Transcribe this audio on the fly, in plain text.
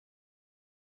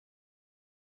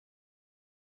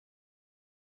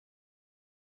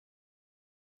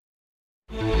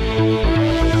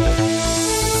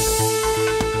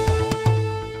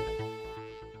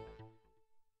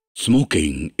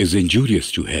Smoking is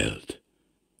injurious to health.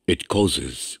 It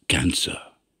causes cancer.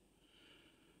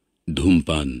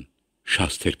 ধূমপান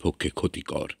স্বাস্থ্যের পক্ষে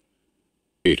ক্ষতিকর।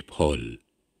 এর ফল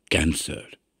ক্যান্সার।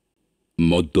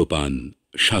 মদ্যপান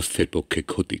স্বাস্থ্যের পক্ষে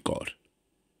ক্ষতিকর।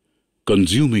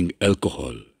 Consuming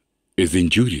alcohol is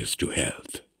injurious to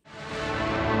health.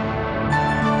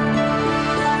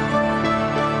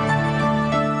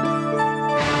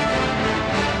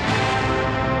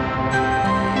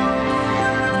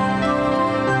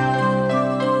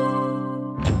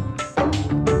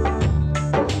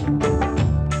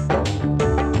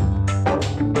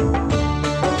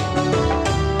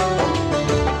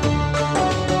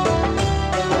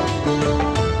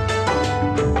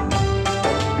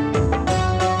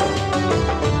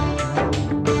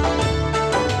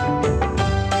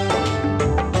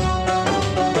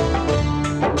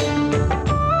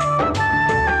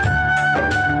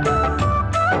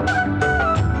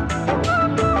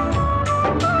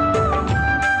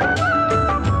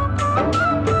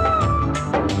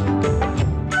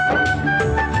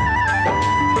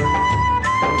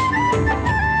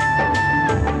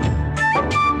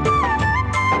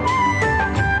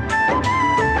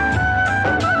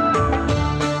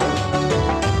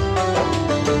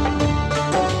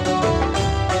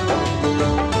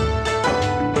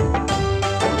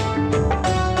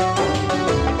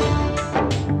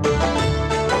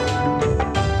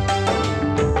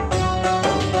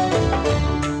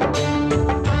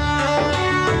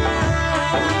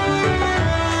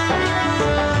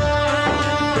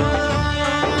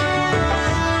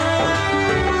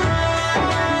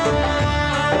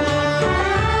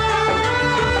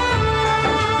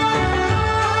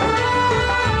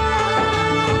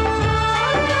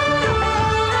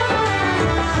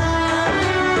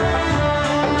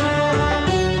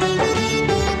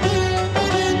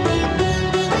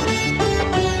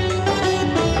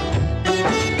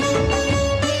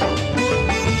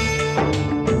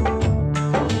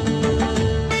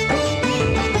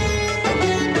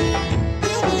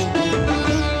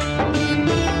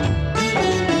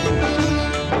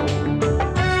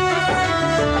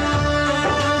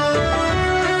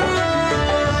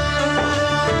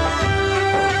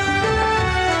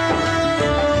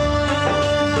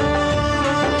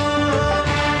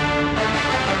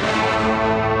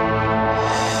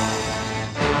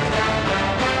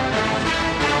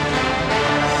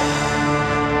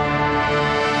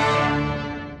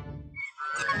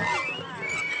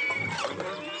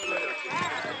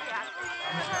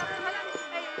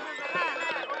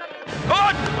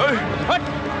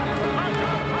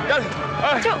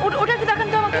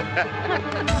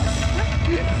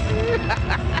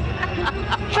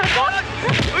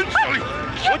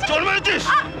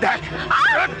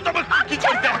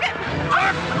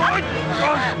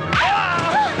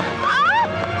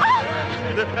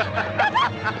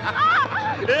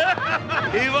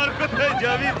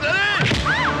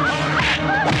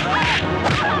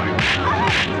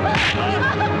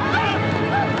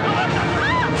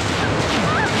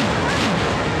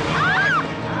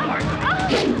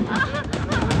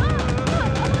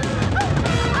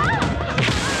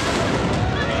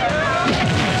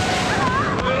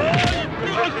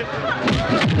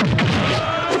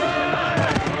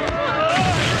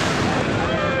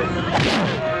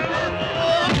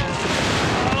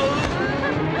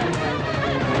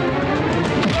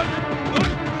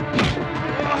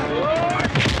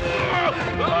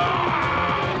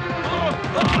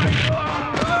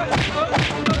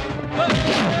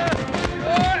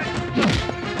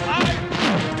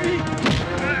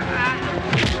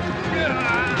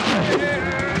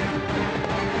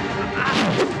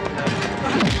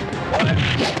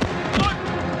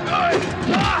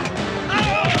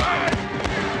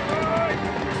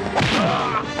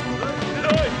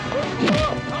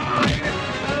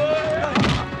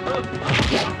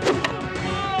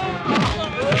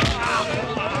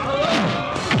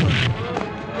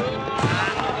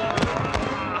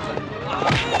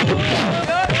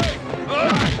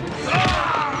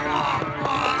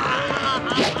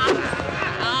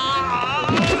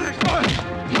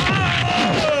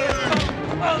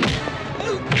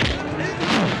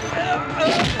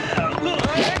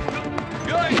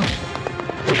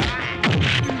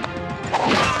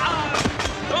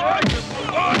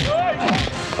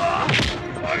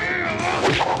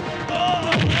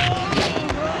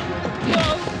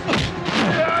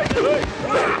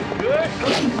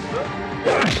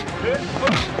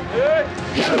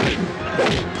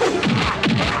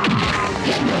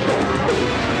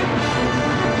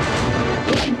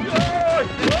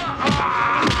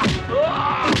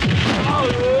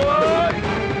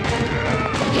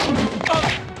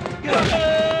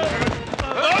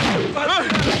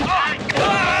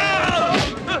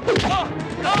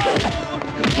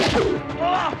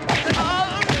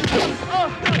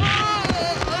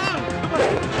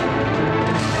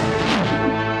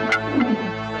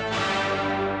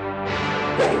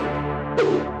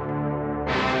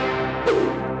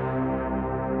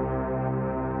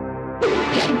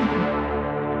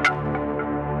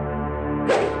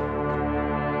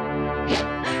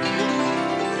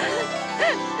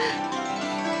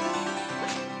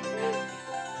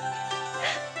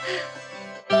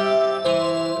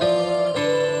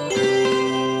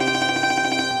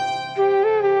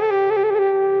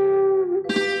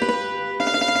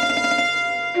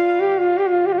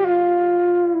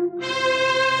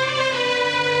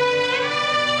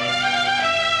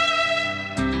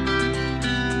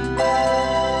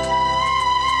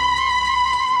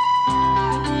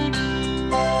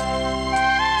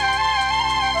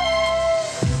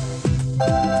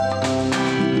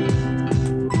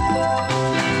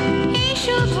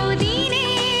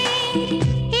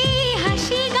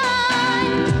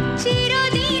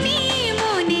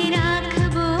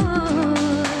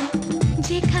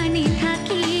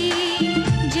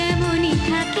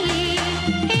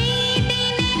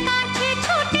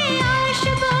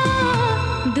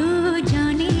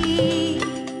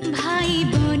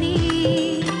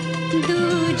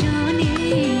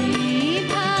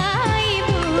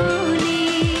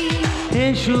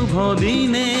 শুভ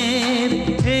দিনের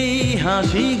এই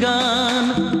হাসি গান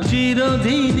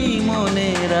চিরদিনই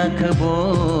মনে রাখবো।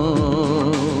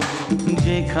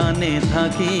 যেখানে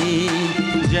থাকি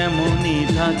যেমনই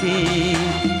থাকি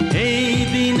এই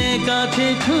দিনে কাছে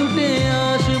ছুটে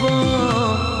আসবো।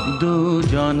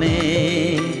 দুজনে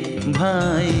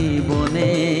ভাই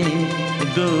বোনে,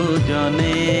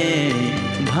 দুজনে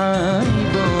ভাই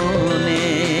বোনে।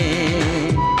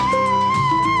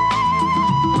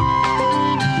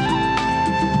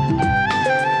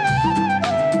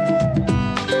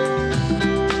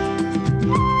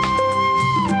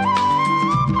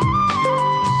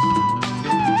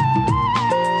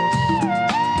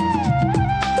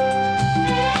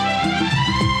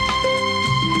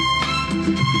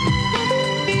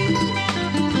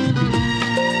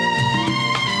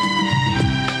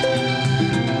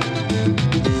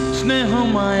 স্নেহ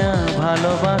মায়া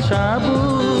ভালোবাসা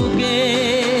বুকে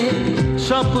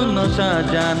স্বপ্ন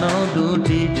সাজানো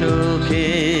দুটি চোখে।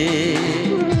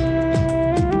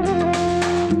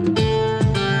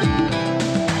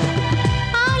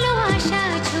 আলো আশা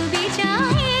ছবি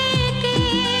চাইকে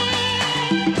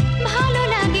ভালো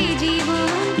লাগে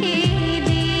জীবনকে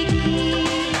দেখে।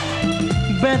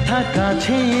 ব্যথা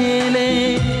কাছে এলে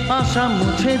আশা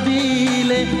মুছে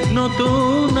দিলে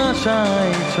নতুন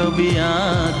আশায় ছবি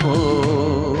আঁকো।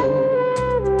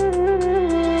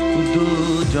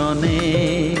 দুজনে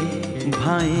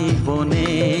ভাই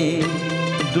বোনে,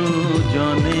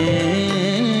 দুজনে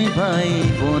ভাই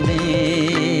বোনে।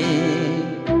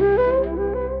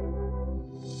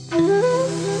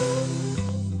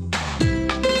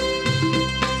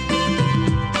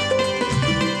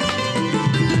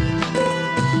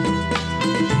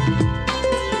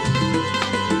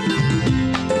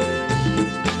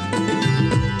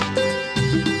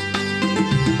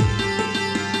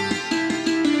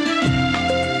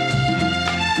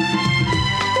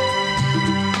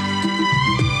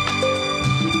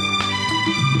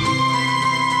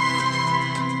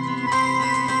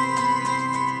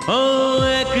 ও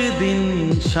একদিন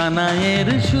সানাইয়ের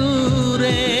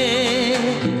সুরে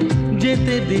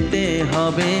যেতে দিতে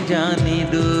হবে জানি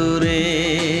দূরে।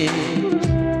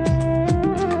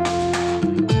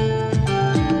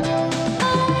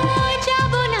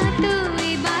 যাব না তুই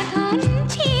বাঁধন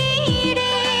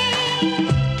ছিঁড়ে,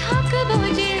 থাকবো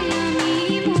যে আমি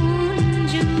মন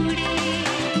জুড়ে।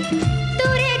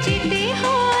 দূরে যেতে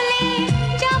হলে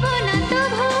যাব না তো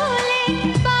ভুলে,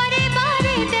 বারে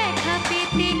বারে দেখা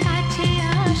পেতে কাছে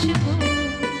আসবো।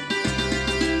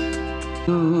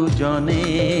 দুজনে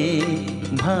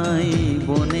ভাই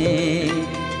বোনে,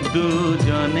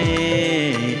 দুজনে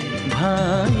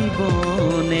ভাই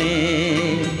বোনে।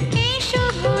 এই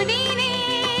শুভ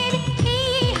দিনের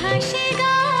এই হাসি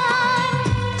গান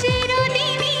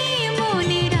চিরদিনই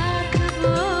মনে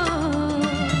রাখবো।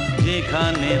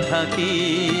 যেখানে থাকি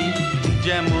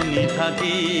যেমনই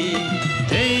থাকি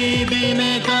এই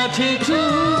দিনে কাছে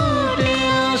ছুটে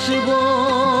আসবো।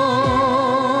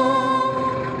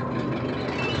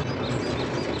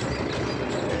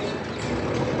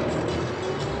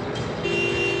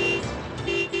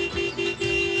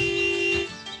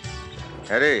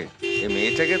 আরে এই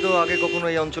মেয়েটাকে তো আগে কখনো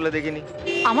এই অঞ্চলে দেখিনি।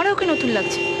 আমারও ওকে নতুন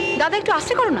লাগছে। দাদা একটু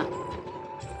আস্তে করো না।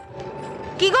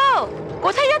 কি গো,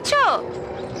 কোথায় যাচ্ছ?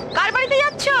 কার বাড়িতে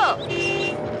যাচ্ছ?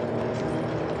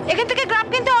 এখান থেকে গ্রাম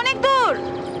কিন্তু অনেক দূর,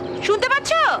 শুনতে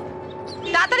পাচ্ছ?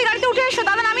 তাড়াতাড়ি গাড়িতে উঠে এসো,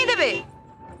 দাদা নামিয়ে দেবে।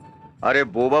 আরে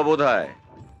বোবা বোধহয়,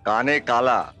 কানে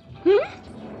কালা।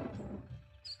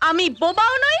 আমি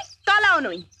বোবাও নই কালাও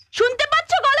নই, শুনতে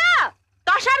পাচ্ছ গলা?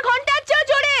 কাঁসার ঘন্টার চেয়ে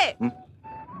জোরে।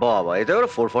 বাবা, এটা ওরা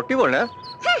 440 বল না?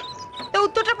 তো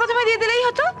উত্তরটা প্রথমে দিয়ে দিলেই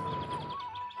হতো।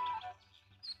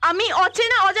 আমি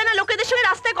অচেনা অজানা লোকেদের সঙ্গে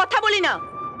রাস্তায় কথা বলি না।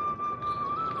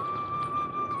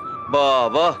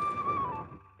 বাবা,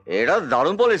 এটা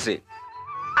দারুণ পলিসি।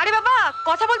 আরে বাবা,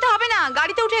 কথা বলতে হবে না,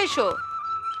 গাড়িতে উঠে এসো।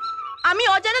 আমি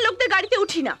অজানা লোকদের গাড়িতে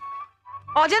উঠি না।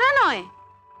 অজানা নয়,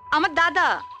 আমার দাদা,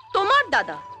 তোমার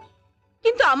দাদা,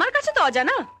 কিন্তু আমার কাছে তো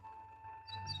অজানা।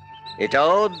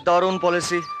 এটাও দারুণ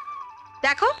পলিসি।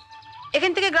 দেখো,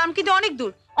 এখান থেকে গ্রাম কিন্তু অনেক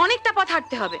দূর, অনেকটা পথ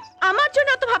হাঁটতে হবে। আমার জন্য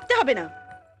অত ভাবতে হবে না।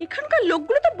 এখানকার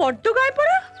লোকগুলো তো বড্ড গায়ে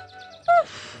পড়া।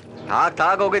 থাক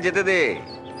থাক, ওকে যেতে দে।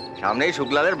 সামনেই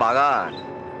শুক্লালের বাগান।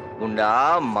 গুন্ডা,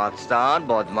 মাস্তান,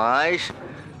 বদমাইশ,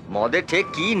 মদের ঠিক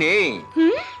কি নেই।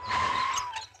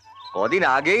 কদিন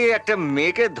আগেই একটা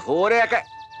মেয়েকে ধরে একা।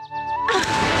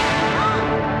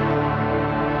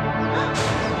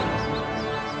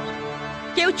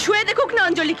 কেউ ছুঁয়ে দেখুক না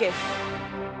অঞ্জলিকে,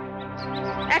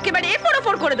 একেবারে এরপর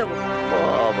ওপর করে দেবো।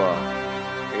 বাবা,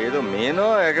 এ তো মেয়ে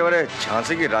নয়, একেবারে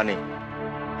ঝাঁসি কি রানী।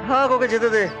 থাক, ওকে যেতে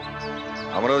দে,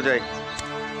 আমরাও যাই।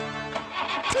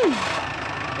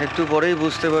 একটু পরেই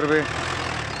বুঝতে পারবে।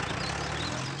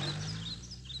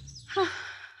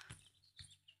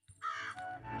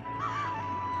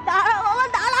 দাঁড়াও বাবা,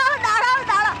 দাঁড়াও দাঁড়াও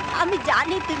দাঁড়াও, আমি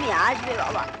জানি তুমি আসবে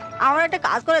বাবা। আমার একটা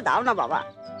কাজ করে দাও না বাবা।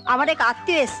 আমার এক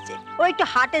আত্মীয় এসছে, ও একটু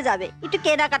হাটে যাবে, একটু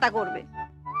কেনাকাটা করবে।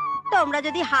 তোমরা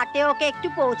যদি হাটে ওকে একটু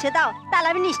পৌঁছে দাও তাহলে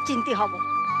আমি নিশ্চিন্তি হব।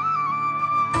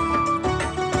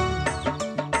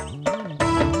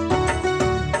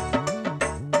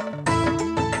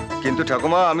 কিন্তু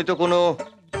ঠাকুমা, আমি তো কোনো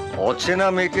অচেনা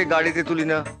মেয়েকে গাড়িতে তুলি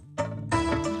না।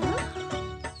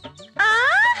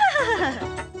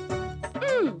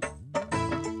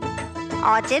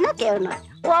 অচেনা কেউ নয়,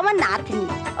 ও আমার নাতনি,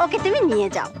 ওকে তুমি নিয়ে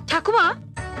যাও। ঠাকুমা,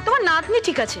 তোমার নাতনি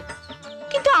ঠিক আছে,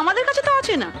 কিন্তু আমাদের কাছে তো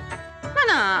আছে না। না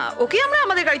না, ওকে আমরা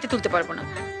আমাদের গাড়িতে তুলতে পারবো না।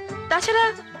 তাছাড়া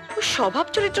ওর স্বভাব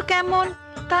চরিত্র কেমন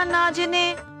তা না জেনে।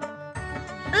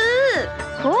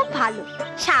 খুব ভালো,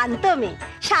 শান্ত মেয়ে,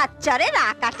 সাচ্চরে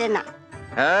রাগ কাটে না।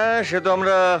 হ্যাঁ, সে তো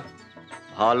আমরা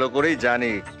ভালো করেই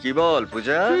জানি। কি বল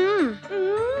পূজা?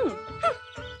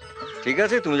 ঠিক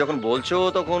আছে, তুমি যখন বলছো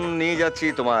তখন নিয়ে যাচ্ছি।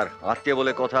 তোমার আত্মীয়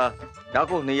বলে কথা,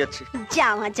 ডাকো, নিয়ে যাচ্ছি। যা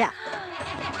মা যা।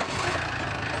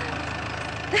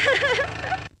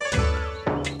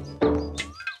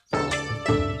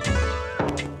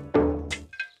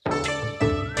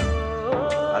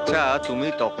 আচ্ছা, তুমি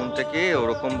তখন থেকে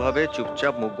ওরকম ভাবে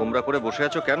চুপচাপ মুখ গোমরা করে বসে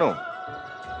আছো কেন?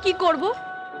 কি করব?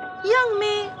 ইয়াং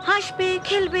মেয়ে, হাসবে,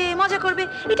 খেলবে, মজা করবে,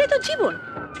 এটাই তো জীবন।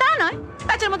 তা নয়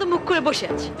বাচ্চার মতো মুখ করে বসে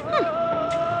আছে।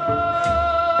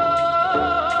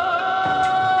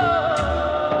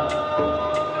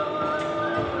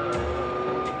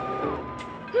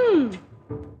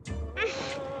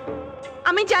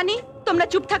 আমি জানি তোমরা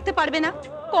চুপ থাকতে পারবে না,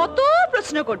 কত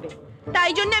প্রশ্ন করবে,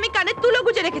 তাই জন্য আমি কানে তুলো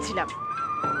গুজে রেখেছিলাম।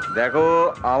 দেখো,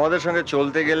 আমাদের সঙ্গে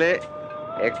চলতে গেলে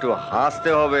একটু হাসতে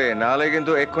হবে, নাহলে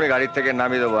কিন্তু এক্ষুনি গাড়ির থেকে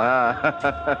নামিয়ে দেবো। হ্যাঁ।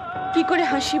 কি করে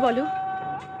হাসি বলো?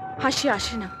 হাসি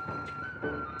আসে না।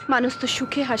 মানুষ তো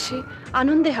সুখে হাসে,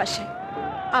 আনন্দে হাসে।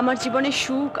 আমার জীবনে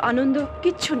সুখ আনন্দ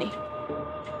কিচ্ছু নেই।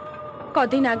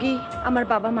 কদিন আগেই আমার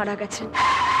বাবা মারা গেছেন।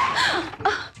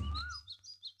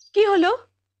 কি হলো?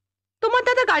 তোমার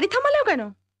দাদা গাড়ি থামালো কেন?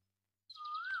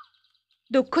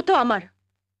 দুঃখ তো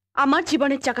আমার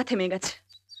জীবনের চাকা থেমে গেছে।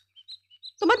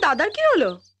 তোমার দাদার কি হলো?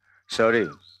 সরি,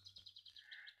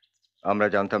 আমরা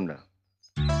জানতাম না।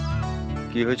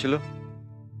 কি হয়েছিল?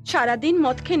 সারাদিন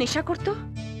মদ খেয়ে নেশা করতো,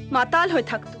 মাতাল হয়ে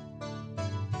থাকতো।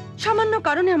 সামান্য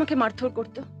কারণে আমাকে মারধর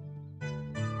করতো।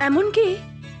 এমনকি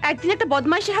একদিন একটা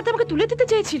বদমাইশের হাতে আমাকে তুলে দিতে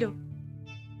চেয়েছিল।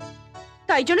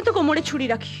 তাই জন্য তো কোমরে ছুরি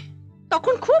রাখি।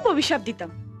 তখন খুব অভিশাপ দিতাম,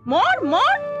 মর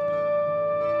মর।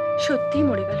 সত্যি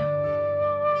মরে গেল।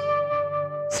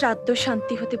 শ্রাদ্ধ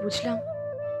শান্তি হতে বুঝলাম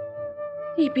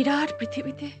এই বিরাট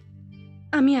পৃথিবীতে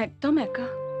আমি একদম একা।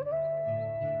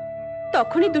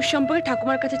 তখনই দুঃসম্পর্কে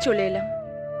ঠাকুমার কাছে চলে এলাম।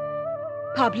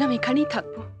 ভাবলাম এখানেই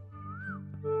থাকবো।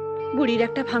 বুড়ির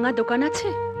একটা ভাঙা দোকান আছে,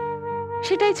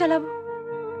 সেটাই চালাবো।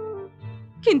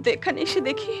 কিন্তু এখানে এসে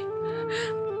দেখি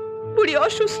বুড়ি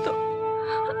অসুস্থ।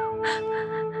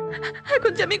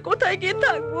 এখন যে আমি কোথায় গিয়ে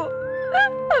থাকবো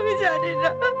আমি জানি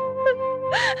না।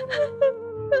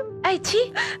 এই ছি,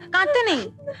 কাঁদতে নেই।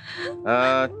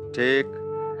 ঠিক,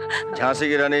 ঝাঁসি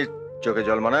কি রানীর চোখে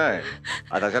জল মানায়।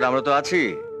 আর তাছাড়া আমরা তো আছি,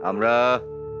 আমরা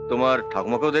তোমার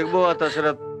ঠাকুমাকেও দেখবো, আর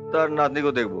তাছাড়া তার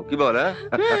নাতনিকেও দেখবো। কি বল?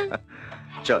 হ্যাঁ,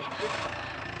 চল।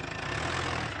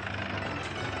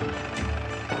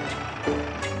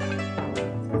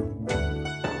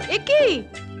 এ কি,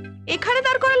 এখানে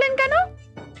দাঁড় করালেন কেন?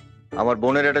 আমার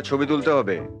বোনের একটা ছবি তুলতে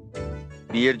হবে,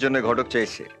 বিয়ের জন্য ঘটক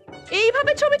চাইছে।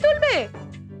 এইভাবে ছবি তুলবে?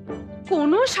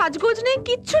 কোনো সাজগোজ নেই,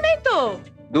 কিচ্ছু নেই তো?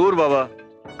 দূর বাবা,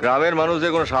 গ্রামের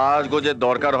মানুষদের কোনো সাজগোজের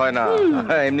দরকার হয় না,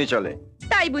 এমনি চলে।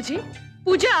 তাই বুঝি?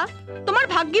 পূজা, তোমার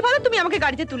ভাগ্যি ভালো তুমি আমাকে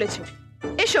গাড়িতে তুলেছো।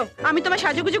 এসো, আমি তোমার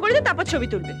সাজুগুজু করে দিই, তারপর ছবি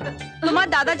তুলবে। তোমার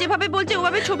দাদা যেভাবে বলছে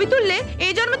ওভাবে ছবি তুললে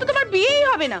এই জন্মে তো তোমার বিয়েই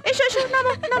হবে না। এসো এসো,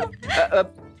 নামো নামো।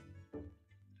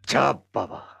 চাপ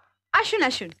বাবা। আসুন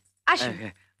আসুন আসুন।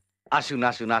 আসুন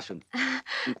আসুন আসুন,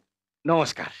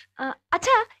 নমস্কার।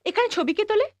 আচ্ছা, এখানে ছবি কে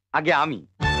তোলে? আগে আমি।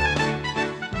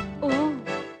 ও,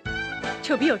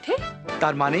 ছবি ওঠে?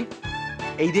 তার মানে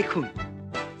এই দেখুন,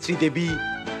 শ্রীদেবী,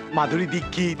 মাধুরী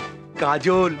দীক্ষিত,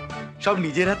 কাজল সব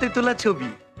নিজের হাতে তোলা ছবি।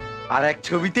 আর এক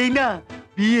ছবিতেই না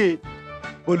বিয়ে।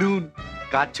 বলুন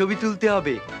কার ছবি তুলতে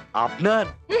হবে? আপনার?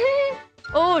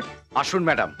 ওর। আসুন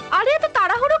ম্যাডাম। আরে এত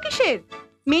তাড়াহুড়ো কিসের?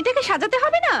 মেয়েটাকে সাজাতে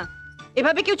হবে না?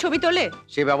 এভাবে কেউ ছবি তোলে?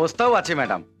 সে ব্যবস্থাও আছে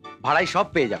ম্যাডাম, ভাড়ায় সব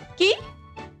পেয়ে যাবেন। কি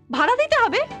ভাড়া দিতে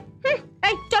হবে?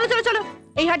 এই চলো চলো চলো,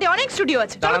 এই হাটে অনেক স্টুডিও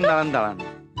আছে। দাঁড়ান দাঁড়ান দাঁড়ান,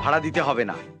 ভাড়া দিতে হবে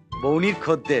না। বৌনির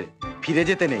খদ্দের, ফিরে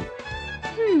যেতে নেই।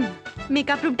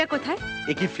 মেকআপ রুমটা কোথায়?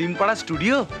 এ কি ফিল্ম পাড়া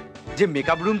স্টুডিও যে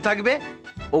মেকআপ রুম থাকবে?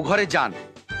 ও ঘরে যান,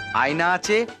 আয়না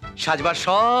আছে, সাজবার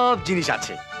সব জিনিস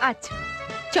আছে। আচ্ছা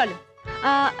চলো।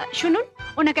 শুনুন,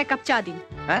 ওনাকে এক কাপ চা দিন।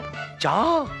 হ্যাঁ, চা?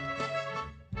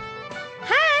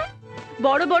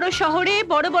 বড় বড় শহরে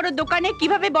বড় বড় দোকানে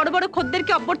কিভাবে বড় বড়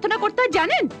খদ্দেরকে অভ্যর্থনা করতে হয়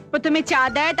জানেন? প্রথমে চা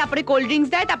দেয়, তারপরে কোল্ড ড্রিঙ্কস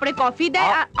দেয়, তারপরে কফি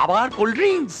দেয়। আবার কোল্ড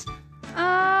ড্রিঙ্কস?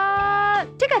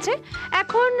 ঠিক আছে,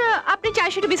 এখন আপনি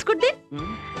চায়ের সাথে বিস্কুট দিন।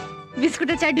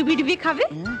 বিস্কুটের চায় ডুবি ডুবি খাবে,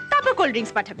 তারপর কোল্ড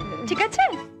ড্রিঙ্কস পাঠাবেন। ঠিক আছে,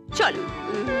 চলো।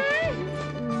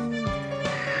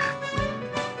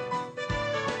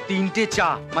 3টে চা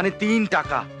মানে 3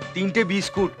 টাকা, 3টে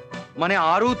বিস্কুট মানে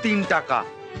আরো 3 টাকা,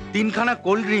 3খানা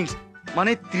কোল্ড ড্রিঙ্কস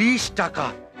মানে 30 টাকা।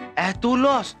 এত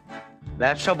লস,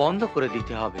 ব্যবসা বন্ধ করে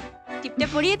দিতে হবে। টিপটা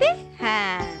পরিয়ে দে।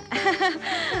 হ্যাঁ,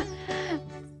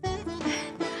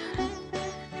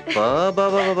 বাবা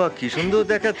বাবা, কি সুন্দর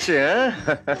দেখাচ্ছে।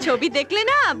 ছবি দেখলে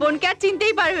না বোনকে আর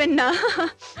চিনতেই পারবেন না।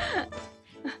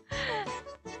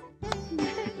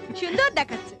 সুন্দর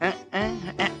দেখাচ্ছে।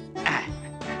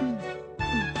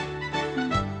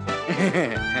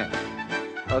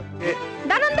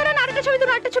 দাঁড়ান দাঁড়ান, আরেকটা ছবি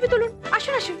তুলুন, আরেকটা ছবি তুলুন।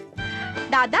 আসুন আসুন,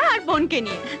 দাদা আর বোনকে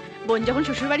নিয়ে। বোন যখন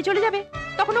শ্বশুর বাড়ি চলে যাবে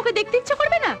তখন ওকে দেখতে ইচ্ছে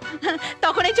করবে না?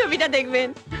 তখন এই ছবিটা দেখবেন।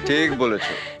 ঠিক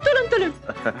বলেছো। তুলুন তুলুন।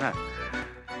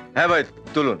 হ্যাঁ ভাই,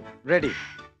 তুলুন। রেডি?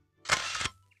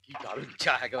 কি দারুণ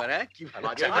চা একেবারে, কি ভালো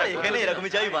চা। এখানে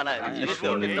এরকমই চাই বানায়।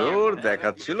 সুন্দর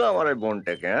দেখাচ্ছিল আমার এই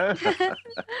বোনটাকে।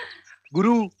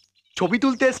 গুরু ছবি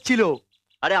তুলতে এসেছিল।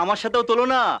 আরে আমার সাথেও তোলো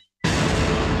না।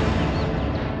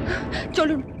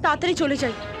 চলুন তাড়াতাড়ি চলে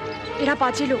যাই, এরা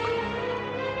বাজে লোক,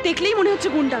 দেখলেই মনে হচ্ছে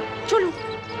গুন্ডা। চলুন।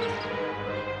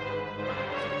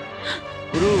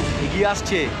 গুরু এগিয়ে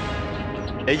আসছে।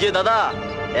 এই যে দাদা,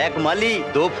 এক মালি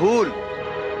দো ফুল।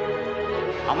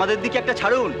 আমাদের দিকে একটা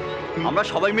ছাড়ুন, আমরা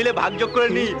সবাই মিলে ভাগযোগ করে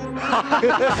নিই।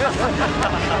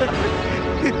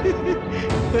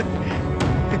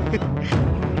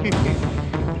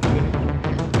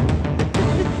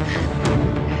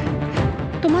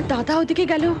 তোমার দাদা ওদিকে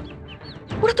গেল,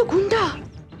 ওরা তো গুন্ডা।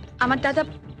 আমার দাদা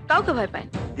কাউকে ভয় পায়।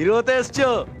 হিরোতে এসছো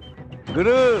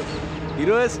গুরু,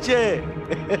 হিরো এসছে।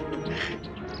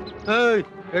 এই,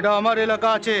 এটা আমার এলাকা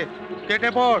আছে, কেটে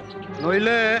পড়,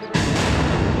 নইলে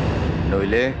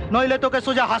নইলে নইলে তোকে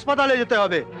সোজা হাসপাতালে যেতে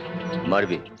হবে।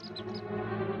 মারবি?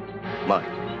 মার,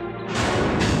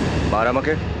 মার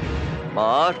আমাকে,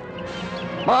 মার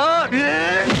মার।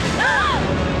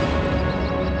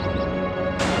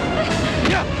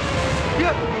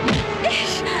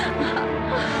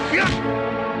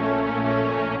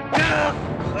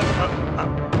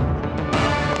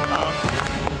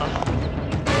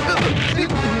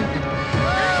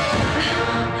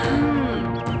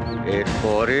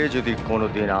 এরপরে যদি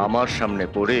কোনোদিন আমার সামনে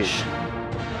পড়িস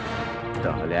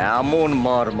তাহলে এমন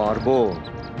মার মারবো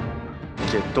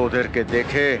যে তোদেরকে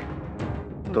দেখে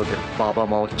তোদের বাবা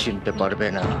মাও চিনতে পারবে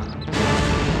না।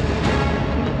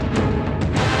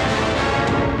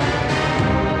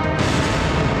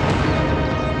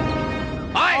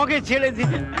 আমাকে ছেড়ে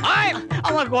দিন,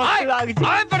 আমার কষ্ট লাগছে।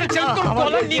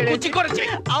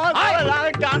 আমার গলা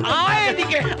লাগে, টান।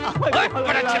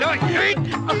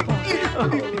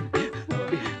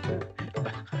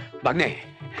 ভাগ্নে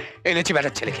এনেছি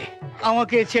বেটার ছেলেকে।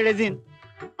 আমাকে ছেড়ে দিন,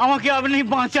 আমাকে আপনি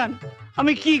বাঁচান।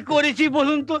 আমি কি করেছি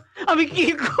বলুন তো, আমি কি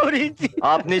করেছি?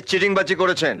 আপনি চিটিংবাজি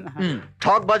করেছেন,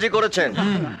 ঠকবাজি করেছেন।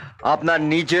 আপনার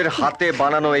নিজের হাতে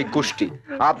বানানো এই কুষ্টি।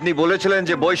 আপনি বলেছিলেন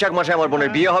যে বৈশাখ মাসে আমার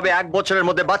বোনের বিয়ে হবে, 1 বছরের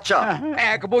মধ্যে বাচ্চা।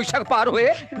 1 বৈশাখ পার হয়ে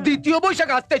 2য় বৈশাখ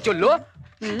আসতে চললো।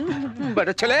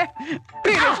 বেটা ছেলে,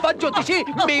 জ্যোতিষী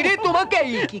মেরে তোমাকে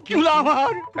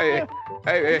আমার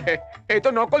এই তো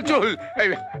নকল চুল।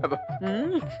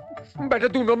 বেটা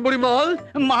 2 নম্বরই মাল।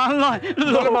 মাল নয়,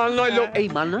 মাল নয় লোক। এই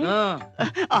মাল নয়।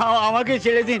 আমাকে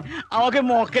ছেড়ে দিন, আমাকে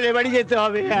মক্কেলের বাড়ি যেতে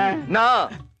হবে। না,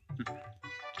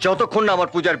 যতক্ষণ না আমার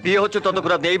পূজার বিয়ে হচ্ছে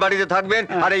ততক্ষণ আপনি এই বাড়িতে থাকবেন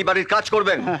আর এই বাড়ির কাজ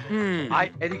করবেন। আয়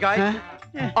এদিকে আয়,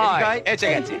 আয়, এসে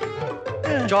গেছে।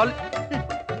 চল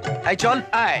এই চল।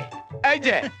 আয়, এই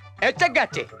যে এসে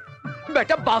গেছে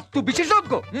বেটা বাস্তু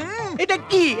বিশেষজ্ঞ। এটা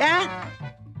কি?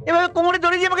 এভাবে কোমরে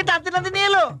দড়ি দিয়ে আমাকে টানতে টানতে নিয়ে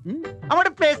এলো। আমার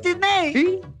প্রেস্টিজ নেই?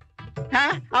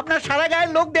 হ্যাঁ, আপনার সারা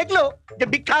গায়ের লোক দেখলো যে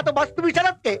বিখ্যাত বাস্তু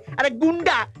বিশারদকে আরে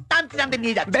গুন্ডা টানতে টানতে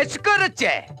নিয়ে যাচ্ছে। বেশ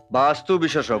করেছে। বাস্তু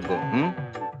বিশেষজ্ঞ।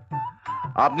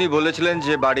 আপনি বলেছিলেন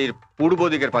যে বাড়ির পূর্ব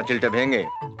দিকের পাঁচিলটা ভেঙে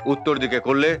উত্তর দিকে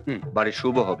করলে বাড়ি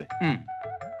শুভ হবে।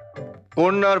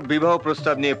 কন্যার বিবাহ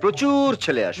প্রস্তাব নিয়ে প্রচুর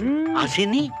ছেলে আসবে।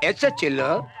 আসেনি? এসেছিল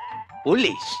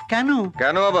পুলিশ। কেন?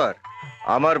 কেন আবার?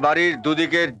 আমার বাড়ির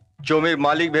দুদিকের জমির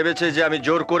মালিক ভেবেছে যে আমি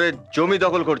জোর করে জমি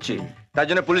দখল করছি, তাই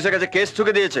জন্য পুলিশের কাছে কেস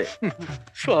ঠুকে দিয়েছে।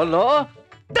 শোনো,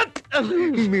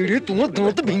 মেরে তোমার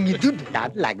দাঁত ভেঙে দেব।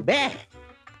 দাঁত লাগবে?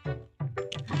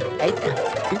 এই তো।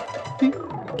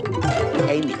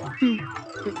 এই নিন।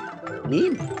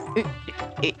 নিন।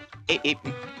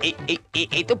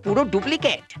 এই তো পুরো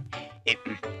ডুপ্লিকেট।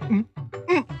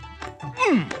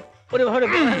 ওরে ভালো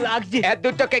লাগছে। এ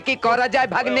দুটোকে কি করা যায়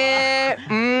ভাগ্নে?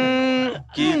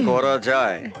 কি করা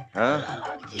যায়? হ্যাঁ,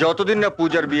 যতদিন না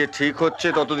পূজার বিয়ে ঠিক হচ্ছে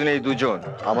ততদিন এই দুজন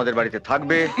আমাদের বাড়িতে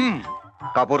থাকবে,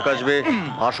 কাপড় কাচবে,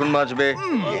 বাসন মাজবে,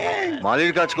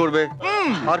 মালির কাজ করবে,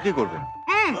 আর কি করবে?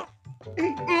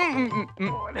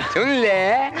 শুনলে?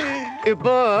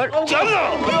 এবার চলো।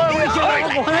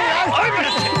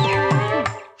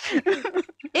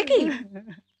 এ কি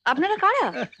আপনারা কারা?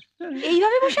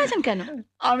 এইভাবে বসে আছেন কেন?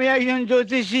 আমি একজন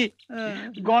জ্যোতিষী।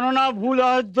 গণনা ভুল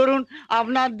হওয়ার ধরুন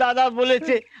আপনার দাদা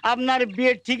বলেছে আপনার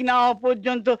বিয়ে ঠিক না হওয়া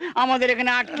পর্যন্ত আমাদের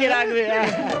এখানে আটকে রাখবে।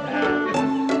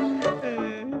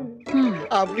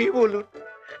 আপনি বলুন,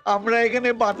 আমরা এখানে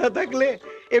বাধা থাকলে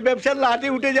এ ব্যবসার লাটে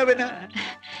উঠে যাবে না?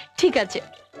 ঠিক আছে,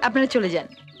 আপনারা চলে যান।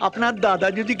 আপনার দাদা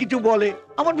যদি কিছু বলে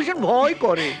আমার ভীষণ ভয়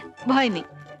করে। ভয় নেই,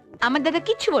 আমার দাদা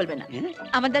কিচ্ছু বলবে না।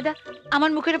 আমার দাদা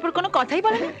আমার মুখের উপর কোনো কথাই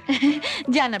বলে না।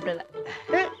 যান আপনারা।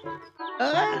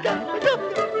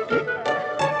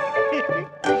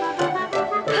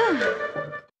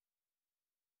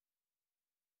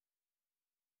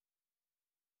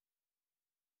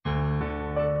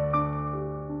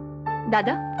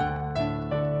 দাদা,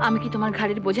 আমি কি তোমার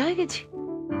ঘাড়ের বোঝা হয়ে গেছি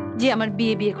যে আমার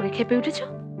বিয়ে বিয়ে করে খেপে উঠেছো?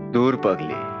 দূর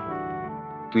পাগলি,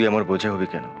 তুই আমার বোঝা হবি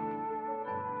কেন?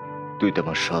 তুই তো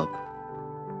আমার সব।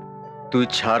 তুই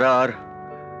ছাড়া আর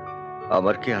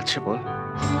আমার কি আছে বল?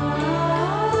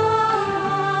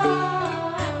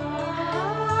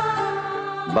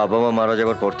 বাবা মা মারা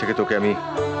যাবার পর থেকে তোকে আমি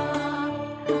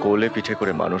কোলে পিঠে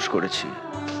করে মানুষ করেছি।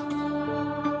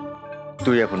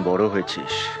 তুই এখন বড়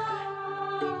হয়েছিস।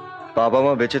 বাবা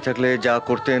মা বেঁচে থাকলে যা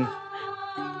করতেন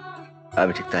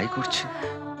আমি ঠিক তাই করছি।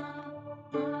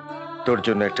 তোর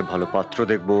জন্য একটা ভালো পাত্র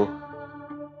দেখব,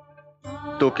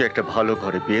 তোকে একটা ভালো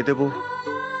ঘরে বিয়ে দেব,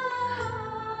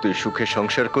 তুই সুখে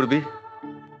সংসার করবি।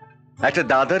 একটা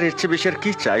দাদার এর চেয়ে বেশি আর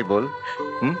কি চাই বল?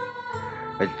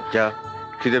 যা,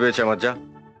 খিদে পেয়েছে আমার, যা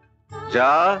যা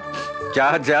যা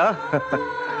যা।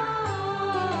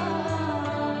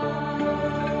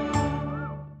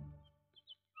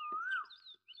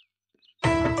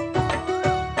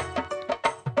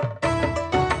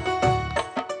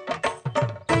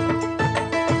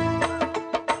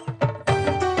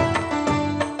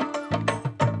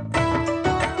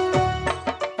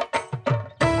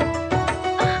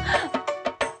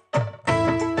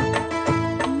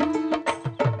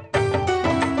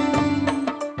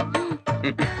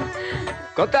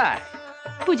 কোথায়?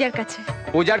 পূজার কাছে।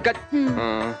 পূজার কাছে?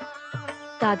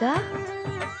 দাদা,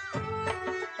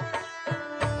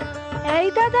 এই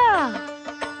দাদা,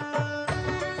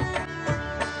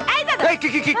 এই দাদা। কি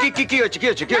হচ্ছে? কি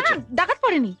হচ্ছে? কি হচ্ছে? ডাকাত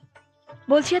পড়েনি।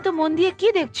 বলছি এত মন দিয়ে কি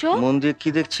দেখছো? মন দিয়ে কি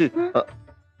দেখছি?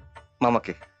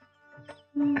 মামাকে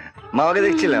মামাকে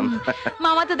দেখছিলাম।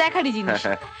 মামা তো দেখারই জিনিস,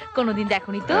 কোনোদিন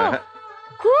দেখোনি তো।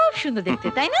 খুব সুন্দর দেখতে,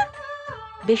 তাই না?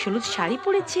 বেশ হলুদ শাড়ি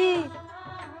পরেছে,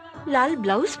 লাল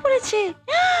ব্লাউজ পরেছে,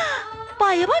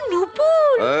 পায়ে আবার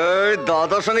নুপুর। এই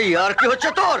দাদার সঙ্গে ইয়ার কি হচ্ছে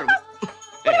তোর?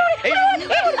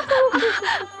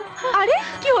 আরে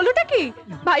কি হলোটা কি?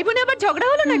 ভাই বোনে আবার ঝগড়া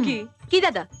হলো নাকি? কি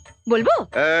দাদা বলবো?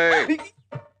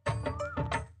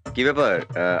 কি ব্যাপার?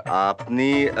 আপনি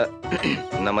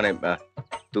না মানে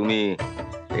তুমি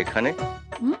এখানে?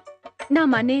 না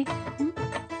মানে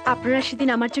আপনারা সেদিন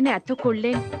আমার জন্য এত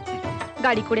করলেন,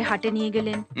 গাড়ি করে হাটে নিয়ে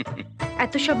গেলেন,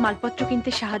 এত সব মালপত্র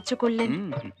কিনতে সাহায্য করলেন।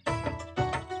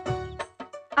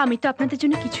 আমি তো আপনাদের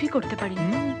জন্য কিছুই করতে পারিনি,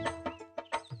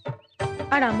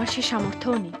 আর আমার সে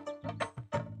সামর্থ্যও নেই।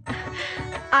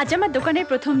 আজ আমার দোকানের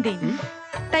প্রথম দিন,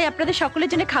 তাই আপনাদের সকলের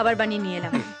জন্য খাবার বানিয়ে নিয়ে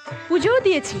এলাম। পুজোও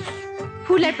দিয়েছি,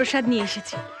 ফুল আর প্রসাদ নিয়ে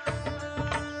এসেছি।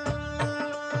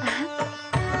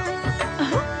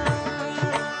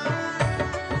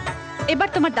 এবার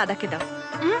তোমার দাদাকে দাও।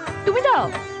 তুমি দাও।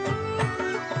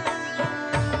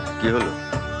 কি হলো?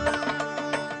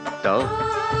 দাও।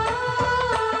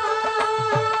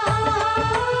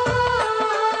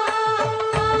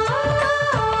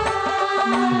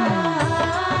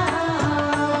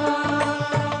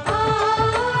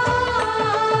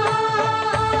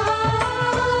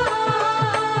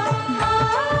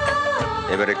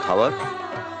 এবারে খাবার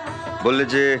বললে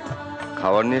যে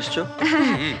খাবার নিয়ে এসছো।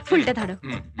 ফুলটা ধরো,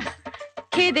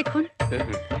 খেয়ে দেখুন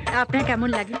আপনার কেমন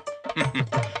লাগে।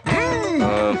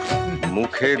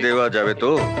 মুখে দেওয়া যাবে তো?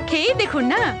 খেয়ে দেখুন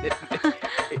না।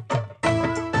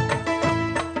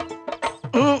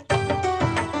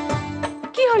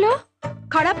 কি হলো?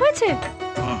 খারাপ হয়েছে?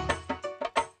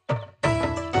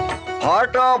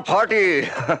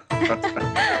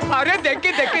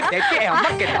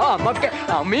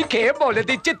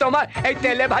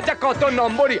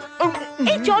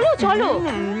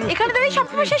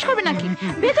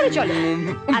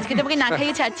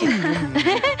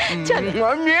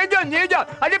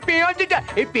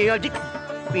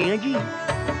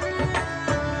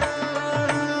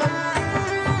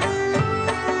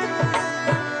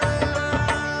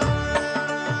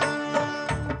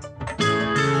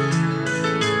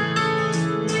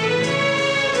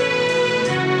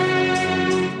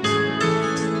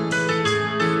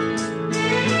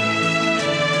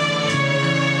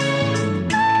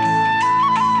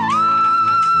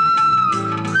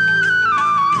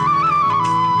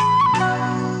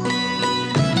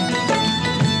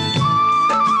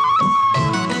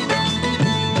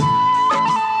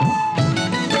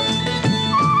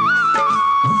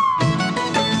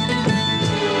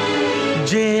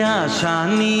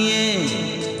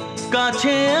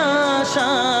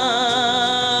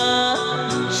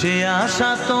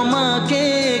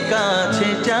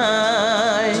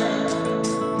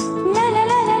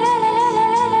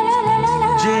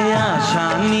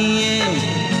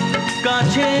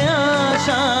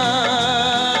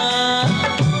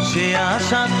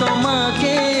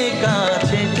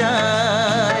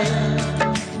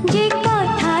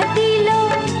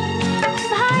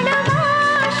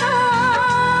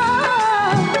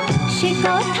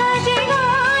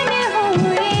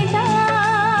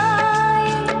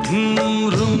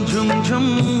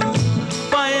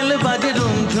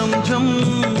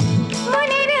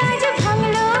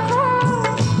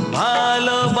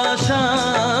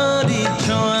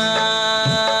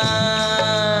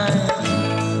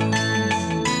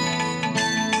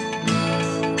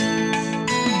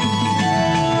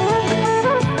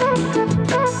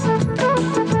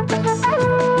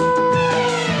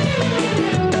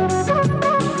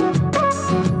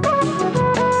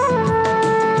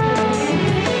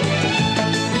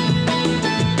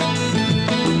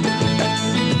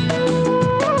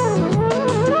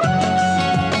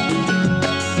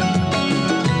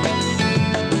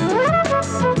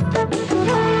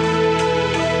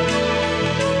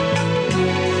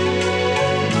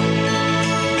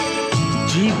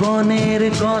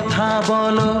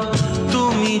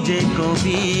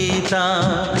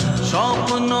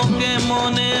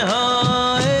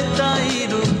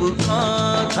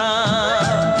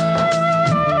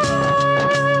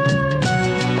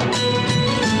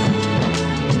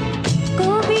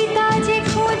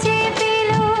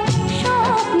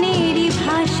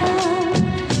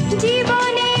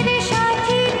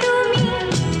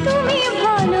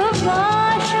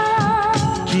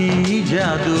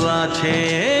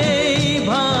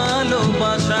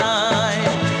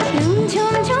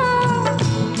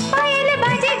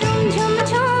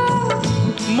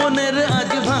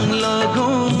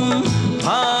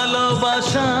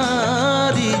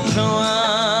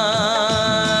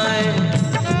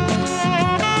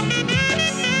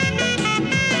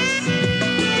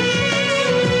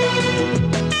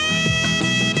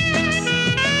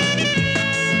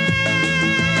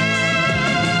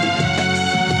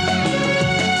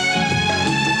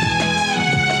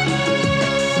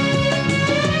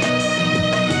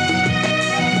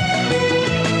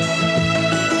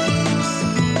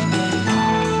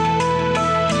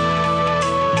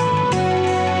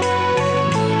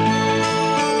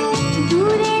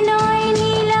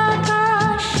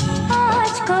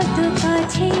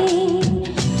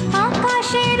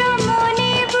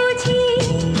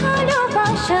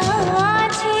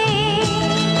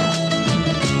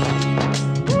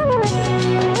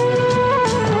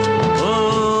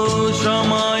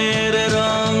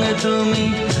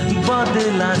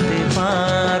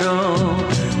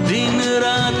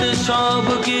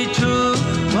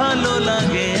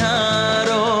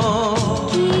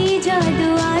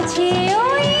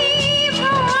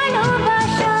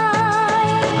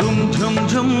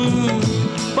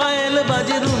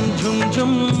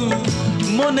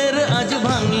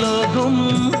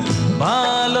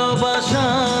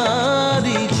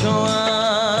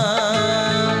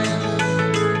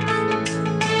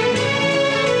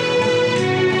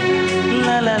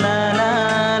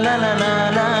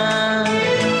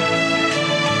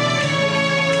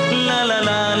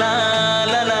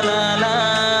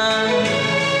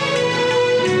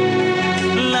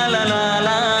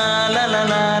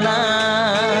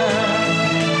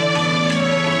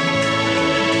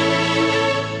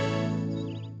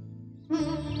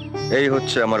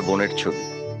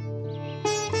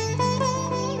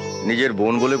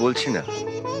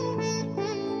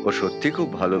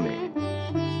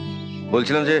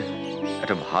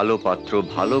 একটা ভালো পাত্র,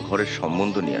 ভালো ঘরের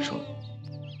সম্বন্ধ নিয়ে আসুন।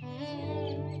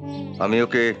 আমি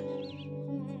ওকে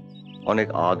অনেক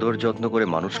আদর যত্ন করে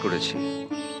মানুষ করেছি।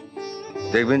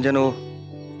 দেখবেন যেন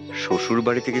শ্বশুর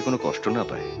বাড়ি থেকে কোনো কষ্ট না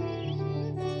পায়।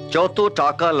 যত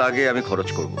টাকা লাগে আমি খরচ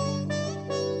করব।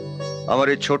 আমার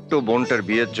এই ছোট্ট বোনটার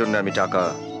বিয়ের জন্য আমি টাকা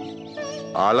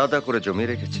আলাদা করে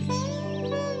জমিয়ে রেখেছি।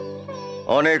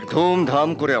 অনেক ধুমধাম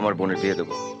করে আমার বোনের বিয়ে দেব।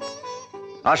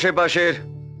 আশেপাশের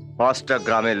 5টা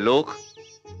গ্রামের লোক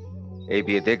এই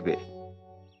বিয়ে দেখবে।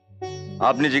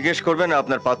 আপনি জিজ্ঞেস করবেন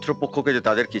আপনার পাত্রপক্ষকে যে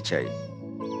তাদের কি চাই।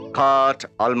 খাট,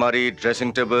 আলমারি, ড্রেসিং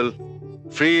টেবিল,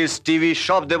 ফ্রিজ, টিভি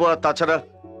সব দেবো। আর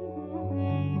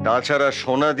তাছাড়া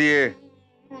সোনা দিয়ে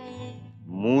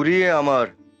মুড়িয়ে আমার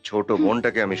ছোট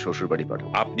বোনটাকে আমি শ্বশুর বাড়ি পাঠাবো।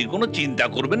 আপনি কোনো চিন্তা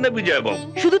করবেন না বিজয় বাবু।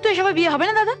 শুধু তো এসবে বিয়ে হবে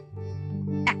না দাদা,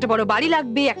 একটা বড় বাড়ি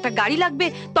লাগবে, একটা গাড়ি লাগবে,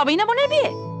 তবেই না বোনের বিয়ে।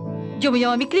 জমি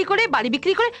জমা বিক্রি করে, বাড়ি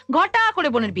বিক্রি করে ঘটা করে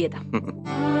বোনের বিয়ে দাও।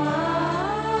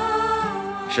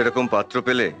 সেরকম পাত্র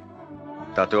পেলে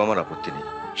তাতেও আমার আপত্তি নেই।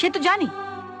 সে তো জানি,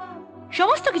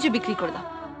 সমস্ত কিছু বিক্রি করে দাও।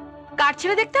 কার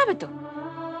ছেলে দেখতে হবে তো।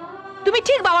 তুমি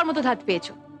ঠিক বাবার মতো ধার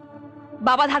পেয়েছো।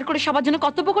 বাবা ধার করে সবার জন্য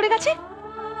কর্তব্য করে গেছে,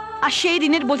 আর সেই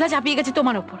ঋণের বোঝা চাপিয়ে গেছে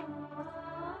তোমার ওপর।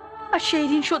 আর সেই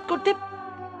ঋণ শোধ করতে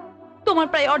তোমার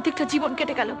প্রায় অর্ধেকটা জীবন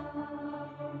কেটে গেল।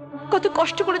 কত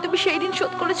কষ্ট করে তুমি সেই ঋণ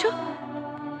শোধ করেছো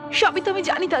সবই তো আমি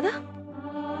জানি দাদা।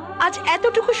 আজ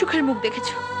এতটুকু সুখের মুখ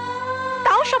দেখেছো,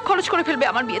 তাও সব খরচ করে ফেলবে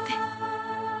আমার বিয়েতে।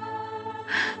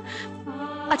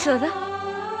 আচ্ছা দাদা,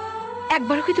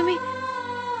 একবারও কি তুমি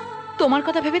তোমার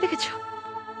কথা ভেবে দেখেছো?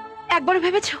 একবারও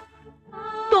ভেবেছো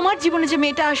তোমার জীবনে যে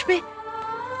মেয়েটা আসবে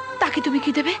তাকে তুমি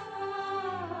কি দেবে?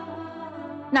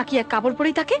 নাকি এক কাপড়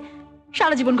পরেই তাকে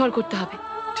সারা জীবন ঘর করতে হবে?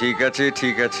 ঠিক আছে,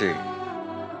 ঠিক আছে,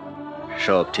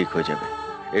 সব ঠিক হয়ে যাবে।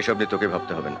 এসব নিয়ে তোকে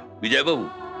ভাবতে হবে না। বিজয় বাবু,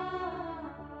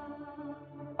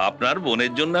 আপনার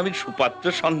বোনের জন্য আমি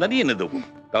সুপাত্রের সন্ধানই এনে দেবো।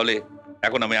 তাহলে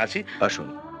এখন আমি আসি। আসুন।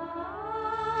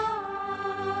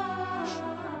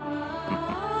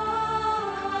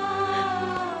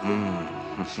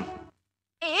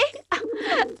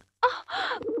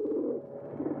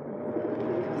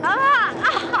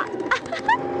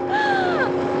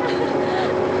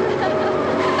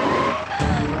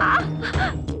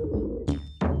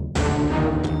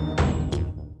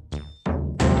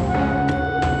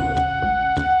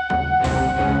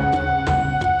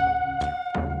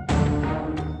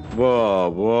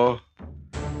 বাবা,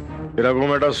 এরকম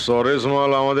একটা সরেস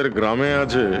মাল আমাদের গ্রামে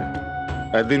আছে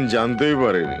একদিন জানতেই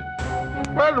পারিনি।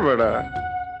 বেটা,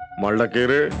 মালটা কে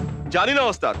রে? জানি না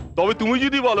ওস্তাদ, তবে তুমি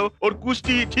যদি বলো ওর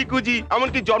কুষ্টি, ঠিকুজি,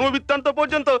 এমনকি জন্মবৃত্তান্ত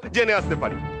পর্যন্ত জেনে আসতে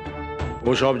পারি। ও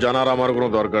সব জানার আমার কোনো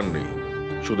দরকার নেই।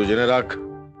 শুধু জেনে রাখ,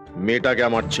 মেয়েটাকে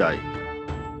আমার চাই।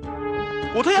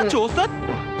 কোথায় যাচ্ছ ওস্তাদ?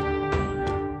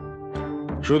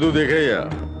 শুধু দেখে যা।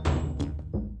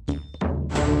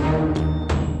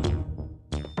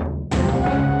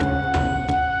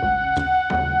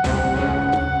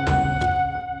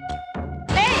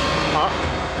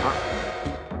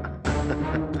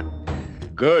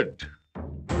 Good,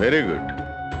 very good.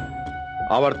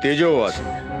 আবার তেজও আছে।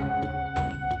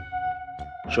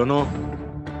 শোনো,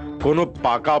 কোনো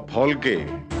পাকা ফলকে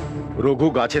রঘু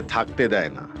গাছে থাকতে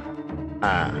দেয় না,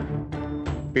 হ্যাঁ,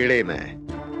 পেড়ে নেয়।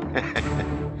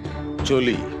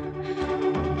 চলি।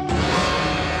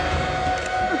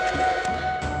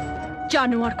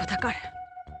 জানোয়ার কোথাকার।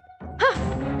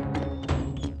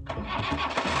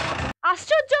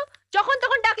 আশ্চর্য, যখন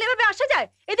তখন ডাকলে এভাবে আসা যায়?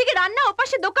 এদিকে রান্না,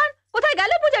 ওপাশে দোকান, কোথায়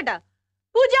গেল পূজাটা?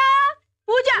 পূজা,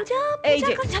 পূজা, এই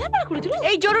যে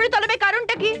এই জরুরি তলবে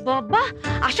কারণটা কি? বাবা,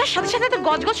 আসার সাথে সাথে তো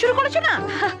গজগজ শুরু করেছো না?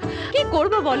 কি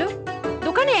করবো বলো,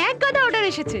 দোকানে এক গাদা অর্ডার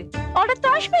এসেছে। অর্ডার তো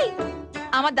আসবেই।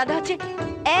 আমার দাদা হচ্ছে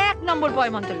 1 নম্বর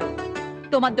পয়মন্ত লোক।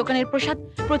 তোমার দোকানের প্রসাদ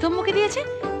প্রথম মুখে দিয়েছে,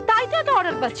 তাই তো এত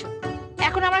অর্ডার পাচ্ছ।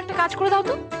 এখন আমার একটা কাজ করে দাও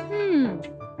তো।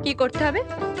 কি করতে হবে?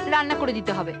 রান্না করে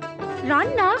দিতে হবে।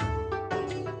 রান্না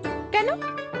কেন?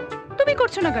 তুমি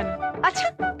করছো না কেন? আচ্ছা,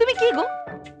 তুমি কি গো,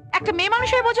 একটা মেয়ে মানুষ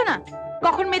হয়ে বোঝো না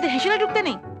কখন মেয়েদের হেসেলে ঢুকতে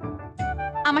নেই?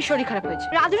 আমার শরীর খারাপ হয়েছে।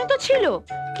 রাধুনি তো ছিল,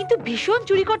 কিন্তু ভীষণ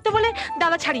চুরি করতে বলে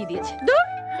দাদা ছাড়িয়ে দিয়েছে। দূর,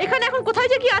 এখানে এখন কোথায়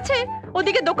যে কি আছে?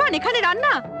 ওদিকে দোকান, এখানে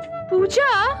রান্না। পূজা,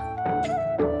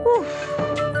 উফ।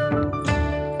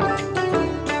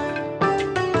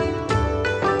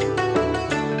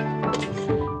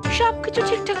 সবকিছু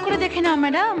ঠিকঠাক করে দেখে না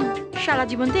ম্যাডাম, সারা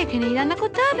জীবন তো এখানেই রান্না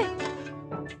করতে হবে।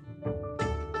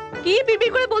 কি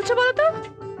বিড়বিড় করে বলছো বলো তো?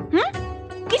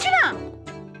 কিছু না,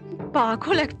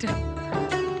 পাগল একটা।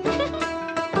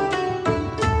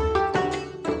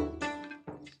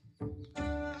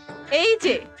 এই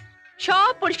যে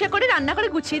সব পরিষ্কার করে রান্না করে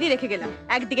গুছিয়ে দিয়ে রেখে গেলাম।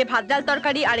 একদিকে ভাত ডাল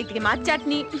তরকারি, আরেকদিকে মাছ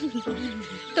চাটনি।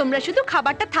 তোমরা শুধু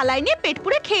খাবারটা থালায় নিয়ে পেট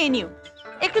পুরে খেয়ে নিও।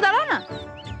 একটু দাঁড়াও না,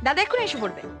 দাদা এক্ষুনি এসে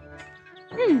পড়বে।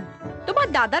 তোমার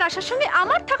দাদার আসার সঙ্গে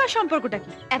আমার থাকার সম্পর্কটা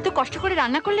কি? এত কষ্ট করে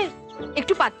রান্না করলে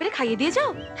একটু পাত পেরে খাইয়ে দিয়ে যাও।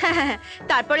 হ্যাঁ,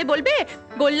 তারপরে বলবে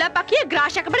গোল্লা পাকিয়ে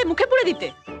গ্রাস একেবারে মুখে পুরে দিতে।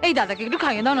 এই দাদাকে একটু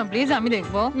খাইয়ে দাও না প্লিজ, আমি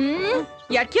দেখবো।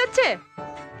 ইয়ার কি হচ্ছে?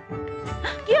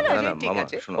 কি হলো? ঠিক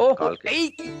আছে।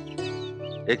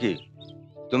 এই কি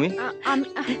তুমি?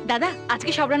 দাদা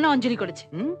আজকে সব রান্না অঞ্জলি করেছে।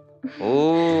 ও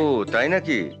তাই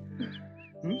নাকি?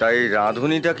 তাই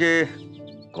রাঁধুনিটাকে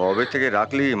কবে থেকে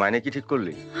রাখলি, মাইনে কি ঠিক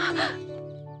করলি?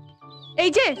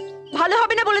 এই যে ভালো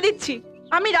হবে না বলে দিচ্ছি,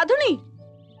 আমি রাঁধুনি।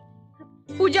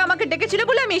 পূজা আমাকে ডেকেছিল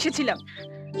বলে আমি এসেছিলাম,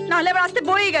 নাহলে আবার আসতে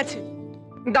বলেই গেছে।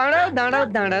 দাঁড়াও দাঁড়াও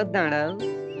দাঁড়াও দাঁড়াও,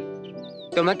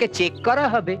 তোমাকে চেক করা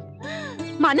হবে।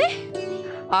 মানে?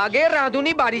 আগে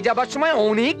রাঁধুনি বাড়ি যাবার সময়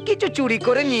অনেক কিছু চুরি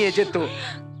করে নিয়ে যেত,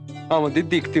 আমাদের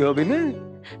দেখতে হবে না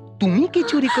তুমি কি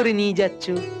চুরি করে নিয়ে যাচ্ছ।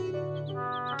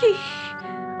 কি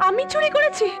আমি চুরি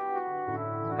করেছি?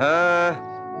 হ্যাঁ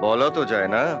বলা তো যায়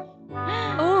না।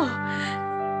 ও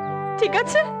ঠিক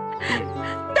আছে,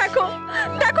 দেখো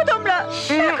দেখো তোমরা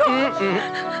দেখো।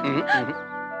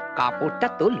 কাপড়টা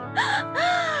তোলো।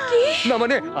 না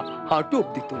মানে হাঁটু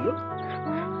অব্দি তোলো।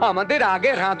 আমাদের আগে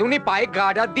রাঁধুনি পায়ে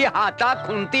গার্ডার দিয়ে হাতা,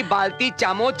 খুন্তি, বালতি,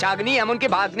 চামচ, ছাগনি, এমনকি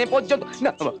ভাগ্নে পর্যন্ত,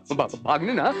 না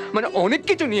ভাগ্নে না মানে অনেক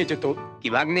কিছু নিয়ে যেত। কি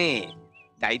ভাগ্নে,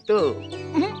 তাই তো?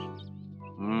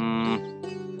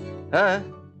 হ্যাঁ।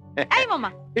 এই মামা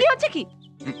কি হচ্ছে কি?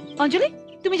 অঞ্জলি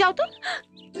তুমি যাও তো,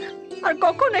 আর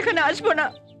কখন এখানে আসবো না,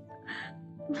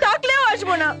 ডাকলেও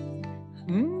আসবো না,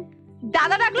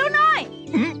 দাদা ডাকলেও নয়।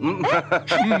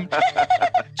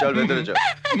 চল ভেতরে চল,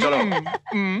 চলো।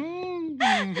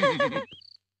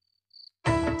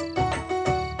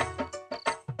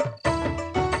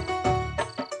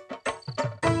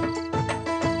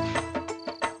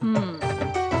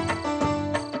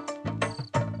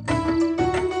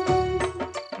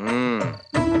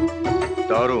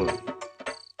 দারুণ,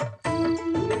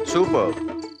 সুপার।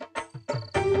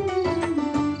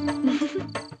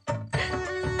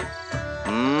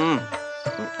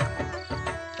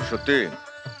 সত্যি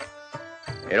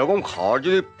এরকম খাবার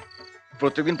যদি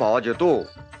প্রত্যেকদিন পাওয়া যেত।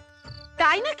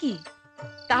 তাই নাকি?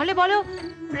 তাহলে বলো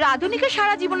রাধুনিকে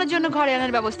সারা জীবনের জন্য ঘরে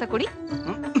আনার ব্যবস্থা করি।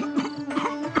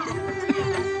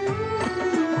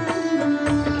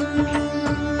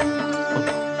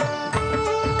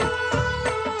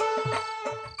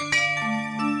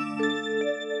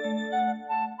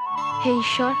 হে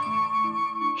ঈশ্বর,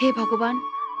 হে ভগবান,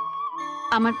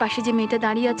 আমার পাশে যে মেয়েটা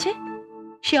দাঁড়িয়ে আছে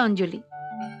সে অঞ্জলি।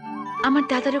 আমার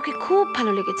দাদার ওকে খুব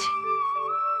ভালো লেগেছে।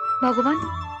 ভগবান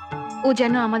ও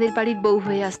যেন আমাদের বাড়ির বউ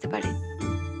হয়ে আসতে পারে।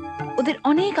 ওদের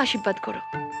অনেক আশীর্বাদ করো,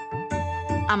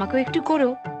 আমাকেও একটু করো,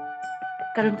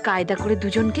 কারণ কায়দা করে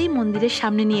দুজনকেই মন্দিরের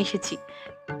সামনে নিয়ে এসেছি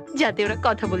যাতে ওরা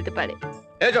কথা বলতে পারে।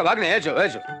 এসো ভাগ্নে, এসো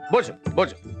এসো, বসো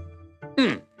বসো।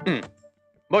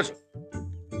 বসো।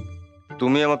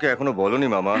 তুমি আমাকে এখনো বলনি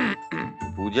মামা,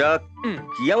 পূজা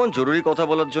কি এমন জরুরি কথা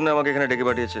বলার জন্য আমাকে এখানে ডেকে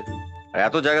পাঠিয়েছে? আর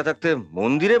এত জায়গা থাকতে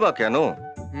মন্দিরে বা কেন?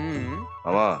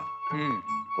 মামা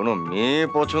কোনো মেয়ে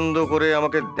পছন্দ করে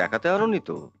আমাকে দেখাতে আনোনি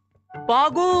তো?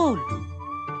 পাগল,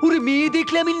 ওরে মেয়ে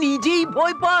দেখলে আমি নিজেই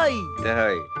ভয় পাই।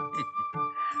 তাই?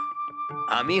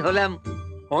 আমি হলাম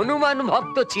হনুমান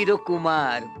ভক্ত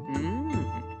চিরকুমার।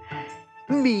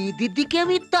 মেয়েদের দিকে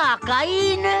আমি তাকাই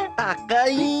না,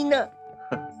 তাকাই না।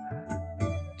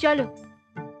 চলো।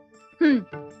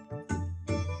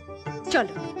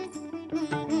 চলো।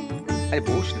 আরে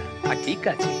বস না। আর ঠিক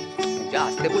আছে, পূজা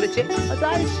আসতে বলেছে,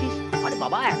 আরে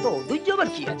বাবা এত অধৈর্য আবার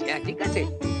কি আছে? হ্যাঁ ঠিক আছে।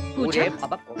 পূজা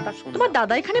বাবা কথা শোনো। তোমার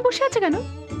দাদা এখানে বসে আছে কেন?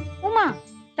 ওমা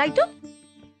তাই তো,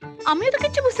 আমিও তো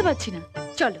কিচ্ছু বুঝতে পারছি না।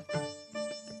 চলো।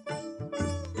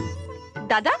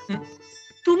 দাদা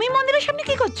তুমি মন্দিরের সামনে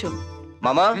কি করছো?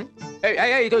 মামা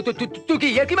এই তুই কি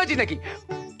ইয়ার্কি মারছিস নাকি?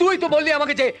 তুই তো বললি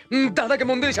আমাকে যে দাদাকে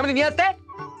মন্দিরের সামনে নিয়ে আসতে।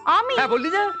 আমি? হ্যাঁ বললি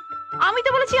না? আমি তো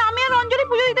বলেছি আমি আর অঞ্জলি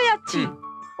পুজো দিতে যাচ্ছি।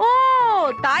 ও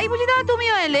তাই বুঝি দাদা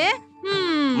তুমিও এলে?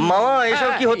 মামা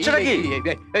এসব কি হচ্ছে নাকি?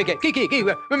 কি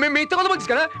মিথ্যে কথা বলছিস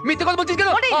কেন? মিথ্যে কথা বলছিস কেন?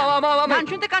 গান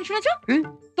শুনতে কান শুনেছো?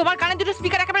 তোমার কানে দুটো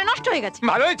স্পিকার একেবারে নষ্ট হয়ে গেছে।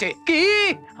 ভালো হয়েছে। কি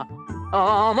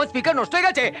আমার স্পিকার নষ্ট হয়ে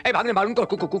গেছে? এই ভাগ্নে বারণ কর।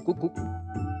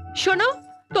 শোনো,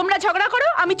 তোমরা ঝগড়া করো,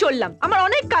 আমি চললাম, আমার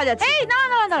অনেক কাজ আছে। এই না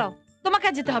না দাঁড়াও, তোমাকে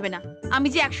আর যেতে হবে না। আমি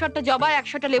যে 100টা জবা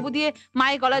 100টা লেবু দিয়ে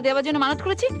মায়ের গলায় দেওয়ার জন্য মানত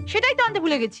করেছি সেটাই তো আনতে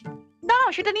ভুলে গেছি।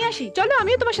 দাঁড়াও সেটা নিয়ে আসি। চলো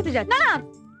আমিও তোমার সাথে যাচ্ছি। না না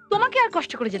তোমাকে আর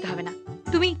কষ্ট করে যেতে হবে না।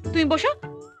 তুমি বসো,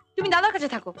 তুমি দাদার কাছে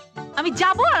থাকো, আমি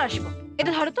যাবো আর আসবো।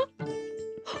 এটা ধরো তো।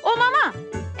 ও মামা,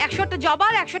 100টা জবা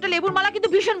আর 100টা লেবুর মালা কিন্তু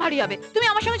ভীষণ ভারী হবে, তুমি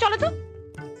আমার সঙ্গে চলো তো।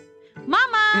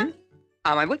 মামা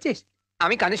আমায় বলছিস?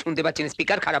 আমি কানে শুনতে পাচ্ছি না,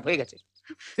 স্পিকার খারাপ হয়ে গেছে।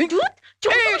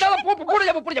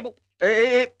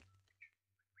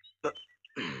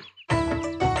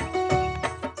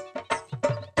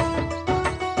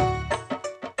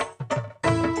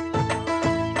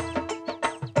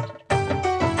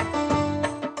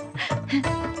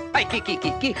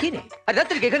 কি রে আর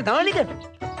রাত্রে এখানে দাঁড়ালি কেন?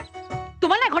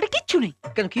 তোমার না ঘরে কিচ্ছু নেই।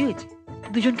 কেন কি হয়েছে?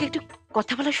 দুজনকে একটু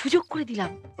কথা বলার সুযোগ করে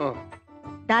দিলাম।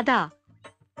 দাদা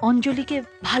অঞ্জলিকে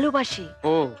ভালোবাসে।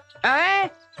 ও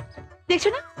দেখছো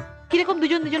না কিরকম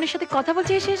দুজন দুজনের সাথে কথা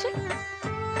বলছে এসে এসে।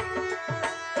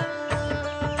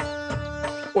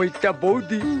 ওইটা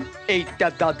বৌদি, এইটা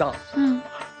দাদা,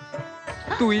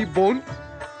 তুই বোন,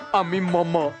 আমি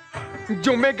মামা,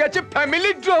 জমে গেছে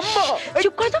ফ্যামিলি ড্রামা।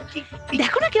 চুপ করে তো,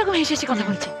 দেখো না কিরকম হেসে হেসে কথা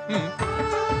বলছে।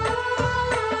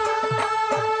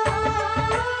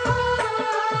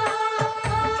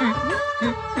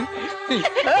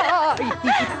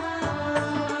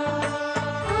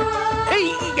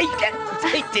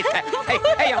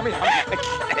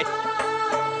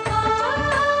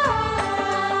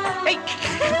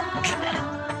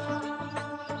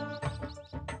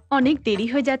 অনেক দেরি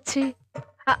হয়ে যাচ্ছে,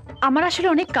 আমার আসলে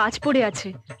অনেক কাজ পড়ে আছে।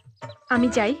 আমি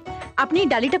যাই, আপনি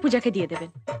ডালিটা পূজাকে দিয়ে দেবেন।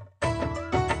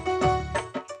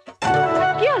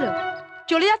 কি হলো,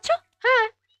 চলে যাচ্ছ? হ্যাঁ,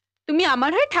 তুমি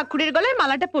আমার হয়ে ঠাকুরের গলায়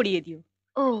মালাটা পরিয়ে দিও।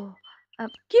 ও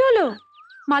কি হলো,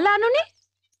 মালা আনোনি?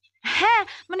 হ্যাঁ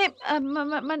মানে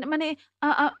মানে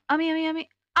আমি আমি আমি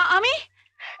আমি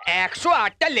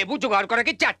 108টা লেবু জোগাড় করা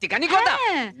কি চারটিখানি কথা?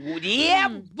 উড়িয়ে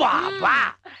বাবা,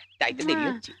 তাই তো দেরি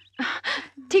হচ্ছে।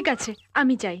 ঠিক আছে,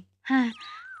 আমি যাই। হ্যাঁ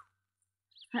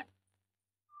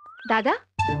দাদা,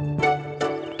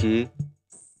 কি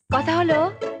কথা হলো?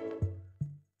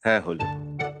 হ্যাঁ হলো।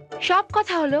 সব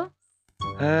কথা হলো?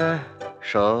 হ্যাঁ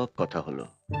সব কথা হলো।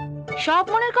 সব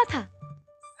মনের কথা?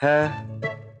 হ্যাঁ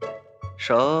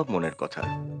সব মনের কথা।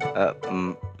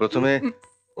 প্রথমে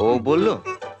ও বলল,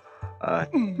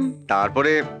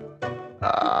 তারপরে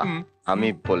আমি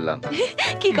বললাম।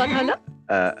 কি কথা হলো?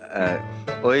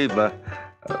 ওই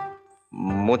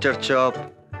মোচার চপ,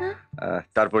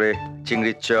 তারপরে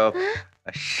চিংড়ির চপ,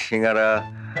 সিঙ্গারা,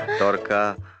 তরকা।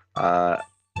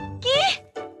 কি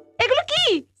এগুলো কি?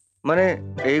 মানে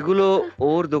এইগুলো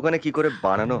ওর দোকানে কি করে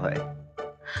বানানো হয়।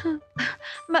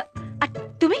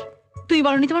 তুমি তুই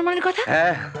বলনি তোমার মনের কথা?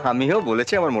 হ্যাঁ আমিও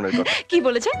বলেছি আমার মনের কথা। কি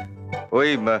বলেছে? ওই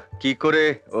কি করে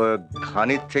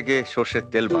ঘানির থেকে সর্ষের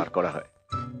তেল বার করা হয়।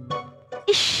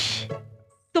 ইস,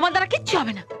 তোমার দ্বারা কিচ্ছু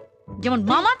হবে না। যেমন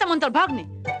মামা তেমন তোর ভাগ্নে,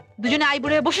 দুজনে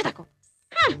আইবুড়ে বসে থাকো।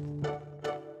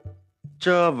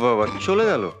 চা বাবা, চলে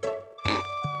গেল।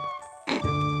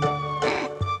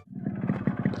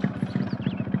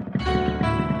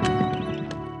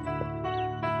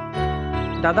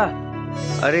 দাদা,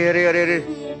 আরে আরে আরে আরে,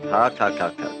 থাক থাক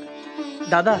থাক থাক।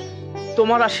 দাদা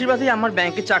তোমার আশীর্বাদে আমার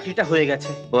ব্যাংকে চাকরিটা হয়ে গেছে।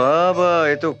 বাবা,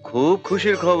 এ তো খুব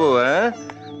খুশির খবর। হ্যাঁ,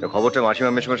 তো খবরটা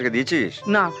মাসিমা মেশমাশাকে দিয়েছিস?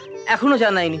 না, এখনো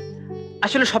জানাইনি।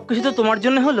 আসলে সবকিছু তো তোমার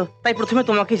জন্য হলো, তাই প্রথমে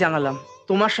তোমাকেই জানালাম।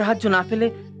 তোমার সাহায্য না পেলে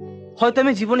হয়তো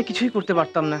আমি জীবনে কিছুই করতে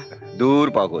পারতাম না। দূর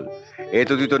পাগল, এ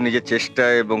তো তুই তোর নিজের চেষ্টা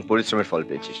এবং পরিশ্রমের ফল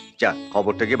পেয়েছিস। যা,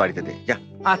 খবরটা গিয়ে বাড়িতে দে, যা।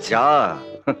 আচ্ছা। যা।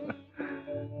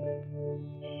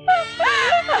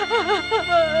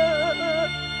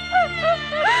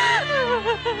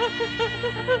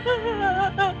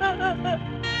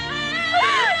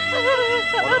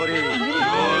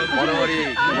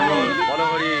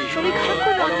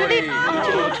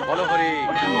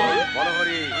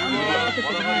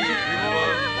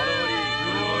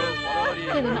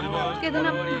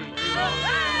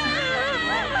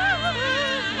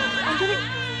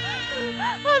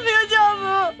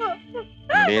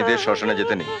 মেয়েদের শ্মশানে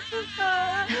যেতে নেই।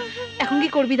 এখন কি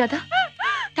করবি দাদা?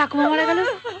 ঠাকুমা মারা গেল,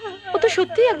 ও তো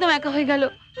সত্যি একদম একা হয়ে গেল।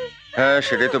 হ্যাঁ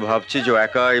সেটাই তো ভাবছি, যে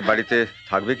একা এই বাড়িতে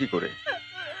থাকবে কি করে।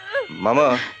 মামা।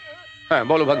 হ্যাঁ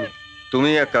বলো ভাগ্নে। তুমি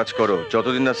এক কাজ করো,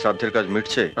 যতদিন না শ্রাদ্ধের কাজ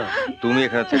মিটছে তুমি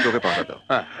এখানে থেকে ওকে পাঠা দাও।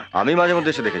 আমি মাঝে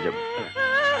মধ্যে এসে দেখে যাবো।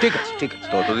 ঠিক আছে ঠিক আছে,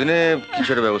 ততদিনে কিছু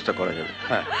একটা ব্যবস্থা করা যাবে।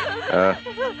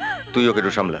 তুই ওকে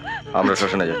একটু সামলা, আমরা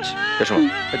শ্মশানে যাচ্ছি। এসো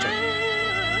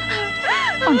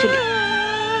অঞ্জলি,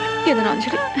 কেঁদো না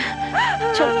অঞ্জলি,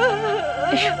 চল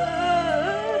এসো।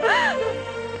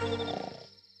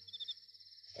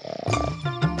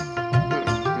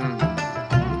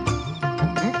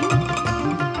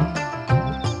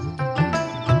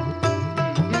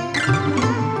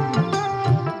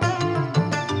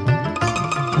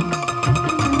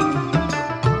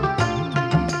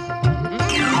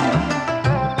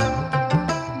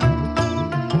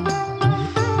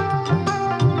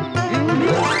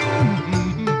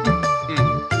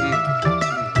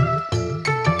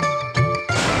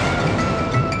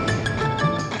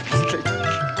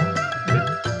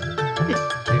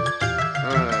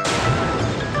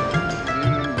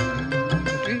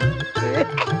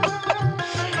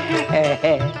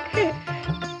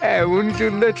 এমন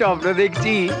সুন্দর স্বপ্ন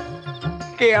দেখছি,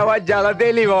 কে আবার জ্বালাতে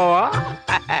এলি বাবা?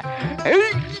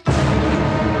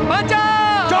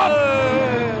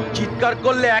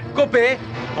 করলে এক কোপে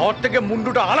ধর থেকে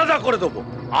মুন্ডুটা আলাদা করে দেবো,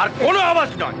 আর কোনো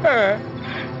আওয়াজ নয়।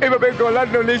 এভাবে গলার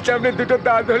নলির সামনে দুটো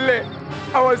দাঁত ধরলে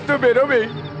আওয়াজ তো বেরোবেই।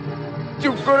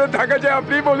 চুপ করে থাকা যায়,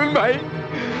 আপনি বলুন ভাই।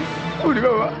 উরি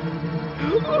বাবা,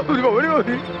 উরি বাবা,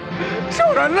 উরি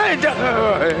সরান না এটা।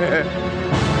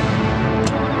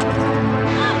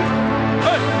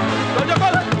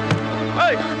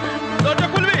 দরজা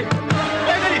খুলবি?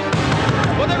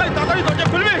 তাড়াতাড়ি দরজা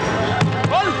খুলবি?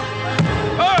 বল।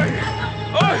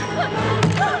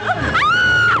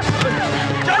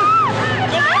 চল।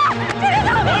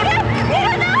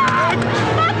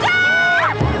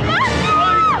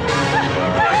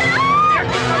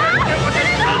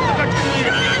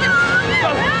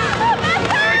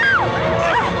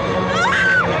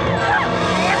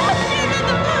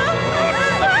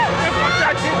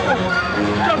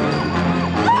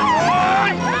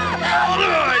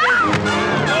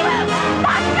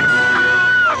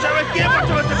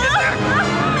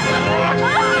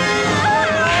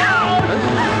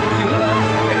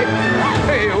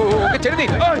 ছেড়ে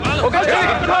দিন, ওকে ছেড়ে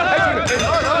দিন।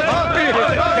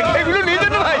 এগুলো নিয়ে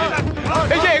যান ভাই,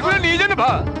 এই যে এগুলো নিয়ে যান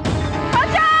ভাই।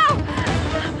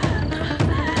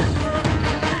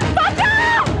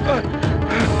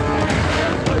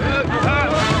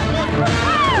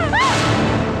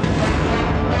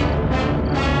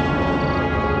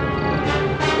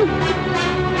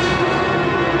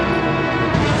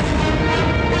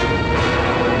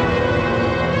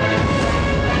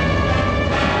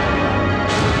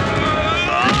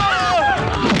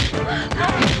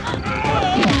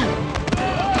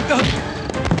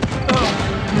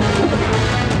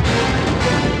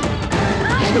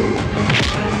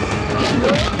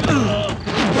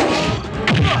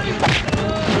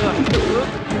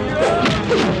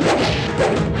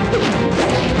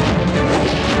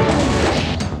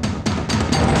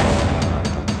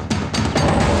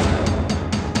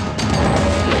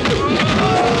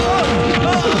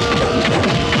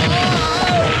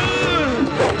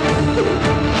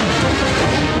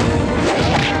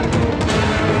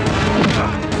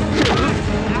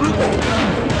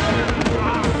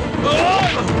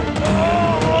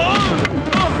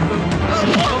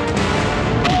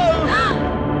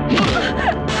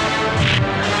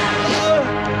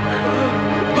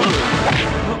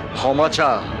 ক্ষমা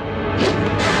চা,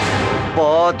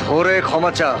 পা ধরে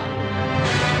ক্ষমা চা।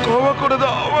 ক্ষমা করে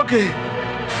দাও আমাকে,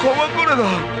 ক্ষমা করে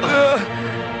দাও।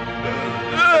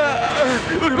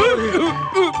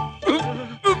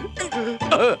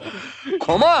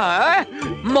 ক্ষমা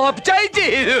মাপ চাইছি।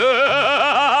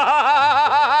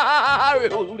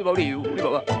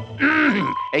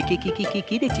 এই কি কি কি কি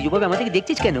কি দেখছিস বাবা? আমাদেরকে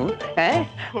দেখছিস কেন? হ্যাঁ,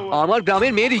 আমার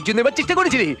গ্রামের মেয়ের ইজ্জত নেবার চেষ্টা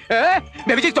করেছিলি? হ্যাঁ,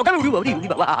 ভেবেছিস তোকে আমি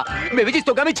বাবা, ভেবেছিস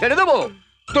তোকে আমি ছেড়ে দেবো?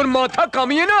 তোর মাথা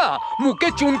কামিয়ে না মুখে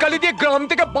চুনকালি দিয়ে গ্রাম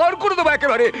থেকে বার করে দেবো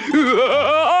একেবারে।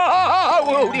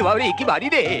 কি বাড়ি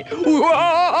রে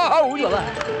বাবা।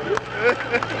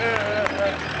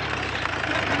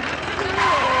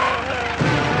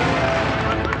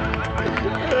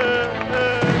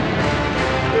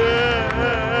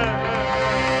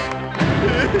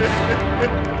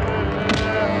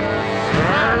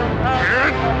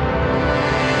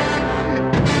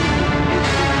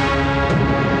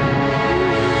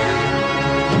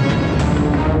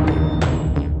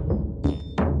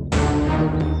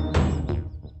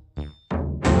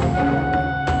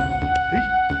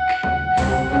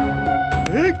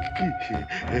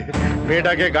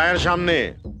 মেয়েটাকে গায়ের সামনে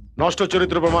নষ্ট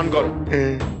চরিত্র প্রমাণ করো,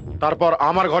 তারপর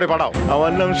আমার ঘরে পাঠাও।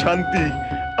 আমার নাম শান্তি,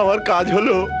 আমার কাজ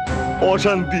হলো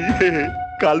অশান্তি।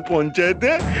 কাল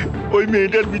পঞ্চায়েতে ওই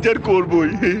মেয়েটার বিচার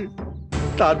করবই,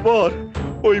 তারপর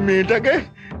ওই মেয়েটাকে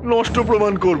নষ্ট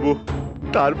প্রমাণ করব,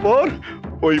 তারপর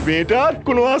ওই মেয়েটার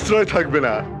কোনো আশ্রয় থাকবে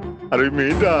না, আর ওই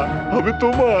মেয়েটা হবে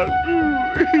তোমার।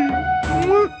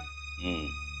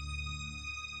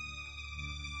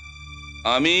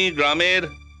 আমি গ্রামের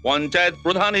পঞ্চায়েত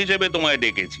প্রধান হিসেবে তোমায়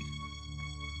ডেকেছি।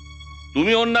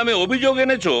 তুমি ওর নামে অভিযোগ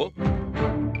এনেছো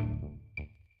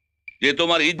যে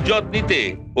তোমার ইজ্জত নিতে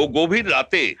ও গভীর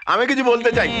রাতে। আমি কিছু বলতে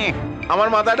চাই, আমার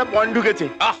মাথায় একটা পয়েন্ট ঢুকেছে।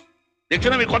 দেখছো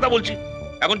না আমি কথা বলছি,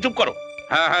 এখন চুপ করো।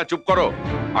 হ্যাঁ হ্যাঁ চুপ করো,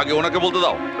 আগে ওনাকে বলতে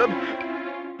দাও।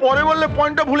 পরে বললে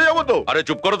পয়েন্টটা ভুলে যাবো তো। আরে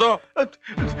চুপ করো তো।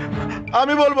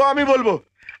 আমি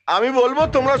বলবো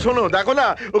তোমরা শোনো। দেখো না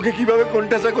ওকে কিভাবে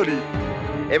কোণঠাসা করি।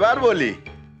 এবার বলি,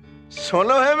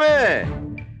 শোনো হেমে,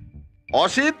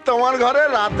 অসিত তোমার ঘরে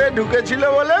রাতে ঢুকেছিল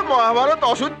বলে মহাভারত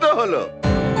অশুদ্ধ হলো।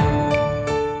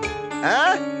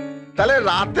 হ্যাঁ, তাহলে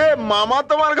রাতে মামা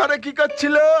তোমার ঘরে কি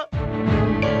করছিল?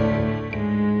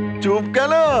 চুপ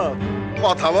কেন?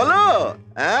 কথা বলো।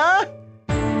 হ্যাঁ,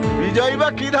 বিজয় বা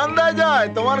কি ধান্দায় যায়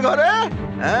তোমার ঘরে?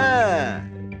 হ্যাঁ,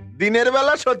 দিনের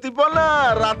বেলা সতীপনা,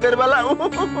 রাতের বেলা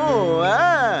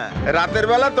হ্যাঁ, রাতের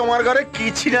বেলা তোমার ঘরে কি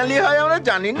ছিনালি হয় আমরা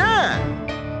জানি না।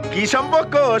 কি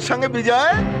সম্পর্ক ওর সঙ্গে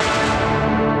বিজয়?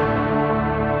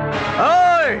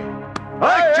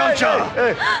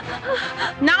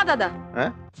 না দাদা,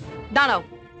 দাঁড়াও,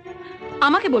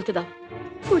 আমাকে বলতে দাও।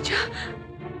 পূজা,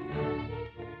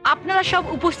 আপনারা সব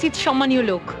উপস্থিত সম্মানীয়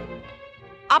লোক,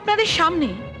 আপনাদের সামনে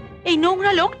এই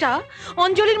নোংরা লোকটা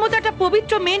অঞ্জলির মতো একটা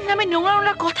পবিত্র মেয়ের নামে নোংরা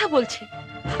নোংরা কথা বলছে,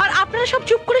 আর আপনারা সব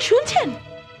চুপ করে শুনছেন।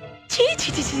 ছি ছি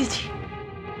ছি ছি ছি।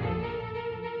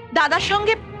 দাদার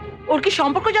সঙ্গে ওর কি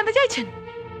সম্পর্ক জানতে চাইছেন?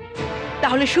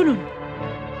 তাহলে শুনুন,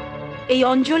 এই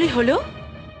অঞ্জলি হলো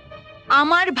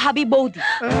আমার ভাবি বৌদি।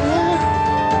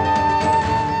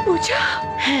 পূজা?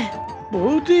 হ্যাঁ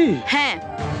বৌদি? হ্যাঁ,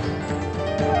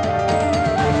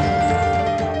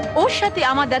 ওর সাথে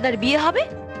আমার দাদার বিয়ে হবে,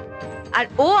 আর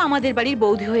ও আমাদের বাড়ির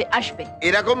বৌদি হয়ে আসবে।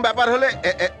 এরকম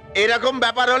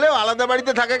ব্যাপার হলেও আলাদা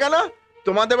বাড়িতে থাকে কেন?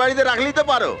 তোমাদের বাড়িতে রাখলেই তো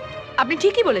পারো। আপনি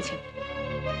ঠিকই বলেছেন,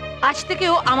 আজ থেকে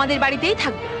ও আমাদের বাড়িতেই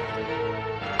থাকবে।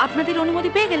 আপনাদের অনুমতি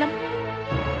পেয়ে গেলাম,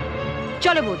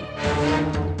 চলো বৌদি।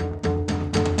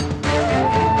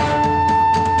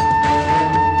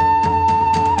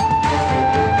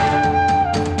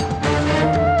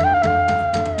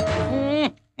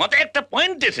 মাথায় একটা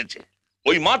পয়েন্ট এসেছে,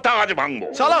 ওই মাথা আজ ভাঙবো।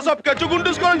 শালা সব কেঁচু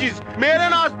গুন্ডুস করেছিস, মেরে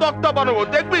না আজ তক্তা বানাবো,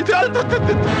 দেখবি? চল।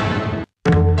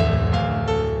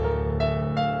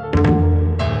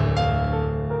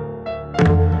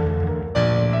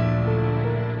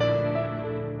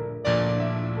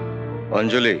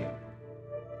 অঞ্জলি,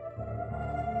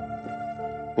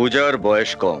 পূজার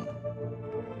বয়স কম,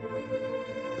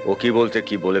 ও কি বলতে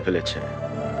কি বলে ফেলেছে।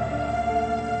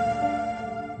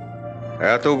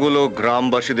 এতগুলো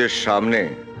গ্রামবাসীদের সামনে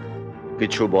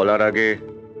কিছু বলার আগে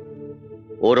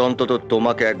ওর অন্তত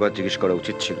তোমাকে একবার জিজ্ঞেস করা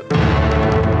উচিত ছিল।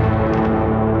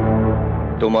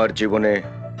 তোমার জীবনে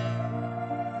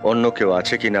অন্য কেউ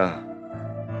আছে কিনা,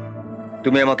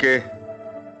 তুমি আমাকে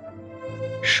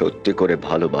সত্যি করে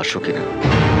ভালোবাসো কিনা,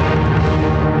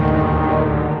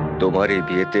 তোমার এই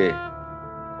বিয়েতে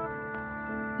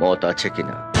মত আছে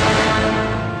কিনা।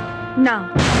 না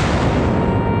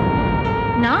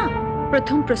না,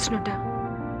 প্রথম প্রশ্নটা,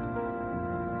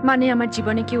 মানে আমার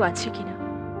জীবনে কেউ আছে কিনা,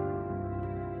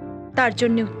 তার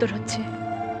জন্য উত্তর হচ্ছে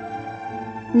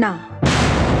না,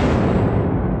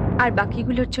 আর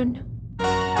বাকিগুলোর জন্য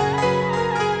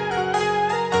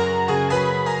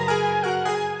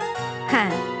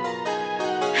হ্যাঁ।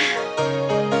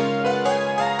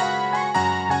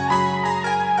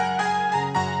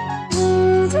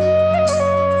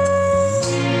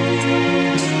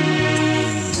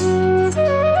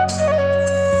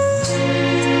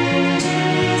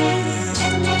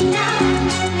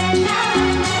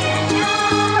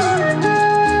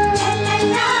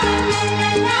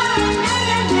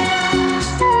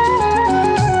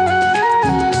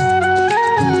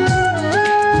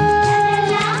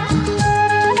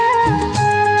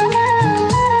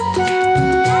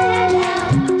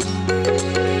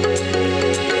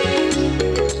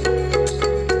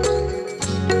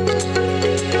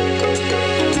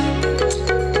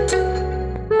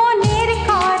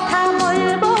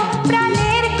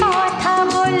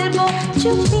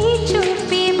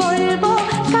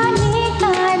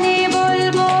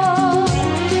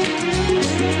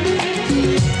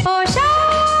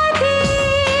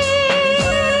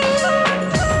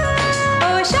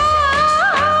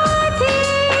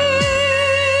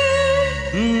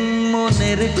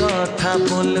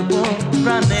 বলবো,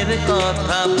 প্রাণের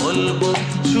কথা বলবো,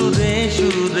 সুরে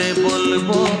সুরে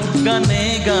বলবো, গানে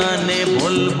গানে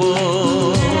বলবো।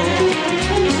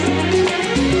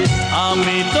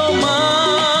 আমি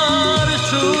তোমার,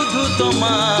 শুধু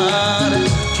তোমার,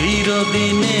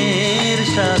 চিরদিনের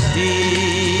সাথী।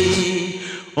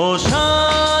 ও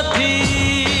সাথী,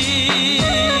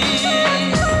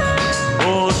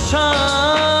 ও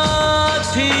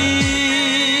সাথী।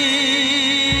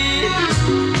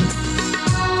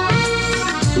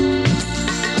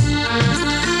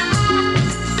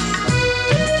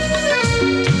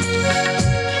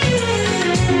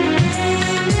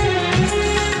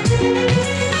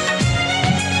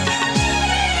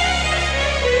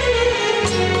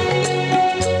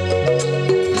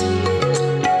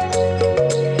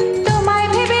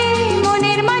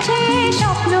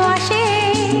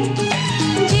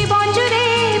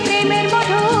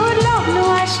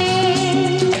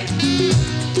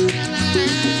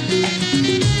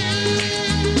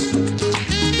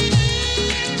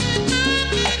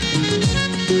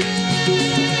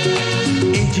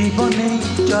 জীবনে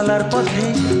চলার পথে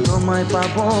তোমায়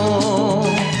পাবো,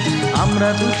 আমরা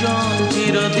দুজন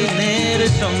চিরদিনের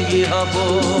সঙ্গী হব।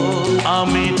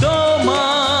 আমি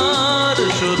তোমার,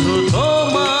 শুধু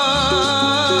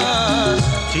তোমার,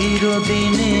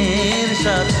 চিরদিনের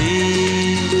সাথী।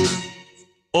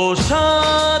 ও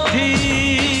সাথী,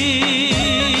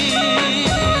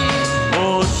 ও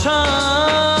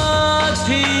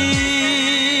সাথী।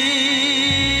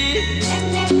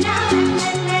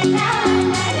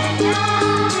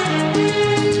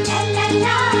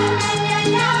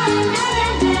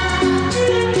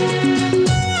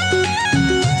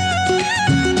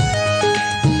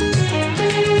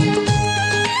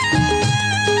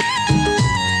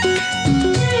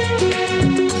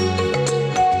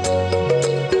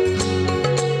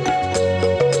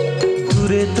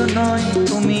 নয়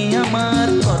তুমি আমার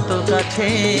কত কাছে,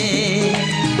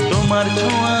 তোমার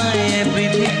ছোঁয়ায়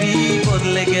পৃথিবী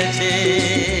বদলে গেছে।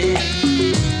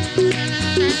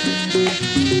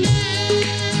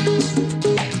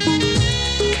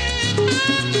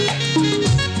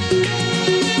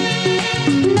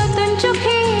 নতুন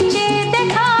চোখে যে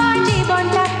দেখা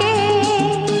জীবনটাকে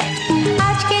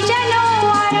আজকে যেন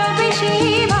আরো বেশি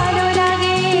ভালো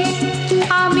লাগে।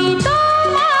 আমি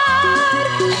তোমার,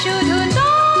 শুধু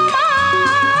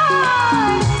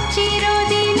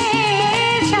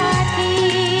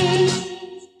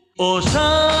ও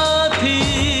সাথী,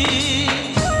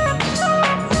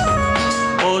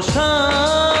 ও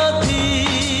সাথী।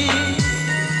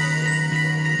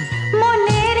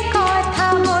 মনের কথা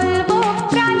বলবো,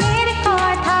 প্রাণের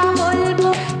কথা বলবো,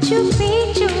 চুপি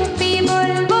চুপি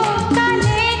বলবো,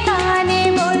 কানে কানে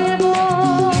বলবো।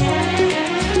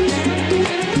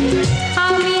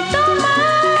 আমি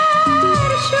তোমার,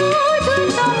 শুধু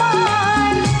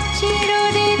তোমার,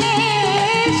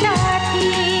 চিরদিনের সাথী।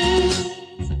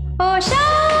 ও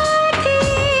সাথী,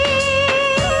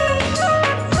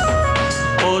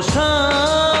 ও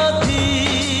সাথী,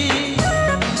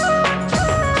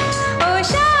 ও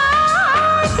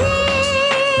সাথী,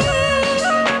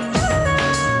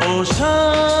 ও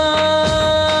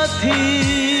সাথী।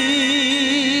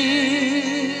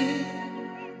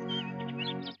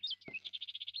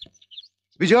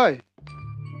 বিজয়,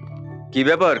 কি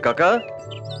ব্যাপার কাকা,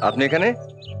 আপনি এখানে?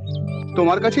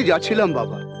 তোমার কাছে যাচ্ছিলাম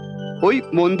বাবা। ওই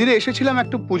মন্দিরে এসেছিলাম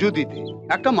একটু পুজো দিতে,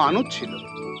 একটা মানত ছিল।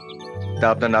 তা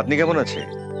আপনার নাতনি কেমন আছে?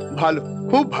 ভালো,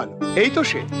 খুব ভালো। এই তো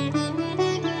সে।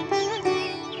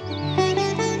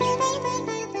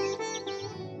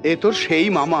 এ তোর সেই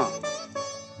মামা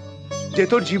যে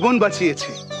তোর জীবন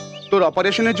বাঁচিয়েছে, তোর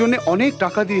অপারেশনের জন্য অনেক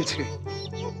টাকা দিয়েছে।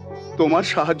 তোমার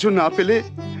সাহায্য না পেলে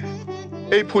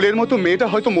এই ফুলের মতো মেয়েটা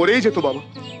হয়তো মরেই যেত বাবা।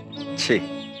 ছি,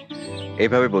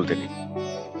 এইভাবে বলতে নেই।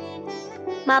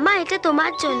 মামা, এটা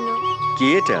তোমার জন্য। কি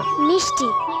এটা? মিষ্টি।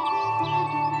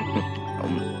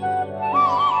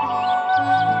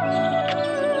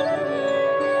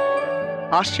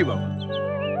 আসছি বাবা।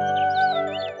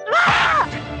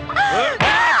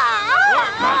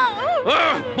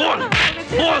 বল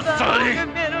বল সালি,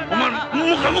 আমার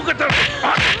মুখে মুখে তোর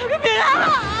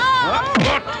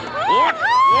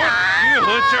কি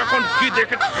হয়েছে এখন? কি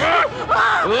দেখে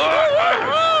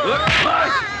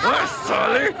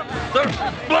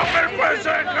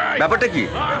ব্যাপারটা কি?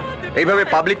 এইভাবে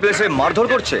পাবলিক প্লেসে মারধর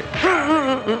করছে?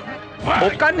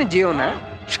 ওখানে যেও না,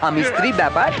 স্বামী স্ত্রী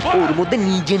ব্যাপার, ওর মধ্যে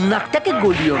নিজের নাকটাকে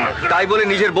গলিও না। তাই বলে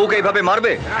নিজের বউকে এইভাবে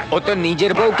মারবে? ও তো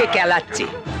নিজের বউকে কেলাচ্ছে,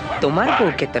 তোমার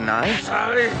বউকে তো নয়।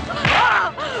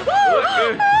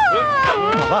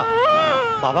 বাবা,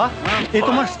 বাবা, এ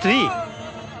তোমার স্ত্রী।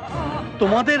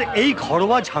 তোমাদের এই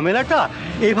ঘরোয়া ঝামেলাটা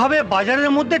এভাবে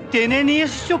বাজারের মধ্যে টেনে নিয়ে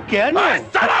এসছো কেন?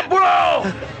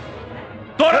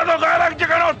 তোর তো গায়ে লাগছে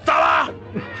কেন? তালা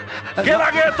কে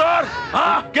লাগে তোর?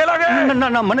 কে লাগে? না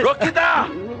না, মানে রক্ষিতা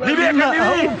নিবি, একটা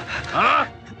নিবি।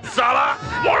 সালা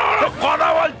বড় বড় কথা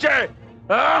বলছে।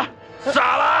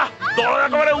 সালা দরজা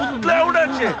করে উতলে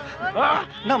উঠেছে।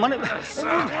 না মানে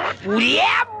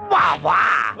বাবা,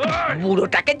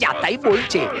 বুড়োটাকে যাতাই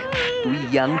বলছে। তুই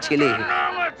ইয়াং ছেলে,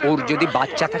 ওর যদি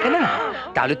বাচ্চা থাকে না,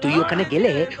 তাহলে তুই ওখানে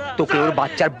গেলে তোকে ওর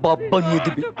বাচ্চার বাপ বানিয়ে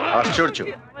দিবি। আশ্চর্য,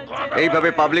 এইভাবে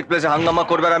পাবলিক প্লেসে হাঙ্গামা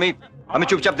করবার আমি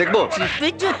চুপচাপ দেখবো?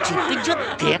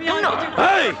 দেখ না।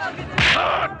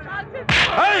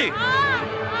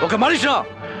 ওকে মারিস না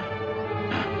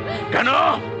কেন?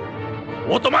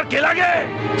 ও তোমার কে লাগে?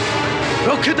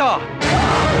 রক্ষিতা।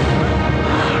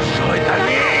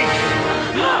 শয়তানি।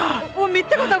 ও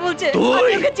মিথ্যে কথা বলছে,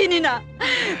 আমি ওকে চিনি না।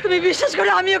 তুমি বিশ্বাস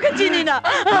করো, আমি ওকে চিনি না।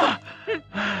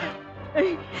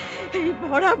 এই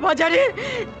ভরা বাজারে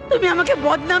তুমি আমাকে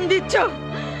বদনাম দিচ্ছ,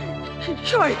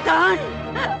 শয়তান।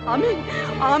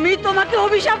 আমি তোমাকে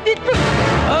অভিশাপ দিচ্ছি।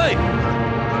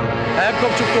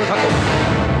 একদম চুপ করে থাকো।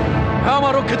 হ্যাঁ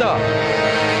আমার রক্ষিতা,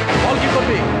 বল কি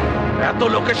করবি? এত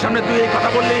লোকের সামনে তুই এই কথা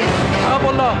বললি? হ্যাঁ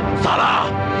বললাম। সালা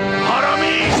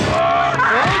হারামি।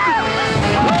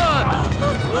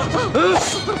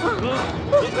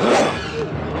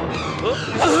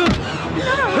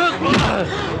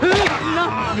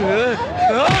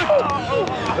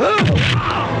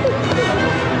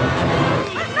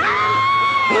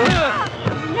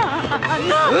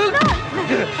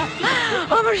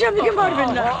 আমার স্বামীকে মারবেন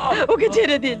না, ওকে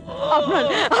ছেড়ে দিন। আপনার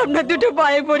আপনার দুটো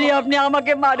পায়ে পড়ি, আপনি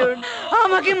আমাকে মারুন,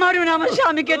 আমাকে মারুন, আমার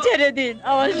স্বামীকে ছেড়ে দিন,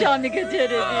 আমার স্বামীকে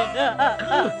ছেড়ে দিন।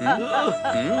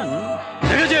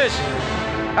 দেখেছিস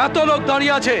এত লোক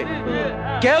দাঁড়িয়ে আছে,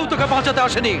 কেউ তোকে বাঁচাতে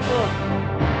আসেনি।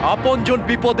 আপনজন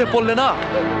বিপদে পড়লে না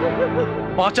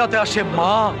বাঁচাতে আসে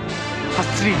মা আর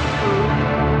স্ত্রী।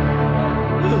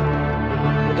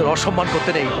 ওদের অসম্মান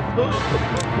করতে নেই।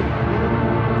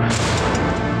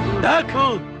 দেখ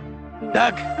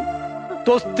দেখ,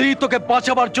 তোর স্ত্রী তোকে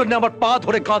বাঁচাবার জন্য আমার পা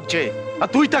ধরে কাঁদছে, আর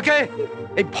তুই তাকে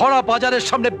এই ভরা বাজারের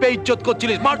সামনে বেইজ্জত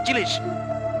করছিলিস, মারছিলিস।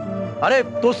 আরে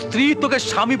তোর স্ত্রী তোকে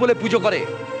স্বামী বলে পুজো করে,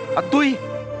 আর তুই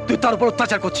তুই তার উপর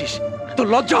অত্যাচার করছিস। তোর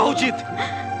লজ্জা হওয়া উচিত।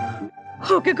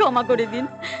 ওকে ক্ষমা করে দিন,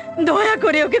 দয়া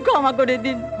করে ওকে ক্ষমা করে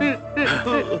দিন।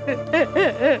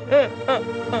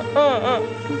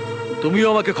 তুমিও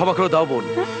আমাকে ক্ষমা করে দাও বোন।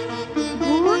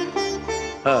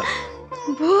 হ্যাঁ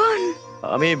বোন,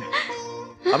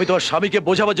 আমি তোমার স্বামীকে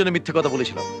বোঝাবার জন্য মিথ্যে কথা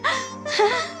বলেছিলাম।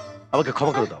 আমাকে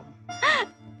ক্ষমা করে দাও।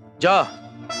 যা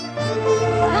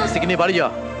নিয়ে বাড়ি যা,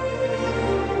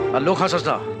 আর লোক হাসাস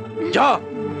না। যা।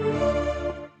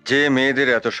 যে মেয়েদের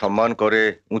এত সম্মান করে,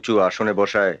 উঁচু আসনে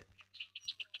বসায়,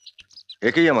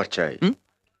 একেই আমার চাই।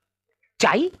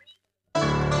 চাই?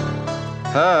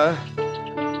 হ্যাঁ,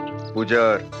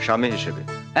 পূজার স্বামী হিসেবে।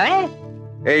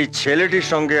 এই ছেলেটির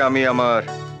সঙ্গে আমি আমার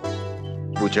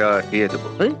পূজার বিয়ে দেবো।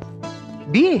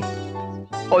 বিয়ে?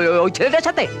 ওই ওই ছেলেটার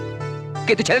সাথে?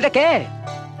 কিন্তু ছেলেটা কে?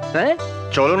 হ্যাঁ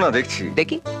চলো না দেখছি।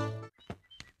 দেখি।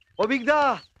 অভিজ্ঞা,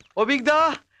 অভিজ্ঞা,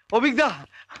 অভিজ্ঞা।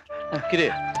 কিরে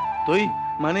তুই?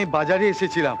 মানে বাজারে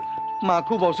এসেছিলাম, মা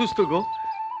খুব অসুস্থ গো,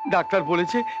 ডাক্তার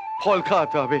বলেছে ফল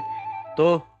খাওয়াতে হবে। তো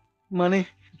মানে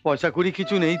পয়সা কড়ি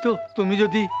কিছু নেই, তো তুমি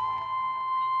যদি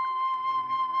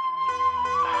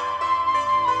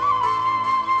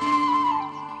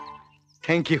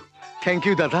থ্যাংক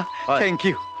ইউ দাদা, থ্যাংক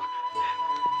ইউ।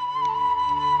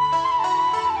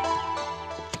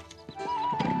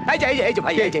 এই যে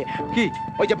ভাই, এই যে কি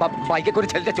ওই যে বাইকে করে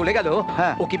ছেলেটা চলে গেল,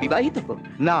 ও কি বিবাহিত?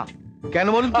 না। কেন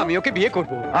বলুন? আমি ওকে বিয়ে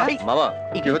করবো। মামা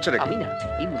কি হচ্ছে নাকি? আমি না,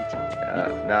 এই বলছি।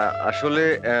 না আসলে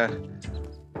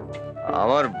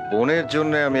আমার বোনের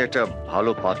জন্য আমি একটা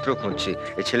ভালো পাত্র খুঁজছি।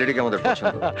 এই ছেলেটিকে আমাদের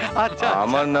পছন্দ। আচ্ছা।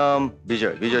 আমার নাম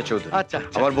বিজয় চৌধুরী। আচ্ছা।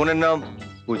 আমার বোনের নাম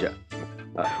পূজা।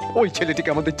 ওই ছেলেটিকে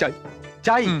আমাদের চাই।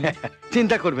 চাই?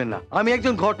 চিন্তা করবেন না, আমি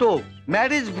একজন ঘটক,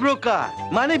 ম্যারেজ ব্রোকার,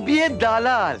 মানে বিয়ের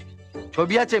দালাল।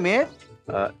 ছবি আছে মেয়ের?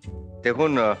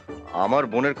 দেখুন, আমার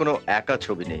বোনের কোনো একা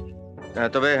ছবি নেই,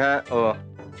 তবে হ্যাঁ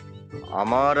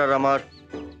আমার আর আমার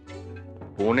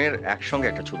বোনের একসঙ্গে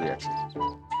একটা ছবি আছে।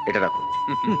 এটা রাখুন।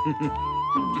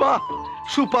 বাহ,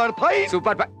 সুপার ফাইন।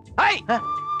 Super fine.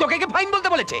 তোকে কে ফাইন বলতে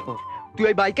বলেছে? তুই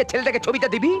ওই বাইকের ছেলেটাকে ছবিটা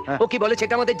দিবি, ও কি বলে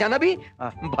সেটা আমাদের জানাবি।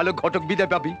 ভালো ঘটক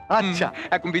বিদায় পাবি। আচ্ছা,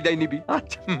 এখন বিদায় নিবি।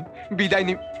 আচ্ছা, বিদায়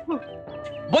নিবি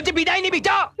বলছি, বিদায় নিবি।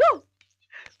 যা।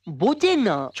 বোঝে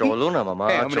না। চলো না মামা,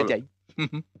 আমরা যাই।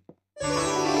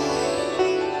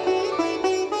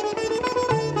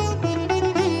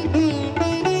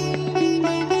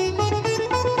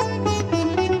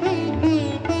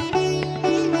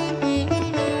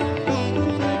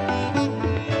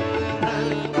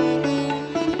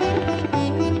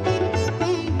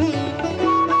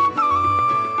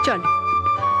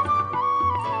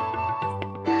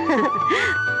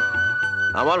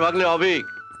 আমার ভাগ্নে অভিক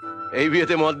এই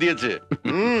বিয়েতে মত দিয়েছে।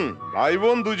 ভাই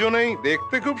বোন দুজনেই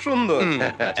দেখতে খুব সুন্দর।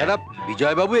 এরা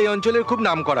বিজয় বাবু এই অঞ্চলের খুব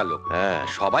নাম করা লোক,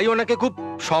 সবাই ওনাকে খুব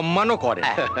সম্মানও করে।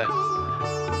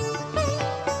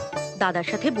 দাদার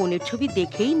সাথে বোনের ছবি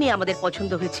দেখেই মেয়ে আমাদের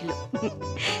পছন্দ হয়েছিল।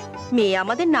 মেয়ে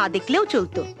আমাদের না দেখলেও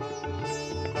চলতো।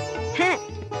 হ্যাঁ,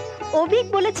 অভিক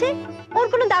বলেছে ওর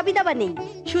কোনো দাবি দাবা নেই,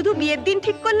 শুধু বিয়ের দিন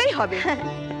ঠিক করলেই হবে।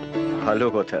 ভালো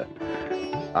কথা,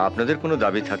 আপনাদের কোনো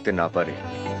দাবি থাকতে না পারে,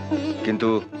 কিন্তু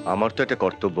আমার তো একটা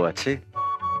কর্তব্য আছে।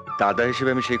 দাদা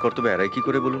হিসেবে আমি সেই কর্তব্য এড়াই কি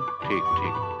করে বলুন? ঠিক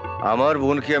ঠিক। আমার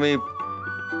বোনকে আমি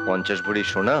 50 ভরি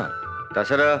সোনা,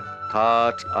 তাছাড়া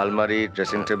খাট, আলমারি,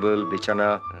 ড্রেসিং টেবিল, বিছানা,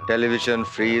 টেলিভিশন,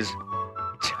 ফ্রিজ,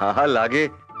 যা লাগে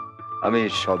আমি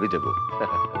সবই দেব।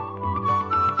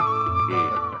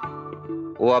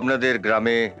 ও আপনাদের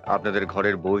গ্রামে আপনাদের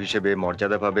ঘরের বউ হিসেবে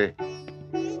মর্যাদা পাবে,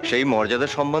 সেই মর্যাদা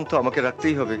সম্মান তো আমাকে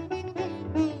রাখতেই হবে।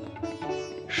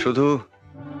 শুধু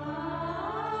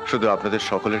আপনাদের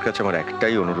সকলের কাছে আমার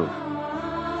একটাই অনুরোধ,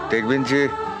 দেখবেন যে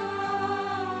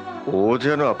ও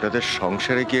যেন আপনাদের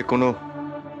সংসারে গিয়ে কোনো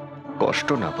কষ্ট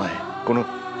না পায়, কোনো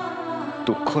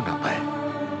দুঃখ না পায়।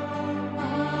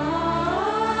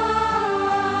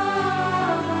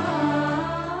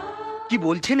 কি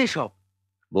বলছেন এসব?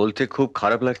 বলতে খুব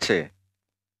খারাপ লাগছে,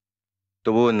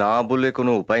 তবু না বলে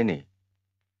কোনো উপায় নেই।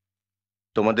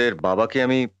 তোমাদের বাবাকে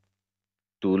আমি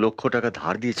 2 লক্ষ টাকা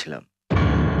ধার দিয়েছিলাম।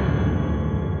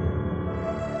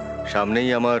 সামনেই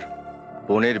আমার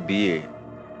বোনের বিয়ে,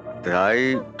 তাই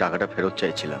টাকাটা ফেরত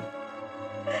চাইছিলাম।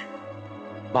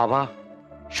 বাবা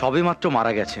সবে মাত্র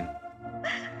মারা গেছেন,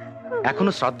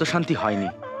 এখনো শ্রাদ্ধ শান্তি হয়নি,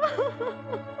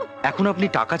 এখন আপনি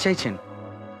টাকা চাইছেন?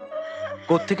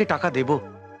 কোত্থেকে টাকা দেব?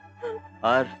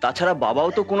 আর তাছাড়া বাবাও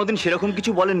তো কোনোদিন সেরকম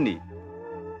কিছু বলেননি।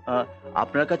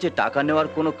 আপনার কাছে টাকা নেওয়ার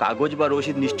কোনো কাগজ বা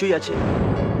রসিদ নিশ্চয়ই আছে।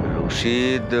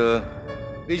 রশিদ?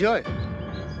 বিজয়,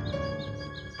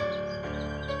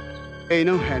 এই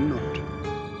নাও হ্যান্ড নোট।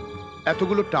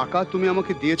 এতগুলো টাকা তুমি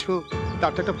আমাকে দিয়েছো,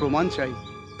 তার তো একটা প্রমাণ চাই।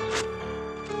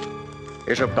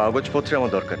 এসব কাগজপত্রে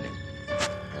আমার দরকার নেই।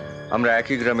 আমরা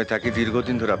একই গ্রামে থাকি,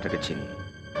 দীর্ঘদিন ধরে আপনাকে চিনি।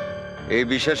 এই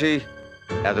বিশ্বাসেই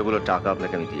এতগুলো টাকা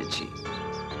আপনাকে আমি দিয়েছি।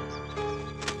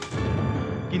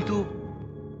 কিন্তু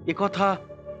এ কথা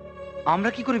আমরা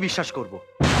কি করে বিশ্বাস করব?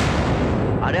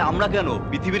 আরে আমরা কেন,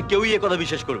 পৃথিবীর কেউই এ কথা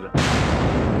বিশ্বাস করবে।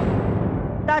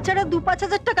 তাছাড়া 2-5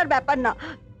 হাজার টাকার ব্যাপার না,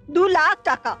 2 লাখ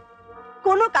টাকা।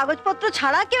 কোনো কাগজপত্র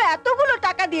ছাড়া কেউ এতগুলো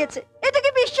টাকা দিয়েছে, এটা কি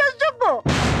বিশ্বাসযোগ্য?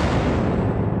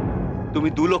 তুমি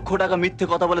 2 লক্ষ টাকা মিথ্যে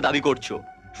কথা বলে দাবি করছো,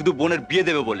 শুধু বোনের বিয়ে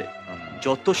দেবে বলে।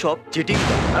 যত সব চিটিং।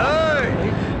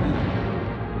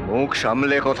 মুখ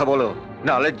সামলে কথা বলো,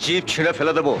 নাহলে জিভ ছিঁড়ে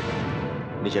ফেলে দেবো।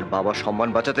 নিজের বাবার সম্মান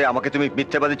বাঁচাতে আমাকে তুমি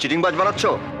মিথ্যেবাদী চিটিংবাজ বানাচ্ছ।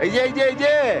 এই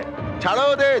যে ছাড়ো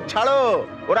ওদের, ছাড়ো।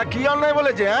 ওরা কি অন্যায়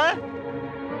বলেছে? হ্যাঁ,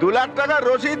 2 লাখ টাকার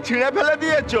রসিদ ছিঁড়ে ফেলে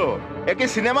দিয়েছো। একে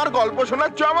সিনেমার গল্প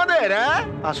শোনাচ্ছ আমাদের? হ্যাঁ,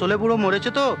 আসলে বুড়ো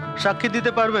মরেছে তো, সাক্ষী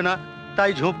দিতে পারবে না,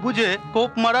 তাই ঝোপ বুঝে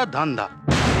কোপ মারা ধান্দা।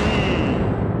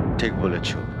 ঠিক বলেছ,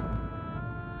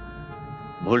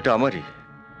 ভুলটা আমারই।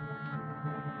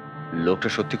 লোকটা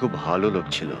সত্যি খুব ভালো লোক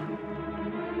ছিল,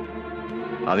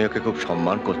 আমি ওকে খুব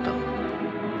সম্মান করতাম,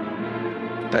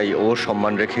 তাই ও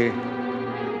সম্মান রেখে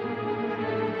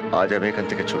আজ আমি এখান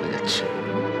থেকে চলে যাচ্ছি।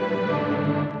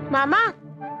 মামা,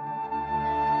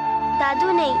 দাদু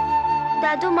নেই,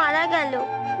 দাদু মারা গেল।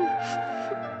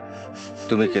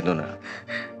 তুমি কেঁদো না,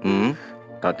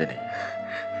 কাঁদে নেই।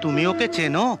 তুমি ওকে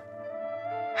চেনো?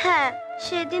 হ্যাঁ,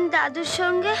 সেদিন দাদুর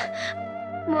সঙ্গে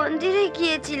মন্দিরে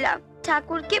গিয়েছিলাম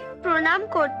ঠাকুরকে প্রণাম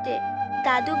করতে।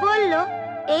 দাদু বলল,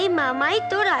 এই মামাই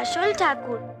তোর আসল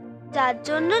ঠাকুর, যার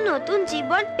জন্য নতুন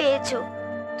জীবন পেয়েছো।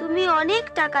 তুমি অনেক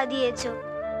টাকা দিয়েছো।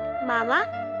 মামা,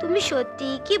 তুমি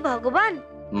সত্যিই কি ভগবান?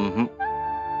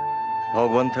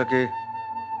 ভগবান থাকে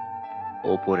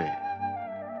ওপরে,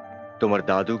 তোমার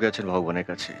দাদু গেছেন ভগবানের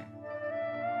কাছে।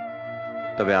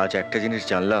 তবে আজ একটা জিনিস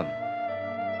জানলাম,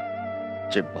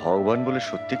 যে ভগবান বলে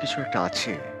সত্যি কিছু একটা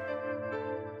আছে।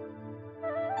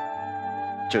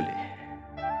 চলি।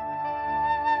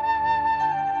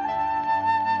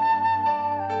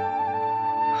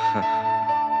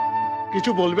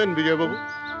 কিছু বলবেন বিজয়বাবু?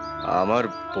 আমার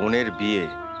বোনের বিয়ে,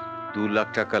 2 লাখ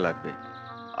টাকা লাগবে,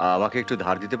 আমাকে একটু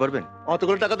ধার দিতে পারবেন?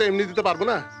 অতগুলো টাকা তো এমনি দিতে পারবো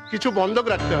না, কিছু বন্ধক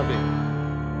রাখতে হবে।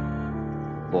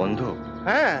 বন্ধক?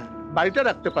 হ্যাঁ, বাড়িটা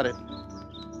রাখতে পারেন।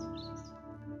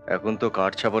 এখন তো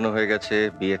কার্ড ছাপানো হয়ে গেছে,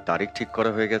 বিয়ের তারিখ ঠিক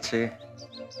করা হয়ে গেছে,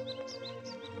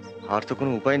 আর তো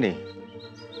কোনো উপায় নেই।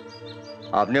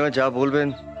 আপনি আমার যা বলবেন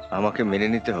আমাকে মেনে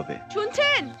নিতে হবে।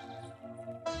 শুনছেন?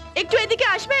 একটু এদিকে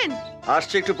আসবেন?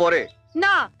 আসছি একটু পরে।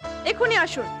 না, এখনই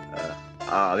আসুন।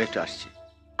 আমি একটু আসছি।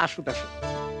 আসুন আসুন।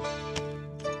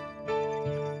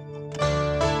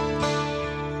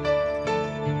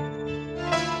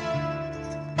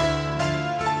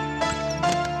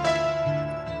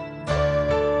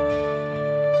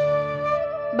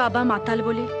 বাবা মাতাল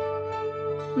বলে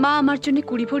মা আমার জন্য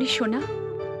 20 ভরি সোনা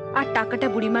আর টাকাটা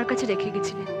বুড়িমার কাছে রেখে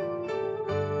গেছিলেন।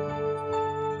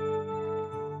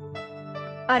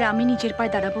 আর আমি নিজের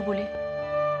পায়ে দাঁড়াবো বলে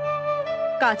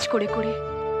কাজ করে করে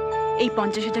এই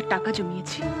 50,000 টাকা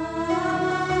জমিয়েছি।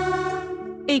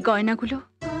 এই গয়নাগুলো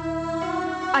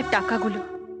আর টাকাগুলো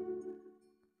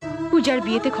পূজার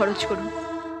বিয়েতে খরচ করুন,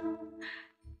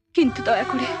 কিন্তু দয়া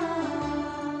করে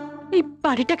এই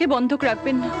বাড়িটাকে বন্ধক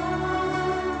রাখবেন না।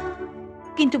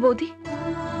 কিন্তু বৌদি,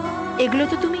 এগুলো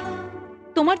তো তুমি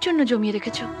তোমার জন্য জমিয়ে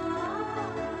রেখেছ।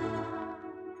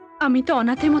 আমি তো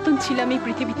অনাথের মতন ছিলাম এই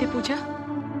পৃথিবীতে পূজা,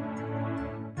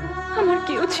 আমার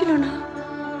কেউ ছিল না।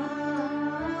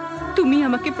 তুমি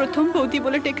আমাকে প্রথম বৌদি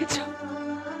বলে ডেকেছ,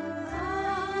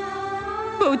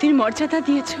 বৌদির মর্যাদা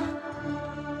দিয়েছ।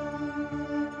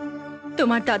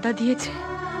 তোমার দাদা দিয়েছে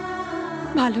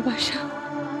ভালোবাসা,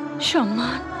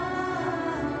 সম্মান,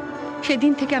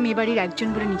 সেদিন থেকে আমি এ বাড়ির একজন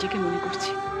বলে নিজেকে মনে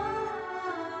করছি।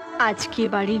 আজকে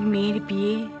বাড়ির মেয়ের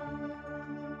বিয়ে,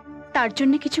 তার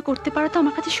জন্য কিছু করতে পারা তো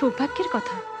আমার কাছে সৌভাগ্যের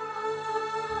কথা।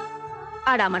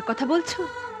 আর আমার কথা বলছো?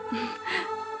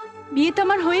 বিয়ে তো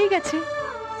আমার হয়েই গেছে,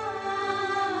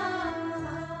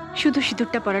 শুধু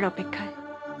সিঁদুরটা পরার অপেক্ষায়।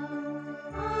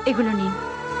 এগুলো নিন।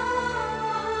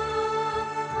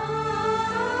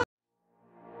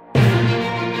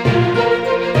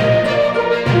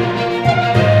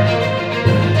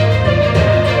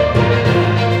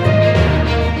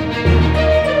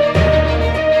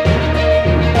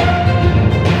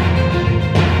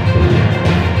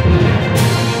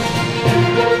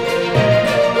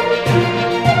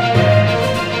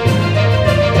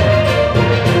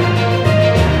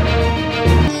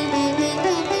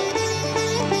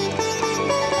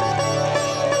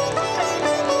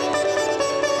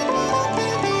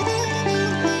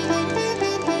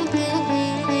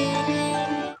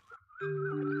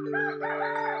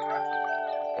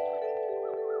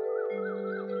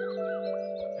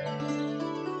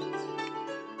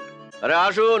 আরে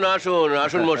আসুন আসুন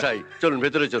আসুন মশাই, চলুন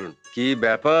ভেতরে চলুন। কি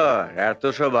ব্যাপার, এত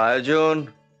সব আয়োজন?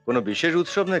 কোনো বিশেষ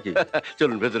উৎসব নাকি?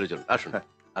 চলুন ভেতরে চলুন, আসুন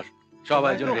আসুন। সব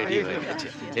আয়োজন রেডি হয়ে গেছে,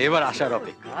 এবার আসার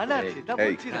অপেক্ষা।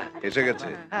 এসে গেছে।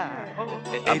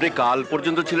 আপনি কাল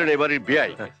পর্যন্ত ছিলেন এবারের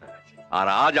বিয়াই, আর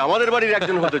আজ আমাদের বাড়ির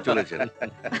একজন হতে চলেছেন।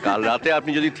 কাল রাতে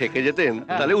আপনি যদি থেকে যেতেন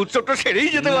তাহলে উৎসবটা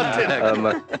সেরেই যেতে পারতেন।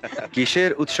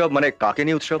 কিসের উৎসব, মানে কাকে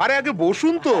নিয়ে উৎসব? আরে আগে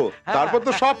বসুন তো, তারপর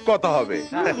তো সব কথা হবে।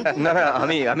 না না,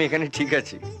 আমি এখানে ঠিক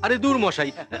আছি। আরে দূর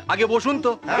মশাই, আগে বসুন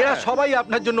তো, এরা সবাই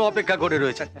আপনার জন্য অপেক্ষা করে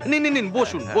রয়েছে। নিন নিন নিন,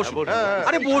 বসুন বসুন।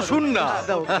 আরে বসুন না,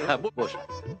 বসুন।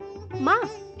 মা,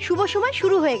 শুভ সময়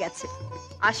শুরু হয়ে গেছে,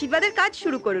 আশীর্বাদের কাজ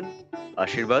শুরু করুন।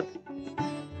 আশীর্বাদ?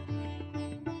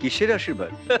 কিসের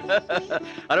আশীর্বাদ?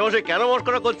 আরে মশাই কেন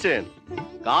মস্করা করছেন?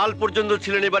 কাল পর্যন্ত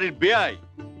ছিলেন এবাড়ির বেয়াই,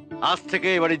 আজ থেকে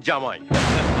এবাড়ির জামাই।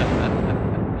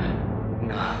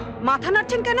 মাথা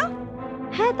নাড়ছেন কেন?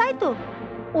 হ্যাঁ তাই তো,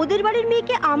 ওদের বাড়ির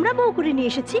মেয়েকে আমরা বউ করে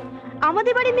নিয়ে এসেছি,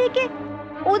 আমাদের বাড়ির মেয়েকে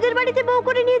ওদের বাড়িতে বউ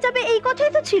করে নিয়ে যাবে, এই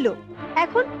কথাই তো ছিল।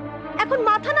 এখন এখন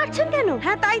মাথা নাড়ছেন কেন?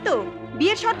 হ্যাঁ তাই তো,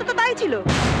 বিয়ের শর্ত তো তাই ছিল।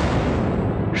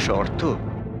 শর্ত?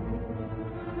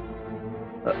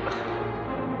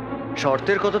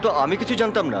 শর্তের কথা তো আমি কিছু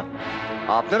জানতাম না,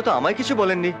 আপনারা তো আমায় কিছু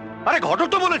বলেননি। আরে ঘটক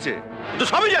তো বলেছে, তো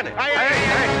সবই জানে।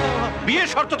 বিয়ের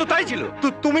শর্ত তো তাই ছিল।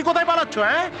 তুমি কোথায় পালাচ্ছ?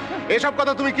 হ্যাঁ, এসব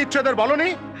কথা তুমি কিচ্ছু এদের বলনি।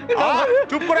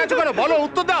 চুপ করে আছো কেন? বলো,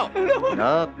 উত্তর দাও।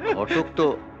 না, ঘটক তো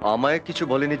আমায় কিছু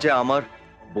বলেনি যে আমার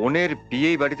বোনের বিয়ে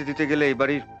এই বাড়িতে দিতে গেলে এই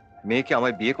বাড়ির মেয়েকে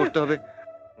আমায় বিয়ে করতে হবে,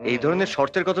 এই ধরনের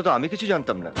শর্তের কথা তো আমি কিছু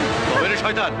জানতাম না।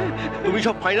 শয়তান, তুমি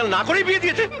সব ফাইনাল না করেই বিয়ে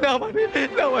দিয়েছে?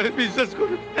 না মানে বিশ্বাস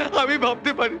করুন, আমি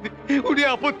ভাবতে পারিনি উনি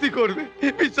আপত্তি করবে।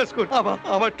 বিশ্বাস করুন,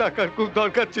 আমার টাকার খুব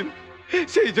দরকার ছিল,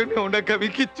 সেই জন্য ওনাকে আমি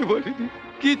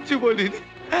কিচ্ছু বলিনি।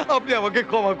 আপনি আমাকে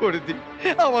ক্ষমা করে দিন,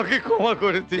 আমাকে ক্ষমা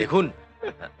করে দিন। দেখুন,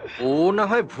 ও না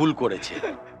হয় ভুল করেছে,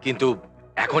 কিন্তু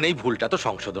এখন এই ভুলটা তো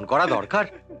সংশোধন করা দরকার।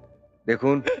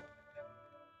 দেখুন,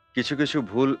 কিছু কিছু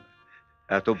ভুল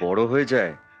এত বড় হয়ে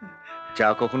যায় যা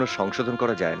কখনো সংশোধন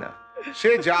করা যায় না।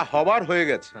 সে যা হবার হয়ে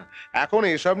গেছে, এখন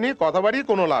এসব নিয়ে কথা বাড়িয়ে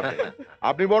কোনো লাভ নেই।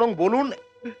 আপনি বরং বলুন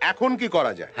এখন কি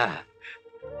করা যায়।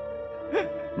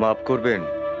 মাফ করবেন,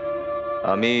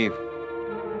 আমি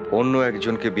অন্য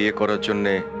একজনকে বিয়ে করার জন্য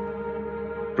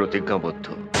প্রতিজ্ঞাবদ্ধ।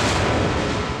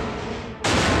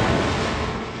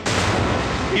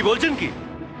 কি বলছেন? কি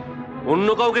অন্য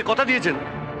কাউকে কথা দিয়েছেন?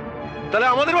 তাহলে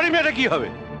আমাদের বাড়ির মেয়েটা কি হবে?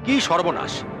 কি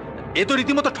সর্বনাশ, এ তো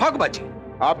রীতিমতো ঠকবাজি।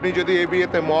 আপনি যদি এ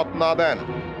বিয়েতে মত না দেন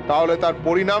তাহলে তার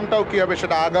পরিণামটাও কি হবে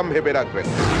সেটা আগাম ভেবে রাখবেন।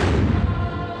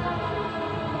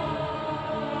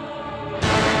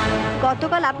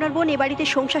 গতকাল আপনার বোন এ বাড়িতে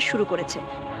সংসার শুরু করেছে,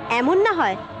 এমন না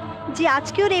হয় যে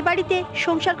আজকে ওর এ বাড়িতে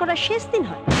সংসার করার শেষ দিন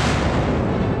হয়।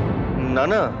 না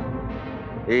না,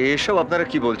 এসব আপনারা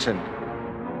কি বলছেন?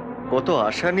 কত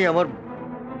আশা নিয়ে আমার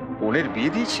বোনের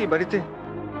বিয়ে দিয়েছি বাড়িতে।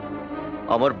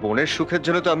 আমার বোনের সুখের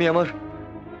জন্য তো আমি আমার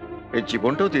এই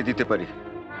জীবনটাও দিয়ে দিতে পারি,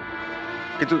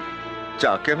 কিন্তু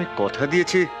যাকে আমি কথা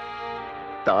দিয়েছি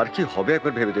তার কি হবে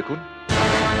একবার ভেবে দেখুন।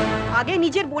 আগে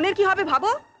নিজের বোনের কি হবে ভাবো,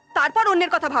 তারপর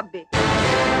অন্যের কথা ভাববে।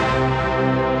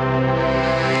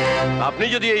 আপনি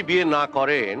যদি এই বিয়ে না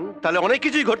করেন তাহলে অনেক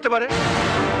কিছুই ঘটতে পারে।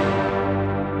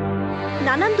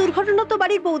 নানান দুর্ঘটনা তো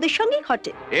বাড়ির বউদের সঙ্গেই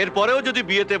ঘটে। এরপরেও যদি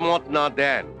বিয়েতে মত না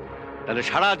দেন তাহলে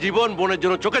সারা জীবন বোনের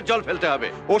জন্য চোখের জল ফেলতে হবে।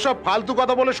 ওসব ফালতু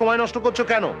কথা বলে সময় নষ্ট করছো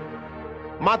কেন?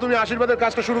 মা, তুমি আশীর্বাদের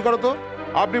কাজটা শুরু করো তো।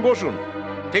 আপনি বসুন।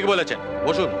 ঠিক বলেছেন,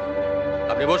 বসুন,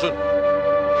 আপনি বসুন।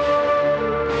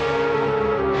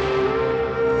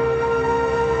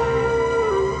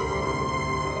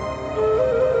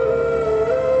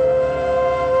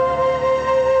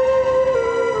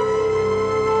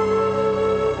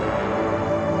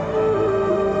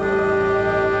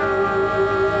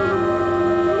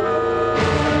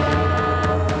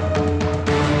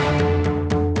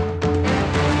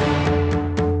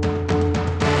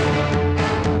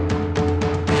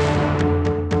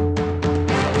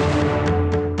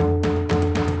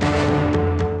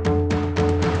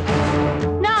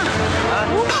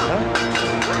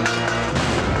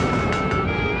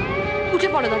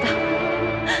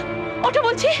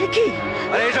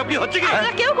 কি হচ্ছে কি?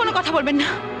 আপনারা কেউ কোনো কথা বলবেন না,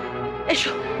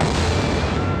 এসো।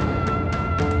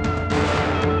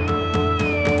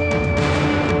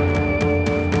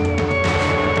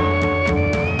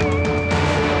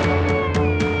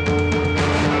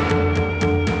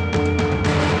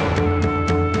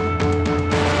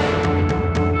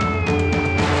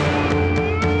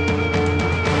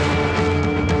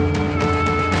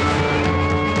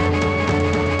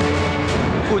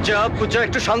 পূজা পূজা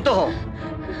একটু শান্ত হও,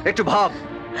 একটু ভাব,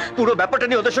 পুরো ব্যাপারটা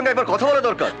নিয়ে ওদের সঙ্গে একবার কথা বলা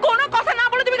দরকার। কোনো কথা না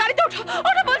বলে তুমি গাড়িতে ওঠো,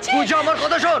 ওটা বলছি। পূজা আমার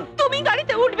কথা শোন। তুমি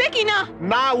গাড়িতে উঠবে কি না?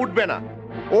 না, উঠবে না।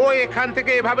 ও এখান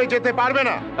থেকে এভাবে যেতে পারবে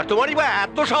না। আর তোমারই বা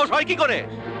এত সাহস হয় কি করে?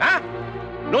 হ্যাঁ,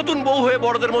 নতুন বউ হয়ে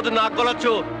বড়দের মধ্যে নাক গলাচ্ছ,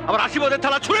 আবার আশীর্বাদের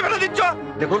থালা ছুঁড়ে ফেলে দিচ্ছ।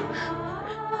 দেখুন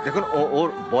দেখুন, ওর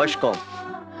বয়স কম,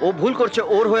 ও ভুল করছে।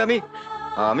 ওর হয়ে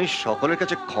আমি সকলের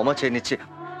কাছে ক্ষমা চেয়ে নিচ্ছি।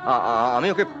 আমি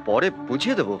ওকে পরে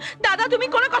বুঝিয়ে দেবো। দাদা তুমি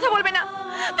কোনো কথা বলবে না,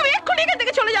 তুমি এক্ষুনি এখান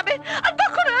থেকে চলে যাবে আর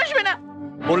কখনো আসবে না।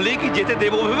 বললেই কি যেতে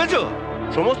দেবো ভেবেছো?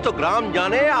 সমস্ত গ্রাম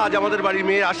জানে আজ আমাদের বাড়ির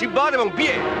মেয়ের আশীর্বাদ এবং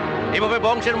বিয়ে। এভাবে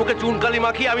বংশের মুখে চুনকালি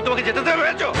মাখিয়ে আমি তোমাকে যেতে দেবো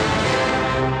ভেবেছো?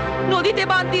 নদীতে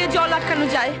বাঁধ দিয়ে জল আটকানো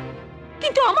যায়,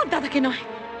 কিন্তু আমার দাদাকে নয়।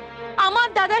 আমার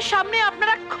দাদার সামনে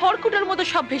আপনারা খড়কুটার মতো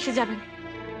সব ভেসে যাবেন।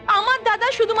 আমার দাদা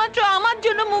শুধুমাত্র আমার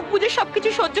জন্য মুখ বুজে সবকিছু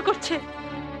সহ্য করছে।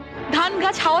 ধান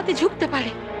গাছ হাওয়াতে ঝুঁকতে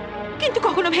পারে, কিন্তু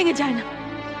কখনো ভেঙে যায় না।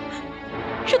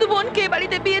 শুধু বোনকে এ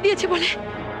বাড়িতে বিয়ে দিয়েছে বলে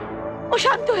ও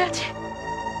শান্ত হয়ে আছে।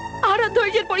 আর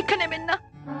ধৈর্যের পরীক্ষা নেবেন না।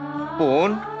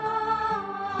 বোন,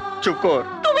 চুপ কর।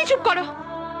 তুমি চুপ করো।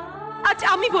 আজ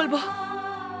আমি বলবো,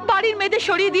 বাড়ির মেয়েদের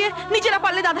সরিয়ে দিয়ে নিজেরা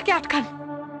পারলে দাদাকে আটকান।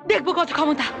 দেখবো কত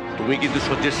ক্ষমতা। তুমি কিন্তু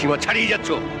সহ্যের সীমা ছাড়িয়ে যাচ্ছ,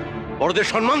 বড়দের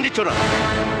সম্মান দিচ্ছ না।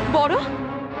 বড়?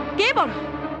 কে বড়?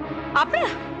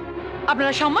 আপনারা?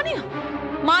 আপনারা সম্মানীয়?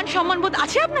 মান সম্মান বোধ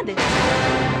আছে আপনাদের?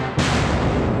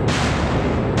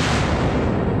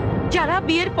 যারা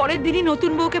বিয়ের পরের দিনই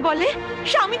নতুন বউকে বলে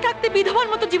স্বামী থাকতে বিধবার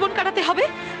মতো জীবন কাটাতে হবে,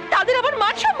 তাদের আবার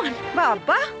মান সম্মান?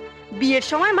 বাবা, বিয়ের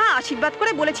সময় মা আশীর্বাদ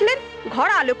করে বলেছিলেন ঘর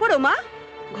আলো করো মা।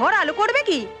 ঘর আলো করবে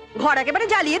কি? ঘর একেবারে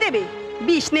জ্বালিয়ে দেবে।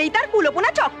 বিষ নেই তার কুলোপনা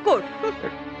চক্কর।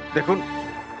 দেখুন,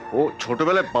 ও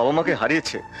ছোটবেলায় বাবা মাকে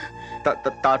হারিয়েছে,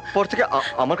 তারপর থেকে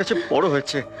আমার কাছে বড়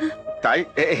হয়েছে, তাই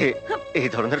এই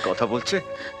ধরনের কথা বলছে।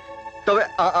 তবে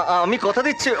আমি কথা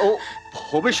দিচ্ছি, ও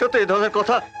ভবিষ্যতে এই ধরনের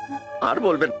কথা আর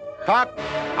বলবেন। থাক,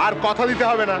 আর কথা দিতে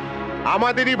হবে না।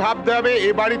 আমাদেরই ভাবতে হবে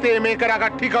এ বাড়িতে এ মেয়েকে রাখা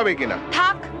ঠিক হবে কিনা।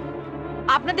 থাক,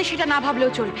 আপনাদের সেটা না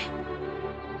ভাবলেও চলবে।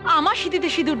 আমার সিঁথিতে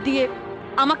সিঁদুর দিয়ে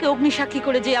আমাকে অগ্নিসাক্ষী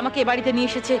করে যে আমাকে এ বাড়িতে নিয়ে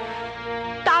এসেছে,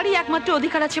 তারই একমাত্র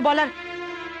অধিকার আছে বলার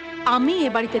আমি এ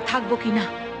বাড়িতে থাকবো কিনা।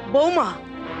 বৌমা,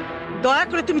 দয়া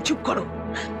করে তুমি চুপ করো।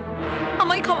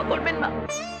 আমায় ক্ষমা করবেন না।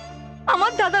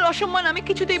 আমার দাদার অসম্মান আমি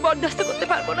কিছুতেই বরদাস্ত করতে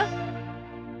পারবো না।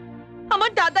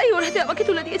 আমার দাদাই ওর হাতে আমাকে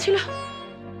তুলে দিয়েছিল।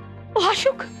 ও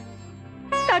আসুক,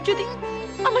 তার যদি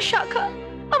আমার শাখা,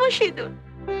 আমার সিঁদুর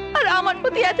আর আমার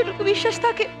প্রতি এতটুকু বিশ্বাস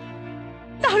থাকে,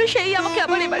 তাহলে সেই আমাকে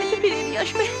আবার এ বাড়িতে ফিরিয়ে নিয়ে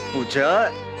আসবে। পূজা,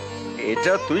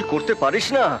 এটা তুই করতে পারিস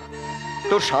না।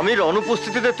 তোর স্বামীর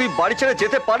অনুপস্থিতিতে তুই বাড়ি ছেড়ে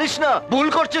যেতে পারিস না। ভুল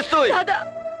করছিস তুই। দাদা,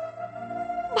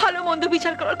 ভালো মন্দ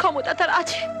বিচার করার ক্ষমতা তার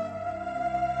আছে।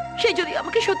 সে যদি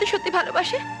আমাকে সত্যি সত্যি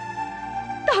ভালোবাসে,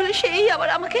 তাহলে সেই আবার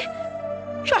আমাকে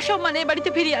সসম্মানে বাড়িতে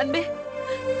ফিরিয়ে আনবে।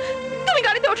 তুমি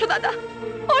গাড়িতে ওঠো দাদা,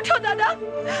 ওঠো দাদা,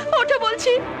 ওঠো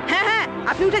বলছি। হ্যাঁ হ্যাঁ,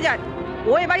 আপনি উঠে যান।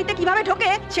 ও এ বাড়িতে কিভাবে ঢোকে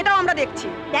সেটাও আমরা দেখছি।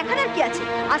 দেখার কি আছে?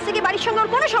 আজ থেকে বাড়ির সঙ্গে ওর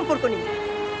কোনো সম্পর্ক নেই।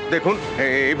 দেখুন,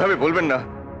 এইভাবে বলবেন না।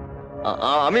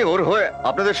 আমি ওর হয়ে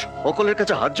আপনাদের সকলের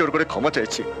কাছে হাত জোর করে ক্ষমা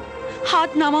চাইছি।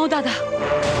 হাত নামাও দাদা।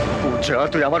 পূজা,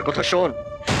 তুই আমার কথা শোন।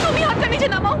 তুমি হাতটা নিচে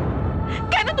নামাও।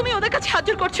 কেন তুমি ওদের কাছে হাত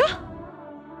জোর করছো?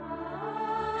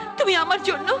 তুমি আমার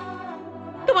জন্য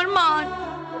তোমার মান,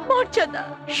 মর্যাদা,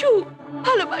 সুখ,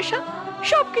 ভালোবাসা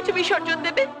সবকিছু বিসর্জন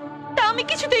দেবে, তা আমি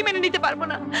কিছুতেই মেনে নিতে পারবো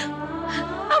না।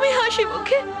 আমি হাসি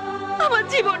মুখে আমার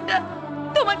জীবনটা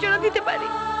তোমার জন্য দিতে পারি,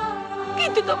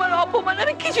 কিন্তু তোমার অপমান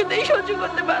আমি কিছুতেই সহ্য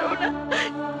করতে পারবো না,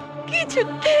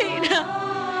 কিছুতেই না।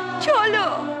 চলো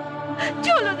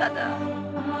চলো দাদা।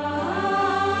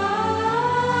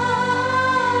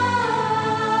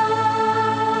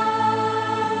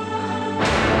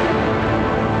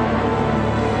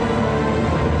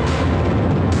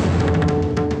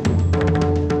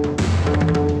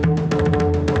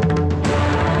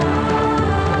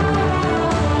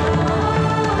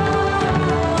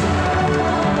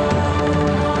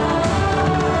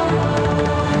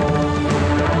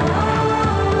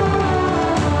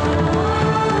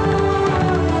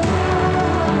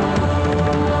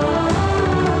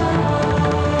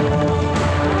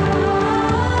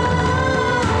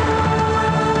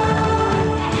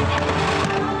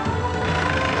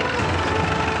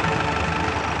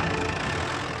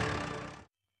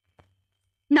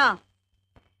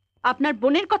 আপনার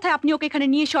বোনের কথায় আপনি ওকে এখানে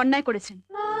নিয়ে এসে অন্যায় করেছেন।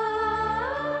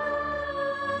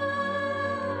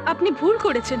 আপনি ভুল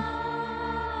করেছেন।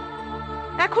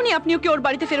 এখনই আপনি ওকে ওর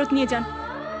বাড়িতে ফেরত নিয়ে যান।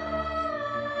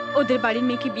 ওদের বাড়ির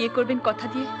মেয়েকে বিয়ে করবেন কথা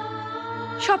দিয়ে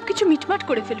সবকিছু মিটমাট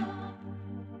করে ফেলুন।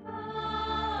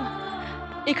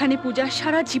 এখানে পূজা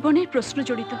সারা জীবনের প্রশ্ন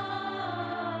জড়িত।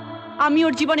 আমি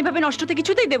ওর জীবন এভাবে নষ্ট হতে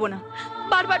কিছুতেই দেব না।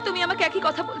 বারবার তুমি আমাকে একই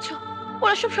কথা বলছো।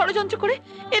 ওরা সব ষড়যন্ত্র করে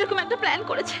এরকম একটা প্ল্যান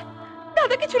করেছে,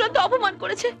 দাদাকে চূড়ান্ত অপমান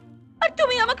করেছে, আর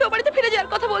তুমি আমাকে ও বাড়িতে ফিরে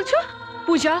যাওয়ার কথা বলছো।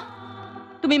 পূজা,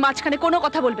 তুমি মাঝখানে কোনো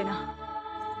কথা বলবে না,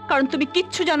 কারণ তুমি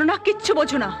কিচ্ছু জানো না, কিচ্ছু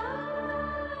বোঝো না।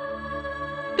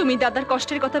 তুমি দাদার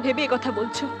কষ্টের কথা ভেবে কথা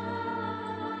বলছো।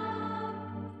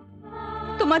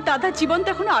 তোমার দাদার জীবন তো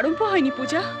এখনো আরম্ভ হয়নি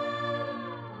পূজা।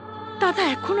 দাদা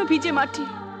এখনো ভিজে মাটি,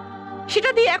 সেটা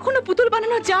দিয়ে এখনো পুতুল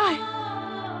বানানো যায়।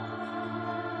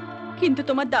 কিন্তু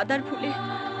তোমার দাদার ভুলে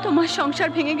তোমার সংসার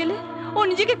ভেঙে গেলে ও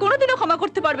নিজেকে কোনোদিনও ক্ষমা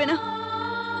করতে পারবে না।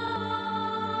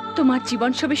 তোমার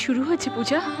জীবন সবে শুরু হয়েছে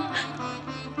পূজা।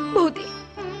 বৌদি,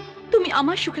 তুমি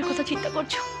আমার সুখের কথা চিন্তা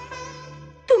করছো।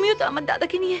 তুমিও তো আমার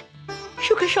দাদাকে নিয়ে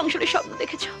সুখের সংসারের স্বপ্ন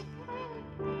দেখেছ।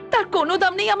 তার কোনো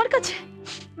দাম নেই আমার কাছে।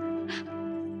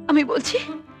 আমি বলছি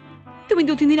তুমি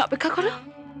 2-3 দিন অপেক্ষা করো,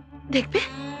 দেখবে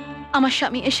আমার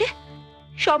স্বামী এসে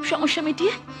সব সমস্যা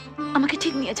মিটিয়ে আমাকে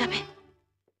ঠিক নিয়ে যাবে।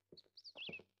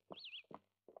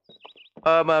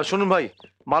 শুনুন ভাই,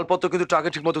 মালপত্র কিন্তু ট্রাকে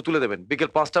ঠিক মতো তুলে দেবেন। বিকেল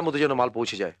 5টার মধ্যে যেন মাল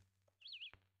পৌঁছে যায়,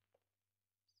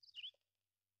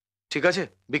 ঠিক আছে?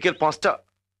 বিকেল 5টা।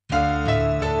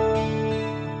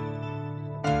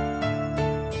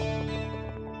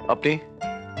 আপনি?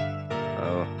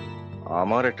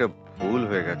 আমার একটা ভুল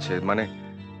হয়ে গেছে। মানে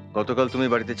গতকাল তুমি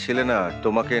বাড়িতে ছিলে না,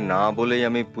 তোমাকে না বলেই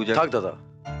আমি পূজা। থাক দাদা,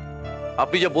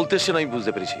 আপনি যা বলতে এসছেন আমি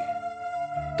বুঝতে পেরেছি।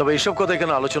 তবে এইসব কথা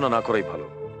এখানে আলোচনা না করাই ভালো।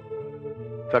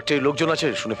 ফ্যাক্টরির লোকজন আছে,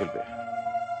 শুনে ফেলবে,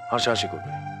 হাসাহাসি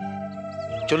করবে।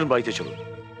 চলুন বাড়িতে চলুন,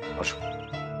 আসুন।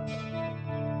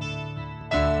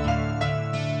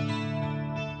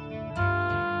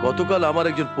 গতকাল আমার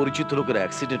একজন পরিচিত লোকের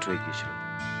অ্যাক্সিডেন্ট হয়ে গিয়েছিল,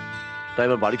 তাই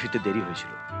আমার বাড়ি ফিরতে দেরি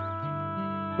হয়েছিল।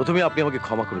 প্রথমে আপনি আমাকে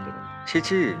ক্ষমা করে দেবেন।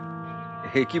 ছি,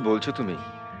 হে কি বলছো তুমি?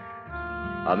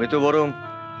 আমি তো বরং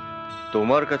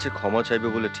তোমার কাছে ক্ষমা চাইবে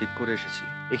বলে ঠিক করে এসেছি।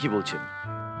 এ কি বলছেন?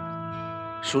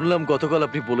 শুনলাম গতকাল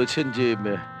আপনি বলেছেন যে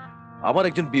আমার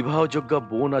একজন বিবাহযোগ্য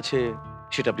বোন আছে,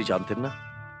 সেটা আপনি জানতেন না?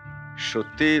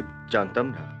 সত্যি জানতাম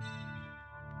না।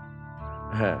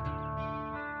 হ্যাঁ,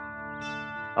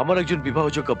 আমার একজন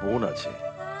বিবাহযোগ্য বোন আছে।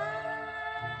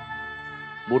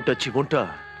 বোনটার জীবনটা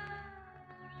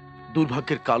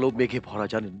দুর্ভাগ্যের কালো মেঘে ভরা,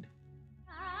 জানেন?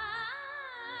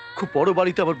 খুব বড়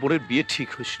বাড়িতে আমার বোনের বিয়ে ঠিক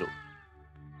হয়েছিল।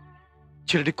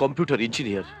 ছেলেটি কম্পিউটার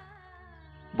ইঞ্জিনিয়ার,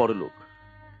 বড় লোক।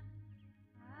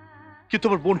 কিন্তু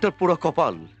আমার বোনটার পোড়া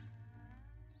কপাল,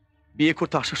 বিয়ে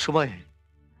করতে আসার সময়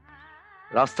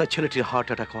রাস্তায় ছেলেটির হার্ট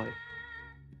অ্যাটাক হয়।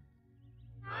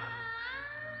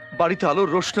 বাড়িতে আলোর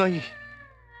রোশনাই,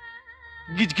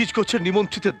 গিজগিজ করছে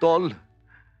নিমন্ত্রিতের দল।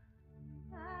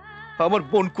 আমার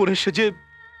বোন করে সেজে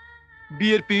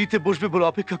বিয়ের পিড়িতে বসবে বলে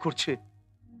অপেক্ষা করছে।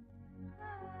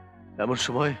 এমন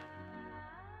সময়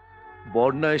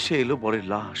বর্ণা এসে এলো বরের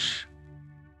লাশ।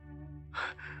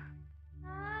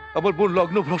 আমার বোন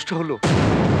লগ্ন ভ্রষ্ট হলো।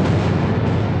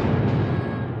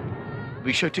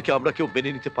 বিষয়টিকে আমরা কেউ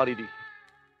মেনে নিতে পারিনি,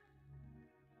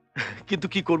 কিন্তু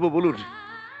কি করব বলুন?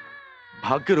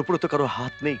 ভাগ্যের উপরে তো কারো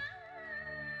হাত নেই।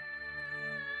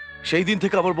 সেই দিন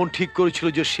থেকে আমার বোন ঠিক করেছিল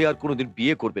যে সে আর কোনোদিন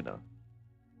বিয়ে করবে না,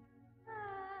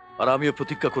 আর আমিও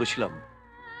প্রতিজ্ঞা করেছিলাম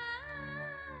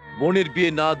বোনের বিয়ে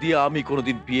না দিয়ে আমি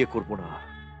কোনোদিন বিয়ে করব না।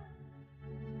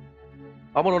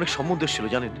 আমার অনেক সম্বন্ধ ছিল,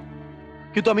 জানেন,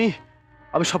 কিন্তু আমি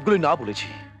সবগুলোই না বলেছি।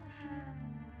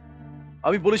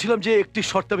 আমি বলেছিলাম যে একটি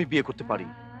শর্তে আমি বিয়ে করতে পারি।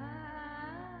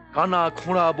 কানা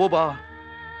খোঁড়া বোবা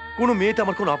কোনো মেয়েতে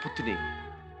আমার কোনো আপত্তি নেই,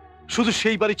 শুধু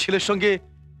সেই বাড়ির ছেলের সঙ্গে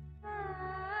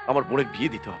আমার বোনের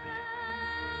বিয়ে দিতে হবে।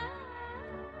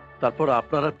 তারপর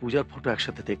আপনার আর পূজার ফটো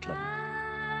একসাথে দেখলাম।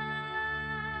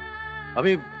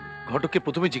 আমি ঘটককে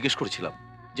প্রথমে জিজ্ঞেস করেছিলাম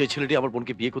যে ছেলেটি আমার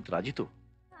বোনকে বিয়ে করতে রাজি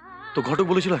তো ঘটক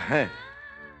বলেছিল হ্যাঁ।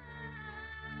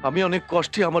 আমি অনেক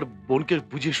কষ্টে আমার বোনকে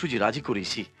বুঝিয়ে সুঝিয়ে রাজি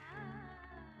করেছি।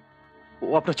 ও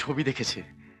আপনার ছবি দেখেছে,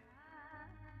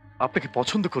 আপনাকে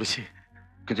পছন্দ করেছে।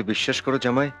 কিন্তু বিশ্বাস করো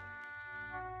জামাই,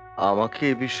 আমাকে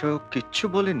এ বিষয়ে কিচ্ছু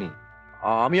বলেনি।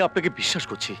 আমি আপনাকে বিশ্বাস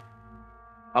করছি।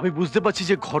 আমি বুঝতে পারছি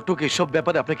যে ঘটক এসব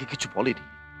ব্যাপারে আপনাকে কিছু বলেনি,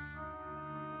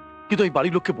 কিন্তু এই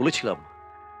বাড়ির লোককে বলেছিলাম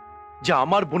যে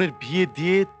আমার বোনের বিয়ে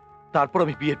দিয়ে তারপর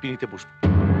আমি বিয়ের পিঁড়িতে বসবো।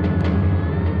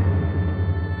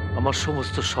 আমার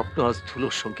সমস্ত স্বপ্ন আজ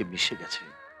ধুলোর সঙ্গে মিশে গেছে।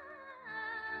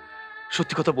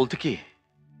 সত্যি কথা বলতে কি,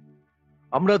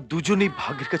 আমরা দুজনেই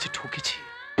ভাগ্যের কাছে ঠকেছি।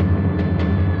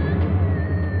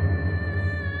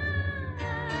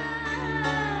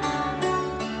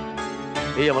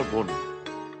 এই আমার বোন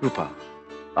রূপা,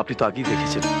 আপনি তো আগেই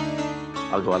দেখেছেন,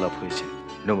 আগে আলাপ হয়েছে।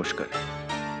 নমস্কার।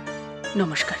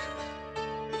 নমস্কার।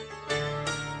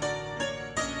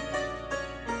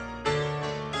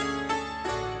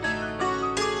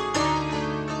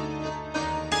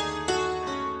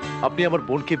 আপনি আমার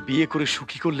বোনকে বিয়ে করে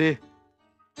সুখী করলে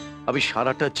আমি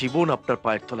সারাটা জীবন আপনার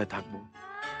পায়ের তলায় থাকবো।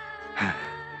 হ্যাঁ,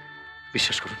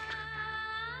 বিশ্বাস করুন,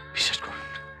 বিশ্বাস করুন।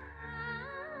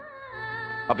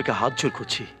 আপনাকে হাত জোর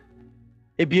করছি,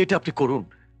 এই বিয়েটা আপনি করুন।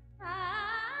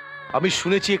 আমি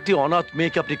শুনেছি একটি অনাথ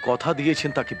মেয়েকে আপনি কথা দিয়েছেন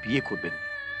তাকে বিয়ে করবেন,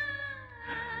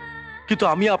 কিন্তু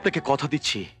আমি আপনাকে কথা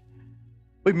দিচ্ছি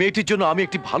ওই মেয়েটির জন্য আমি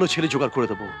একটি ভালো ছেলে জোগাড় করে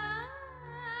দেব।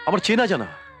 আমার চেনা জানা,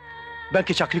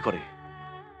 ব্যাংকে চাকরি করে,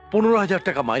 15,000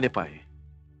 টাকা মাইনে পায়।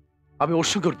 আমি ওর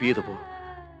সঙ্গে ওর বিয়ে দেবো।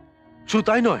 শুধু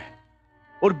তাই নয়,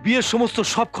 ওর বিয়ের সমস্ত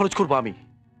সব খরচ করবো আমি।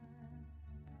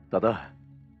 দাদা,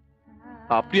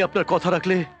 আপনি আপনার কথা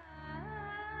রাখলে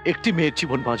একটি মেয়ের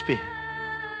জীবন বাঁচবে,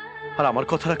 আর আমার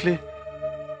কথা রাখলে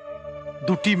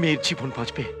দুটি মেয়ের জীবন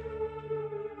বাঁচবে।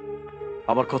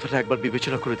 আমার কথাটা একবার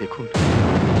বিবেচনা করে দেখুন।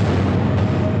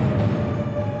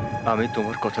 আমি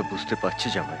তোমার কথা বুঝতে পারছি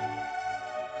জামাই,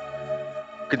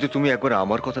 কিন্তু তুমি একবার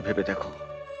আমার কথা ভেবে দেখো,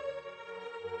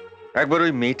 একবার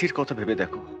ওই মেয়েটির কথা ভেবে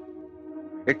দেখো।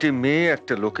 একটি মেয়ে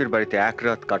একটা লোকের বাড়িতে এক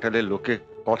রাত কাটালে লোকে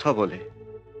কথা বলে,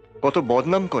 কত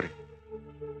বদনাম করে,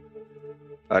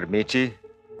 আর মেয়েটি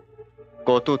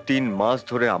কত 3 মাস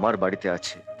ধরে আমার বাড়িতে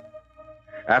আছে।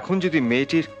 এখন যদি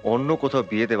মেয়েটির অন্য কোথাও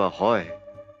বিয়ে দেওয়া হয়,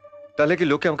 তাহলে কি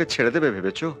লোকে আমাকে ছেড়ে দেবে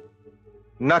ভেবেছো,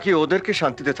 নাকি ওদেরকে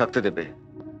শান্তিতে থাকতে দেবে?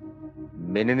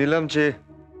 মেনে নিলাম যে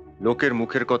লোকের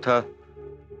মুখের কথা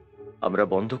আমরা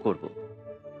বন্ধ করব,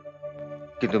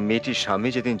 কিন্তু মেয়েটির স্বামী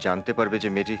যেদিন জানতে পারবে যে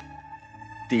মেয়েটি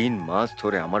 3 মাস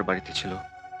ধরে আমার বাড়িতে ছিল,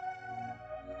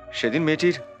 সেদিন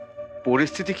মেয়েটির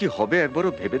পরিস্থিতি কি হবে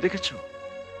একবারও ভেবে দেখেছো?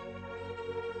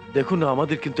 দেখুন,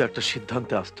 আমাদের কিন্তু একটা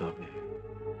সিদ্ধান্তে আসতে হবে।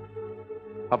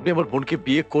 আপনি আমার বোনকে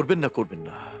বিয়ে করবেন না করবেন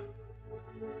না?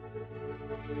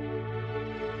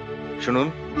 শুনুন,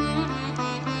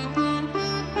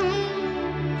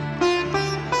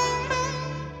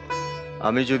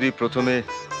 আমি যদি প্রথমে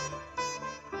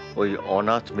ওই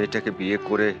অনাথ মেয়েটাকে বিয়ে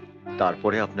করে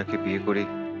তারপরে আপনাকে বিয়ে করি,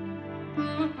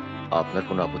 আপনার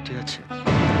কোনো আপত্তি আছে?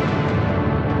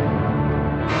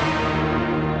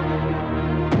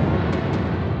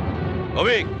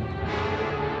 অভিক,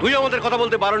 তুই আমাদের কথা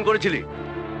বলতে বারণ করেছিলি,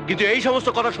 কিন্তু এই সমস্ত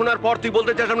কথা শোনার পর তুই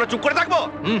বলতে চাস আমরা চুপ করে থাকবো?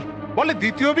 বলে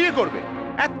দ্বিতীয় বিয়ে করবে,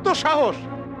 এত সাহস!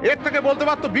 এর থেকে বলতে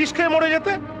পারতো বিষ খেয়ে মরে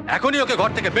যেতে। এখনই ওকে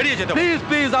ঘর থেকে বেরিয়ে যেতে। প্লিজ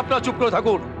প্লিজ, আপনারা চুপ করে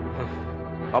থাকুন,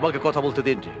 আমাকে কথা বলতে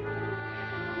দিন।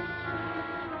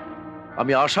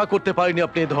 আমি আশা করতে পারিনি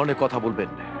আপনি এই ধরনের কথা বলবেন।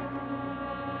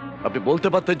 আপনি বলতে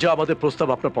পারতেন যে আমাদের প্রস্তাব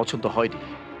আপনার পছন্দ হয়নি,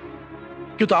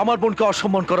 কিন্তু আমার বোনকে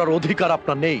অসম্মান করার অধিকার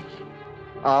আপনার নেই।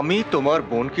 আমি তোমার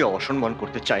বোনকে অসম্মান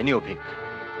করতে চাইনি অভিক,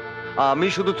 আমি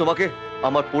শুধু তোমাকে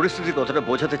আমার পরিস্থিতির কথাটা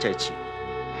বোঝাতে চাইছি।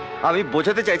 আমি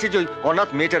বোঝাতে চাইছি যে ওই অনাথ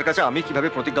মেয়েটার কাছে আমি কিভাবে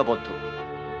প্রতিজ্ঞাবদ্ধ।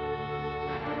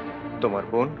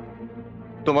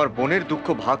 তোমার বোনের দুঃখ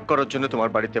ভাগ করার জন্য তোমার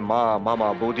বাড়িতে মা, মামা,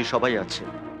 বৌদি সবাই আছে,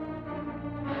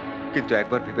 কিন্তু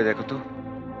একবার ভেবে দেখো তো,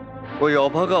 ওই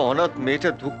অভাগা অনাথ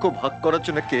মেয়েটার দুঃখ ভাগ করার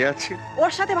জন্য কে আছে?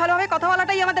 ওর সাথে ভালোভাবে কথা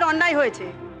বলাটাই আমাদের অন্যায় হয়েছে।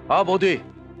 বৌদি,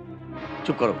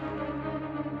 চুপ করো।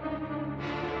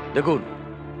 দেখুন,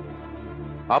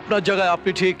 আপনার জায়গায়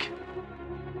আপনি ঠিক,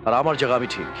 আর আমার জায়গা আমি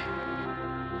ঠিক।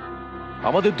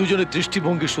 আমাদের দুজনের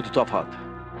দৃষ্টিভঙ্গি শুধু তফাৎ।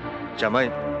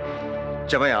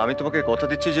 জামাই, আমি তোমাকে কথা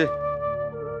দিচ্ছি যে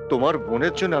তোমার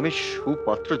বোনের জন্য আমি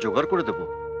সুপাত্র জোগাড় করে দেব,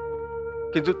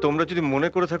 কিন্তু তোমরা যদি মনে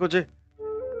করে থাকো যে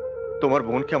তোমার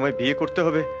বোনকে আমায় বিয়ে করতে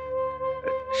হবে,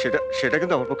 সেটা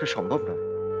কিন্তু আমার পক্ষে সম্ভব নয়।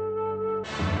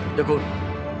 দেখুন,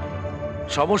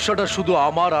 সমস্যাটা শুধু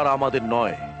আমার আর আমাদের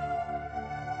নয়,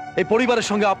 এই পরিবারের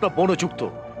সঙ্গে আপনার বোনও যুক্ত।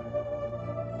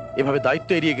 এভাবে দায়িত্ব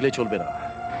এড়িয়ে গেলে চলবে না।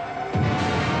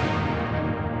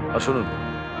 আর শুনুন,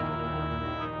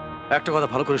 একটা কথা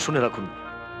ভালো করে শুনে রাখুন,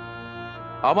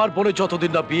 আমার বোনের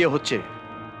যতদিন না বিয়ে হচ্ছে,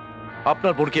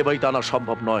 আপনার বোনকে এ বাড়িতে আনা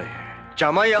সম্ভব নয়।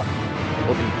 জামাই,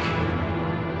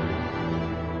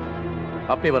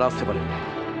 আপনি এবার আসতে পারেন।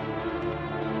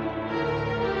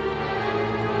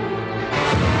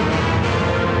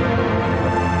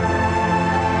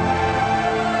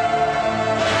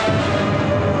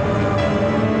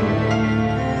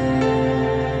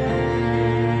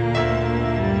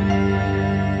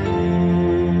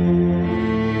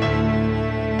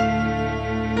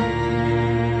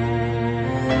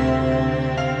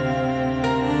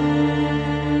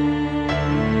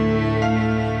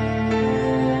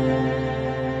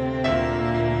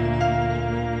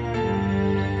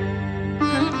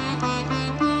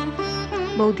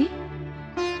 বৌদি,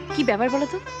 কি ব্যাপার বলো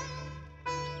তো?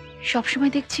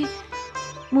 সবসময় দেখছি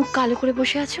মুখ কালো করে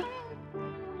বসে আছো,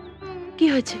 কি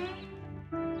হয়েছে?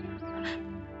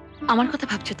 আমার কথা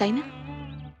ভাবছো তাই না?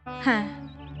 হ্যাঁ,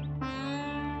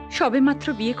 সবে মাত্র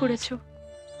বিয়ে করেছো,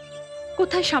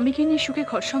 কোথায় স্বামীকে নিয়ে সুখে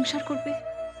ঘর সংসার করবে?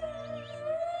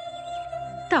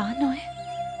 তা নয়,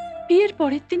 বিয়ের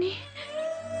পরের দিনই।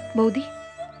 বৌদি,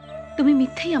 তুমি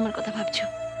মিথ্যেই আমার কথা ভাবছো।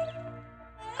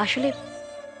 আসলে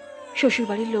শ্বশুর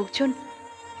বাড়ির লোকজন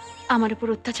আমার উপর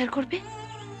অত্যাচার করবে,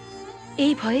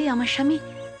 এই ভয়ে আমার স্বামী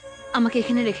আমাকে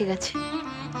এখানে রেখে গেছে।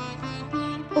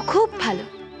 ও খুব ভালো,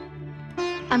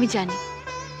 আমি জানি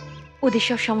ওদের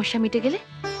সব সমস্যা মিটে গেলে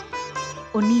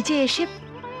ও নিজে এসে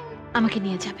আমাকে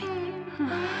নিয়ে যাবে।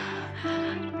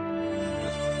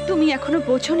 তুমি এখনো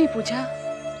বোঝোনি পূজা,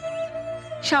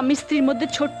 স্বামী স্ত্রীর মধ্যে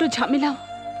ছোট্ট ঝামেলাও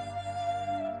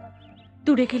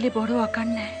দূরে গেলে বড় আকার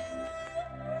নেয়,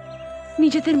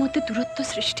 নিজেদের মধ্যে দূরত্ব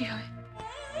সৃষ্টি হয়।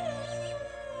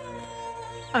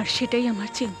 আর সেটাই আমার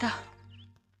চিন্তা।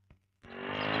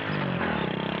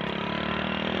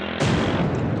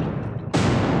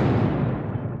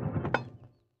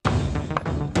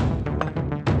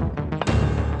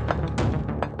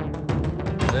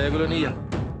 এগুলো নিয়ে যা,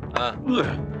 হ্যাঁ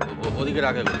ওদিকে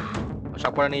রাখ, এগুলো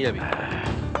সব করে নিয়ে যাবি,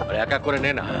 আর এক এক করে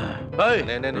নে না।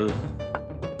 নে নে নে।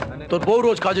 তোর বউ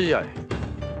রোজ কাজে যায়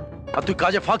আর তুই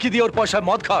কাজে ফাঁকি দিয়ে ওর পয়সায়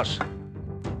মদ খাস।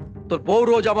 তোর বউ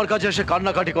রোজ আমার কাছে এসে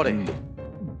কান্নাকাটি করে।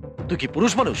 তুই কি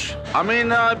পুরুষ মানুষ? আমি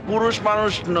না পুরুষ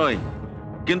মানুষ নই,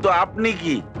 কিন্তু আপনি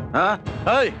কি? হ্যাঁ,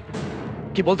 এই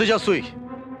কি বলতে চাস তুই?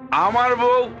 আমার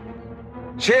বউ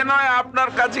সে নয় আপনার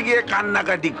কাছে গিয়ে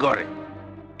কান্নাকাটি করে,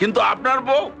 কিন্তু আপনার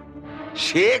বউ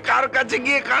সে কার কাছে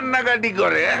গিয়ে কান্নাকাটি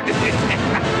করে?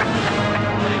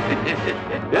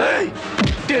 এই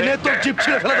টেনে তোর জিভ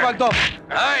ছিঁড়ে ফেলে দেবো একদম।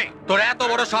 এই তোর এত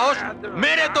বড় সাহস,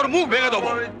 মেরে তোর মুখ ভেঙে দেবো।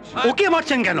 ওকে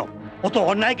মারছেন কেন? ও তো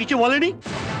অন্যায় কিছু বলেনি।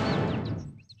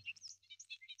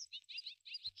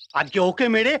 আজকে ওকে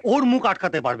মেরে ওর মুখ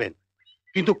আটকাতে পারবেন,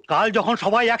 কিন্তু কাল যখন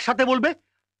সবাই একসাথে বলবে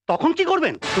তখন কি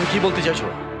করবেন? তুমি কি বলতে চাইছো?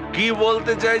 কি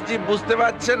বলতে চাইছি বুঝতে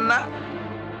পারছেন না?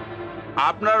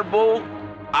 আপনার বউ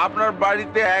আপনার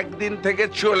বাড়িতে একদিন থেকে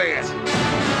চলে গেছে।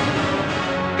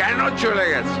 কেন চলে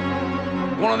গেছে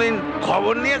কোনদিন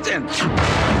খবর নিয়েছেন?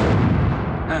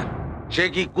 হ্যাঁ, সে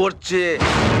কি করছে,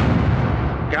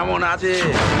 কেমন আছে,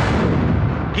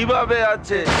 কিভাবে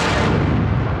আছে?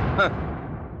 হ্যাঁ,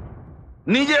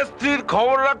 নিজের স্ত্রীর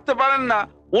খবর রাখতে পারেন না,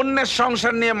 অন্যের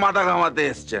সংসার নিয়ে মাথা ঘামাতে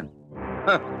এসছেন।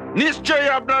 হ্যাঁ, নিশ্চয়ই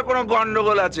আপনার কোনো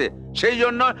গন্ডগোল আছে, সেই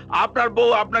জন্য আপনার বউ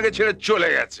আপনাকে ছেড়ে চলে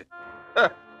গেছে।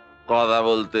 হ্যাঁ, কথা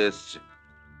বলতে এসছে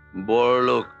বড়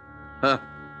লোক। হ্যাঁ,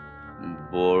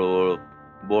 বড় বড়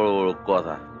বড় বড়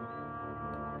কথা।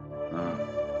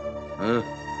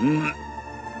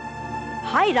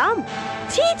 হাই রাম,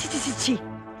 ছি ছি ছি ছি ছি,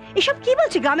 এসব কি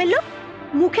বলছে গ্রামের লোক?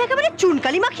 মুখে একেবারে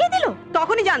চুনকালি মাখিয়ে দিল।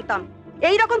 তখনই জানতাম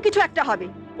এই রকম কিছু একটা হবে।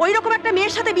 ওই রকম একটা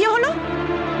মেয়ের সাথে বিয়ে হলো।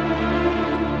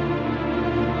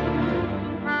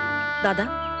 দাদা,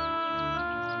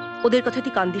 ওদের কথা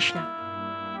তুই কান্দিস না।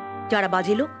 যারা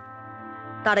বাজে লোক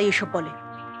তারাই এসব বলে।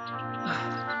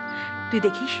 তুই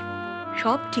দেখিস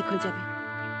সব ঠিক হয়ে যাবে।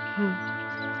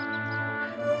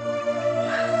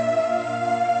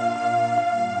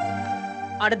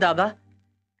 আরে দাদা,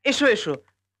 এসো এসো,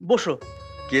 বসো।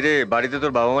 কে রে, বাড়িতে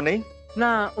তোর বাবা মা নেই?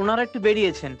 না, ওনারা একটু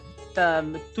বেরিয়েছেন। তা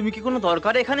তুমি কি কোনো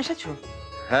দরকারে এখানে এসেছো?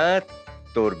 হ্যাঁ,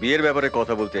 তোর বিয়ের ব্যাপারে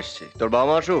কথা বলতে এসেছি। তোর বাবা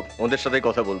মা আসুক, ওদের সাথে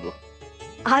কথা বলবো।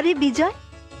 আরে বিজয়,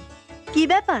 কি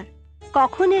ব্যাপার,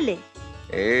 কখন এলে?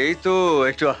 এই তো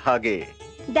একটু আগে।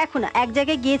 দেখো না, এক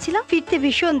জায়গায় গিয়েছিলাম, ফিরতে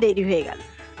ভীষণ দেরি হয়ে গেল।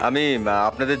 আমি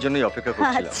আপনাদের জন্যই অপেক্ষা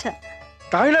করছিলাম। আচ্ছা,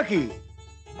 তাই নাকি?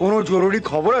 কোনো জরুরি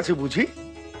খবর আছে বুঝি?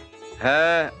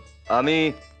 হ্যাঁ, আমি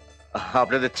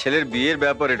আপনাদের ছেলের বিয়ের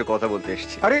ব্যাপারে একটু কথা বলতে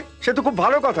এসেছি। আরে সে তো খুব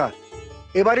ভালো কথা।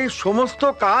 এবারে সমস্ত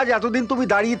কাজ এতদিন তুমি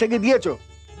দাঁড়িয়ে থেকে দিয়েছো,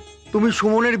 তুমি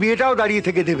সুমনের বিয়েটাও দাঁড়িয়ে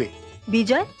থেকে দেবে।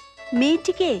 বিজয়,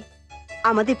 মেয়েটিকে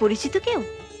আমাদের পরিচিত কেউ?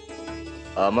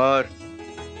 আমার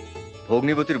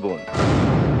ভগ্নিপতির বোন।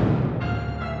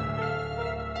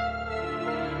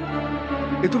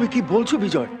 এ তুমি কি বলছো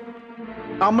বিজয়?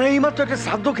 আমরা এইমাত্র একটা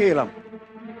শ্রাদ্ধ খেয়ে এলাম।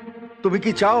 তুমি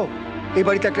কি চাও এই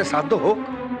বাড়িতে একটা শ্রাদ্ধ হোক?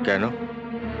 কেন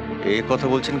এই কথা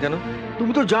বলছেন কেন?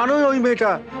 তুমি তো জানোই ওই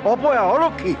মেয়েটা অপয়া,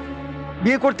 অলক্ষী।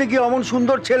 বিয়ে করতে গিয়ে অমন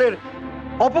সুন্দর ছেলের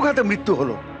অপঘাতে মৃত্যু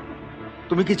হলো।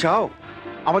 তুমি কি চাও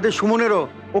আমাদের সুমনেরও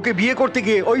ওকে বিয়ে করতে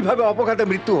গিয়ে ওইভাবে অপঘাতে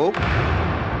মৃত্যু হোক?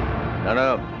 না না,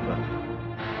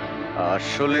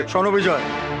 আসলে শোনো বিজয়,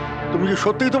 তুমি যে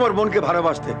সত্যিই তোমার বোনকে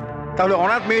ভালোবাসতে, তাহলে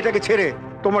অনাথ মেয়েটাকে ছেড়ে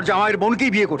তোমার জামাইয়ের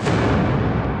বোনকেই বিয়ে করতে।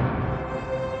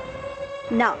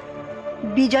 না,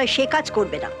 বিজয় সে কাজ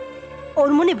করবে না। ওর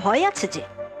মনে ভয় আছে যে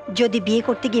যদি বিয়ে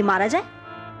করতে গিয়ে মারা যায়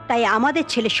তাই আমাদের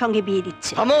ছেলের সঙ্গে বিয়ে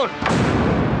দিচ্ছে। থামুন,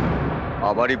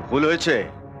 আবারই ভুল হয়েছে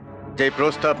যে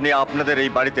প্রস্তাব নিয়ে আপনাদের এই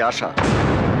বাড়িতে আসা।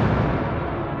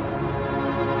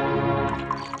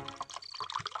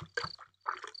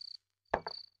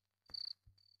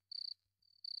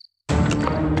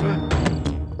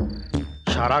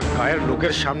 সারা গায়ের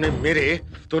লোকের সামনে মেরে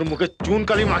তোর মুখে চুন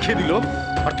কালি মাখিয়ে দিল,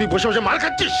 আর তুই বসে বসে মাল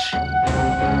খাচ্ছিস।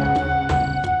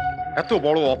 এত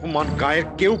বড় অপমান গায়ের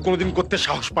কেউ কোনোদিন করতে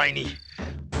সাহস পায়নি।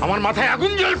 আমার মাথায়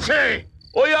আগুন জ্বলছে।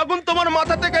 ওই আগুন তোমার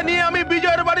মাথা থেকে নিয়ে আমি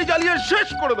বিজয়ের বাড়ি জ্বালিয়ে শেষ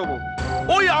করে দেবো।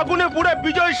 ওই আগুনে পুড়ে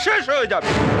বিজয় শেষ হয়ে যাবে।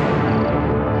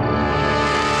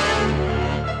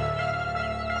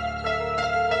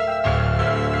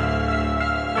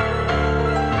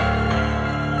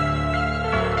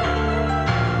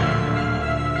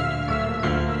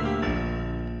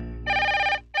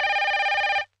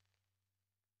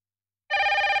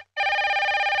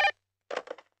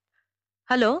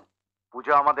 হ্যালো,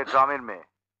 পূজা আমাদের গ্রামের মেয়ে,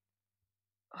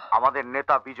 আমাদের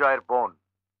নেতা বিজয়ের বোন।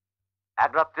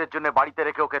 এক রাত্রের জন্য বাড়িতে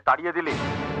রেখে ওকে তাড়িয়ে দিলি,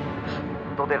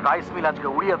 তোদের রাইস মিল আজকে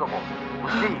উড়িয়ে দেবো,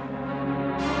 বুঝলি?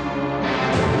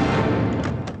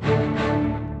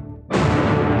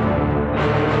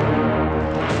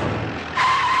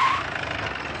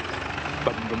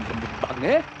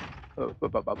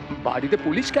 বাড়িতে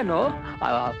পুলিশ কেন?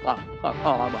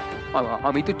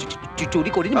 আমি তো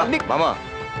চুরি করিনি। মামা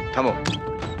থামো।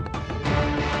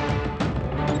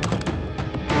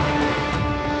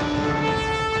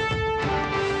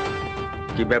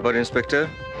 কি ব্যাপার ইন্সপেক্টর,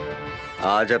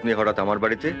 আজ আপনি হঠাৎ আমার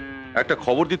বাড়িতে? একটা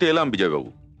খবর দিতে এলাম বিজয়বাবু।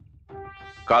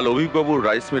 কাল অভিবাবুর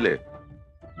রাইস মিলে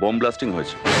বোম ব্লাস্টিং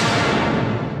হয়েছে।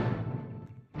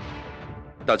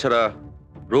 তাছাড়া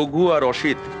রঘু আর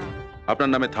অসিত আপনার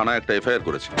নামে থানায় একটা এফআইআর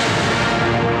করেছে।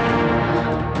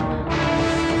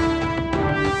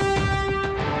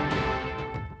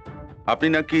 আপনি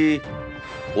নাকি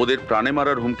ওদের প্রাণে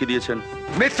মারার হুমকি দিয়েছেন।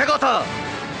 মিথ্যে কথা,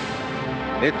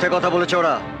 মিথ্যে কথা বলেছে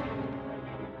ওরা।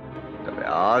 তবে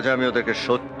আজ আমি ওদেরকে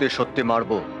সত্যি সত্যি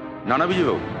মারবো। না না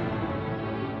বিজয়বাবু,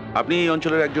 আপনি এই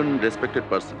অঞ্চলের একজন রেসপেক্টেড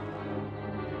পার্সন,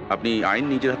 আপনি আইন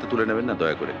নিজের হাতে তুলে নেবেন না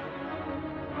দয়া করে।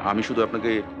 আমি শুধু আপনাকে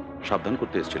সাবধান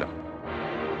করতে এসেছিলাম।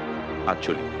 আজ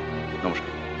চলি,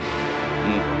 নমস্কার।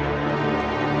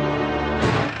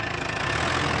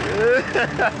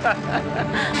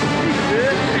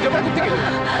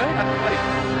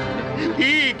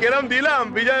 কি কেরম দিলাম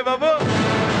বিজয় বাবু?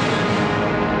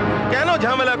 কেন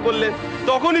ঝামেলা করলে?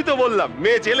 তখনই তো বললাম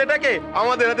মেয়ে ছেলেটাকে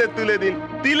আমাদের হাতে তুলে দিন,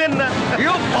 দিলেন না।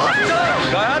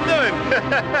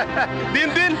 দিন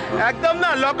দিন একদম না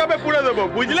লকআপে পুড়ে দেবো,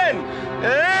 বুঝলেন?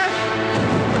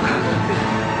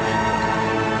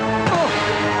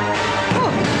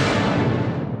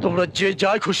 তোমরা যে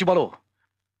যাই খুশি বলো,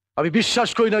 আমি বিশ্বাস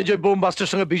করি না যে বোম বাস্টের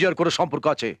সঙ্গে বিজয়ের কোনো সম্পর্ক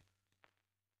আছে।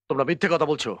 তোমরা মিথ্যে কথা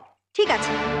বলছো। ঠিক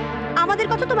আছে, আমাদের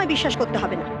কথা তোমায় বিশ্বাস করতে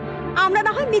হবে না। আমরা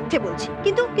না হয় মিথ্যে বলছি,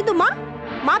 কিন্তু কিন্তু মা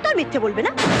মা তো আর মিথ্যে বলবে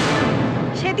না।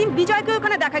 সেদিন বিজয়কে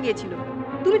ওখানে দেখা গিয়েছিল,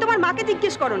 তুমি তোমার মাকে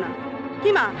জিজ্ঞেস করো না। কি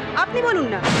মা, আপনি বলুন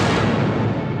না।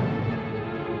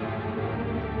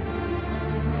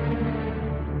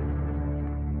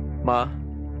 মা,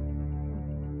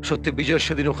 সত্যি বিজয়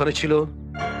সেদিন ওখানে ছিল?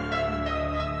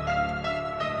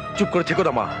 চুপ করে থেকো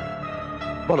না মা,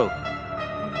 বলো।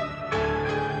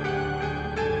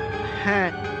 হ্যাঁ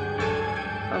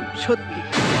সত্যি।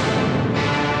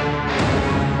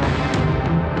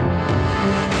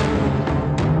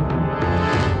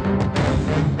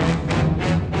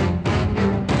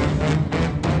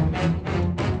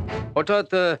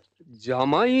 হঠাৎ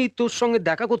জামাই তোর সঙ্গে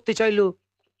দেখা করতে চাইলো,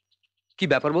 কি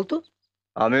ব্যাপার বলতো?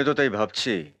 আমিও তো তাই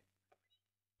ভাবছি,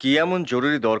 কি এমন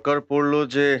জরুরি দরকার পড়লো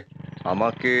যে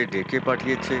আমাকে ডেকে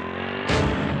পাঠিয়েছে।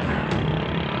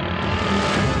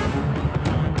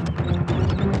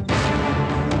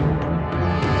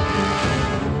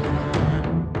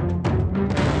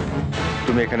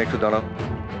 তুমি এখানে একটু দাঁড়াও,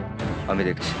 আমি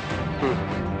দেখছি।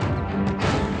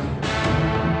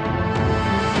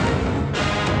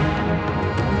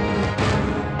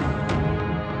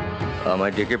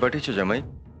 আমায় ডেকে পাঠিয়েছো জামাই?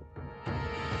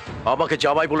 আমাকে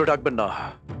জামাই বলে ডাকবেন না,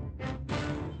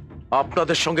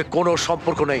 আপনাদের সঙ্গে কোনো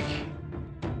সম্পর্ক নেই।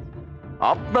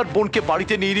 আপনার বোনকে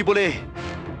বাড়িতে নিয়ে নি বলে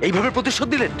এইভাবে প্রতিশোধ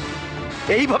দিলেন,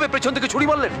 এইভাবে পেছন থেকে ছুরি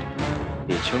মারলেন।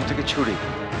 পেছন থেকে ছুরি?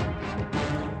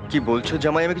 কি বলছো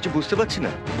জামাই, আমি কিছু বুঝতে পারছি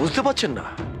না। বুঝতে পারছেন না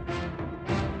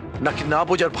নাকি না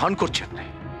বোঝার ভান করছেন?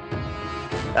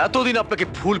 এতদিন আপনাকে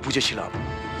ভুল বুঝেছিলাম,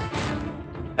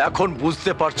 এখন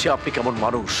বুঝতে পারছি আপনি কেমন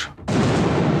মানুষ।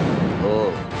 ও,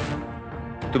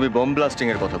 তুমি বোম ব্লাস্টিং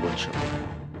এর কথা বলছো?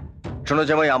 শোনো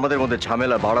জামাই, আমাদের মধ্যে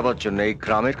ঝামেলা বাড়াবার জন্য এই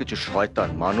গ্রামের কিছু শয়তান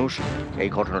মানুষ এই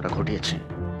ঘটনাটা ঘটিয়েছে।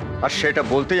 আর সেটা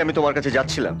বলতেই আমি তোমার কাছে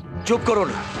যাচ্ছিলাম। চুপ করুন।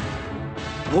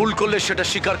 ভুল করলে সেটা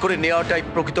স্বীকার করে নেওয়াটাই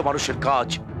প্রকৃত মানুষের কাজ,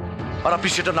 আর আপনি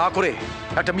সেটা না করে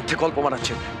একটা মিথ্যে গল্প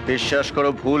বানাচ্ছেন। বিশ্বাস করো,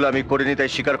 ভুল আমি করিনি,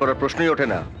 তাই স্বীকার করার প্রশ্নই ওঠে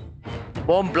না।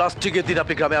 বম ব্লাস্টিংয়ের দিন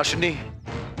আপনি গ্রামে আসেননি?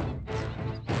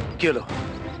 কি হলো,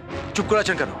 চুপ করে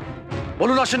আছেন কেন?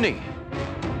 বলুন আসেননি।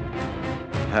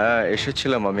 হ্যাঁ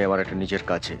এসেছিলাম আমি আমার একটা নিজের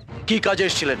কাজে। কি কাজে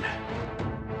এসেছিলেন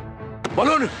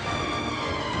বলুন?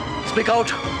 স্পিক আউট,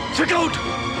 স্পিক আউট,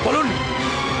 বলুন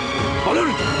বলুন।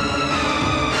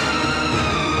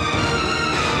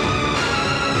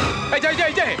 এই যে এই যে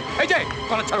এই যে এই যে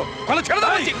কলা ছাড়ো, কলা ছেড়ে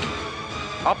দাও।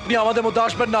 আপনি আমাদের মধ্যে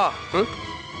আসবেন না।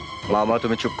 মামা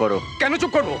তুমি চুপ করো। কেন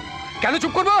চুপ করবো? কেন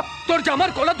চুপ করবো? তোর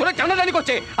জামার কলার ধরে টানাটানি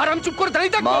করছে আর আমি চুপ করে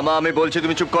দাঁড়িয়ে থাকবো? মামা আমি বলছি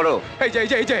তুমি চুপ করো। এই যে এই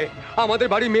যে এই যে আমাদের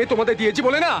বাড়ির মেয়ে তোমাদের দিয়েছি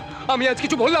বলে না আমি আজ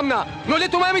কিছু বললাম না, নইলে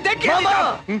তোমায় আমি দেখি।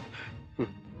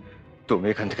 তুমি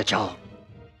এখান থেকে যাও,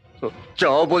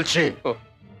 যাও বলছি।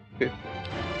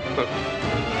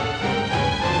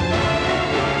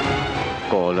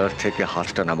 কলার থেকে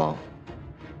হাতটা নামাও।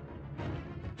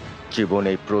 জীবনে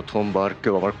এই প্রথমবার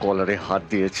কেউ আমার কলারে হাত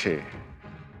দিয়েছে,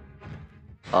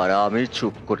 আর আমি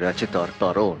চুপ করে আছি তার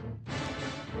কারণ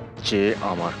যে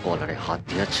আমার কলারে হাত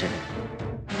দিয়েছে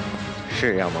সে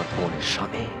আমার বোনের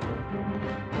স্বামী।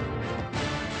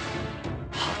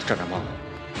 হাতটা নামাও,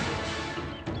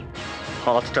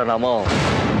 হাতটা নামাও।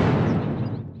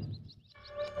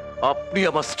 আপনি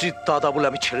আমার স্ত্রীর দাদা বলে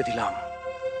আমি ছেড়ে দিলাম,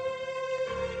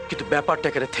 কিন্তু ব্যাপারটা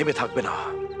এখানে থেমে থাকবে না।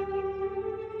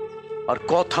 আর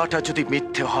কথাটা যদি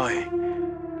মিথ্যে হয়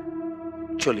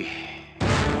চলি।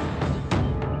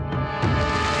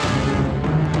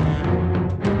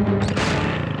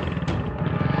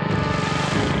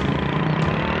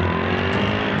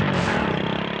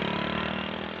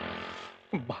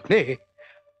 মানে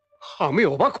আমি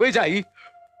অবাক হয়ে যাই,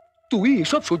 তুই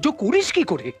এসব সহ্য করিস কি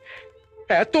করে?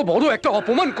 এত বড় একটা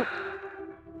অপমান।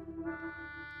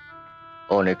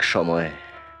 অনেক সময়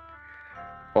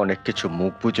অনেক কিছু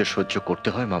মুখ বুজে সহ্য করতে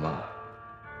হয় মামা।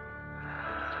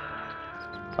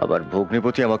 আবার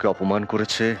ভগ্নিপতি আমাকে অপমান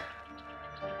করেছে,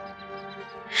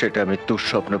 সেটা আমি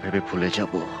দুঃস্বপ্ন ভেবে ভুলে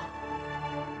যাব।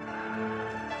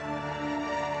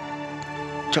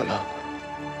 চলো।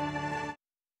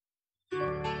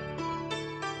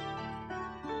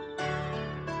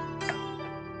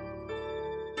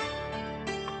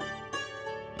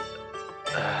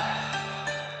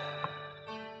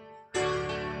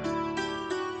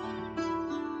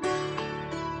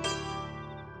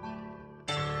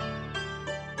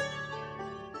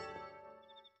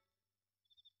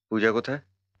 পূজা কোথায়?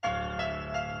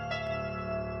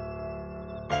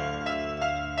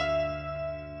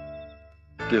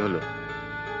 কি হলো?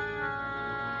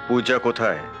 পূজা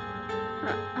কোথায়?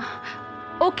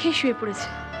 ও খেয়ে শুয়ে পড়েছে।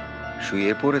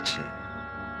 শুয়ে পড়েছে?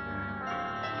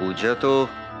 পূজা তো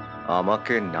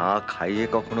আমাকে না খাইয়ে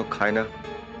কখনো খায় না।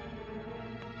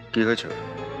 কি হয়েছে?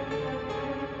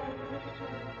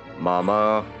 মামা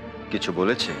কিছু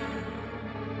বলেছে?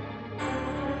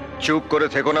 চুপ করে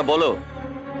থেকো না, বলো।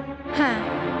 হ্যাঁ,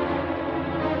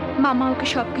 মামা ওকে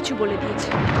সবকিছু বলে দিয়েছে।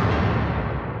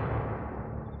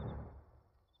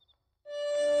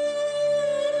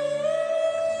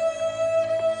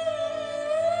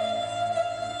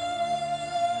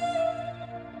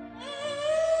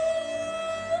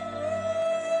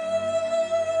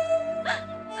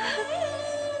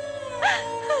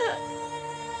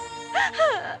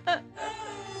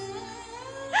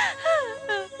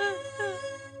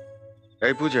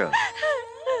 এই পূজা,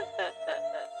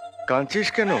 কাঁদছিস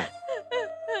কেন?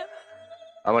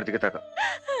 আমার দিকে তাকা,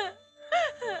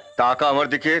 তাকা আমার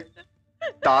দিকে,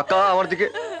 তাকা আমার দিকে।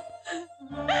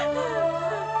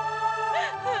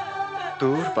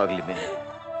 তোর পাগলি মেয়ে,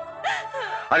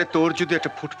 আরে তোর যদি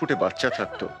একটা ফুটফুটে বাচ্চা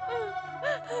থাকতো,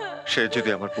 সে যদি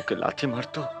আমার বুকে লাথি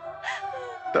মারতো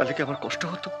তাহলে কি আমার কষ্ট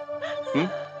হতো?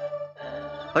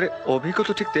 আরে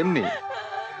অভিজ্ঞতা ঠিক তেমনি,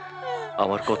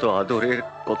 আমার কত আদরের,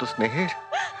 কত স্নেহের।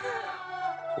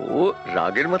 ও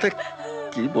রাগের মাথায়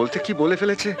কি বলতে কি বলে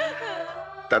ফেলেছে,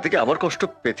 তাতে কি আমার কষ্ট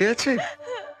পেতে আছে?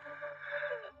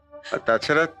 আর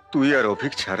তাছাড়া তুই আর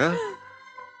অভিক ছাড়া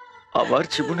আমার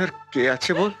জীবনের কে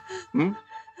আছে বল?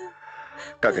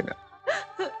 কাঁদে না,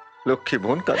 লক্ষ্মী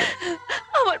বোন কাঁদে।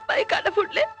 আমার পায়ে কাটা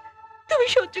ফুটলে তুমি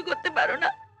সহ্য করতে পারো না,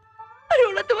 আর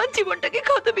ওরা তোমার জীবনটাকে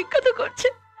ক্ষত বিক্ষত করছে,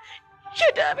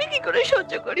 সেটা আমি কি করে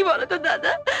সহ্য করি বলো তো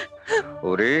দাদা?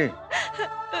 ওরে,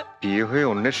 বিয়ে হয়ে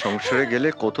অন্যের সংসারে গেলে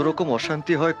কত রকম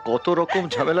অশান্তি হয়, কত রকম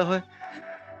ঝামেলা হয়,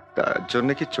 তার জন্য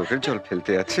কি চোখের জল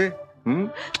ফেলতে আছে?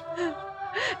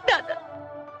 দাদা,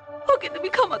 ওকে তুমি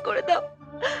ক্ষমা করে দাও,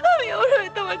 আমি ওর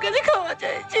হয়ে তোমার কাছে ক্ষমা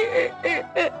চাইছি।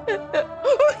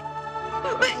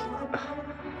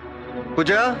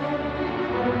 পূজা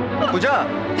পূজা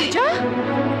পূজা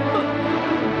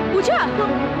পূজা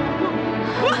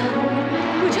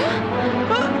পূজা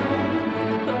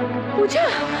পূজা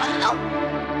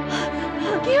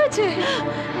কি হয়েছে?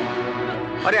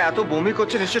 আরে এত বমি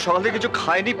করছে, নিশ্চয় সকাল থেকে কিছু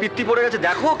খায়নি, পিত্তি পড়ে গেছে।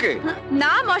 দেখো ওকে।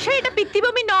 না মশাই, এটা পিত্তি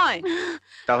বমি নয়।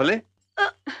 তাহলে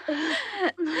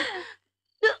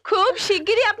খুব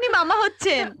শিগগিরই আপনি মামা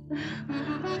হচ্ছেন।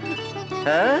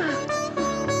 হ্যাঁ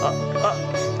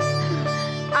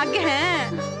আগে হ্যাঁ।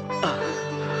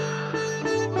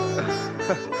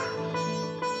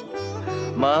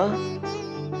 মা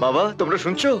বাবা, তোমরা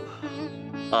শুনছো?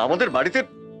 আমাদের বাড়িতে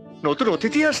নতুন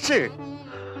অতিথি আসছে।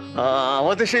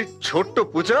 আমাদের সেই ছোট্ট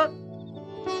পূজা,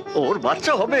 ওর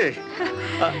বাচ্চা হবে।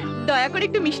 দয়া করে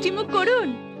একটু মিষ্টি মুখ করুন,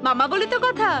 মামা বলে তো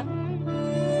কথা।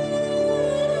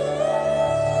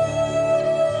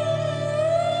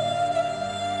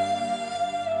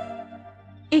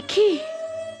 একি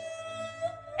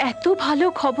এত ভালো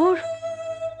খবর,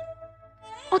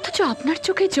 অথচ আপনার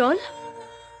চোখে জল।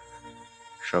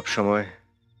 সব সময়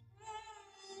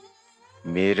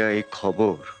মেয়েরা এই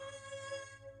খবর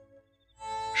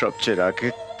সবচেয়ে আগে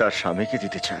তার স্বামীকে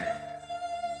দিতে চায়,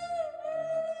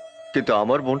 কিন্তু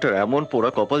আমার বোনটার এমন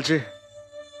পোড়া কপাল যে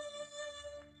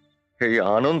এই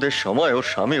আনন্দের সময় ওর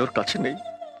স্বামী ওর কাছে নেই।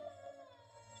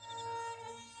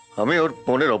 আমি ওর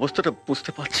বোনের অবস্থাটা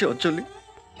বুঝতে পারছি অঞ্জলি।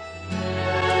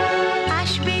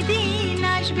 আসবে দিন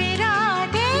আসবে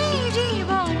রাত এই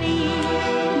জীবনে,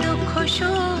 দুঃখ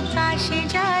সুখ আসে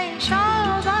যায়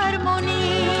সবার মনে।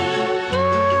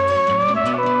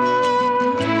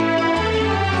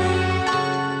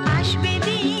 আসবে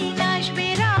দিন আসবে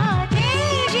রাত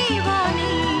এই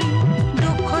জীবনে,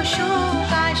 দুঃখ সুখ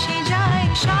আসে যায়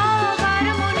সবার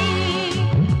মনে।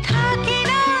 থাকে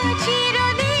না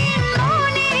চিরদিন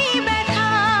মনেরই ব্যথা,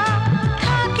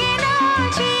 থাকে না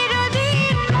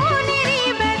চিরদিন মনেরই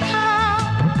ব্যথা।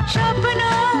 স্বপ্ন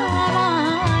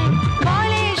আমায়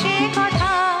বলে সে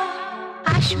কথা,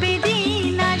 আসবে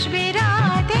দিন আসবে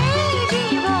রাত এই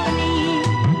জীবনে,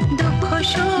 দুঃখ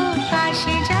সুখ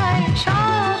আসে যায়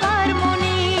সবার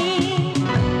মনে।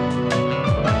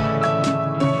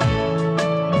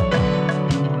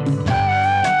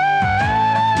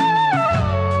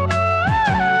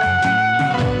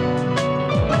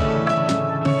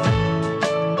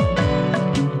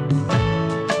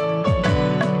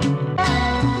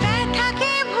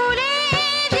 ব্যথাকে ভুলে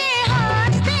যে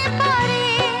হাসতে পারে,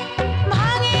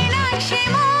 ভাঙে না সে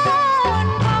মন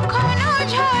কখনো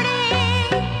ঝরে।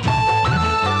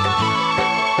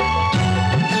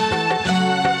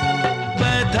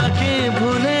 ব্যথাকে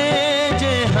ভুলে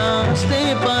যে হাসতে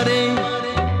পারে,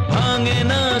 ভাঙে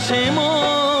না সে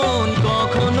মন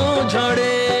কখনো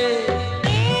ঝরে।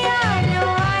 এই আলো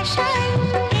আশায়,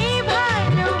 এই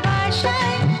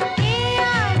ভালোবাসায়, এই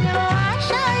আলো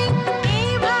আশায়, এই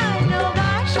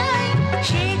ভালোবাসায়,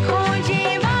 সে খোঁজে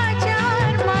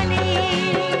বাঁচার মানে।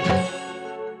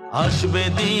 আসবে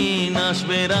দিন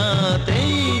আসবে রাত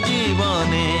এই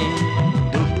জীবনে,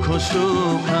 দুঃখ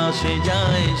সুখ আসে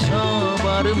যায়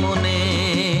সবার মনে।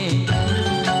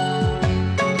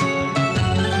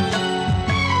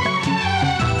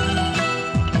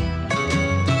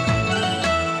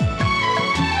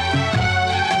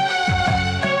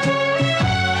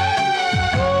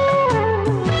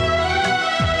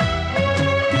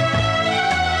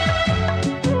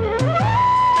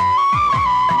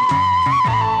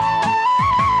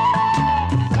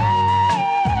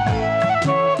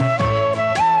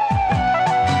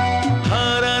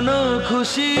 হারানো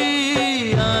খুশি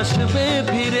আসবে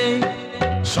ফিরে,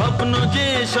 স্বপ্ন যে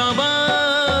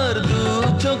সবার দু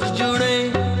চোখ জুড়ে।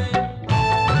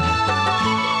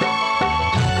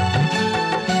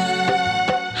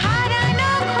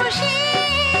 হারানো খুশি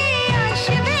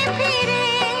আসবে ফিরে,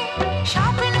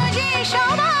 স্বপ্ন যে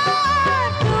সবার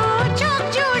দু চোখ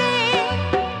জুড়ে।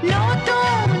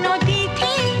 নতুন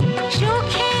অতিথি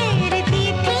সুখের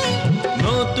তিথি,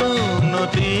 নতুন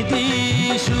অতিথি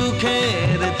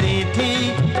সুখের তিথি,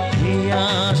 এই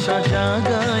আশা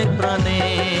জাগায় প্রাণে।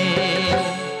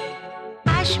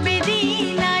 আসবে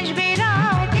দিন আসবে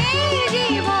রাত এই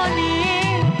জীবনে,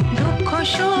 দুঃখ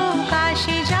সুখ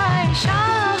আসে যায়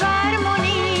সবার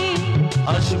মনে।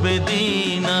 আসবে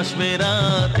দিন আসবে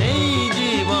রাত এই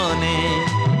জীবনে,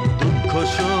 দুঃখ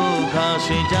সুখ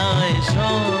আসে যায়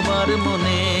সবার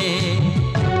মনে।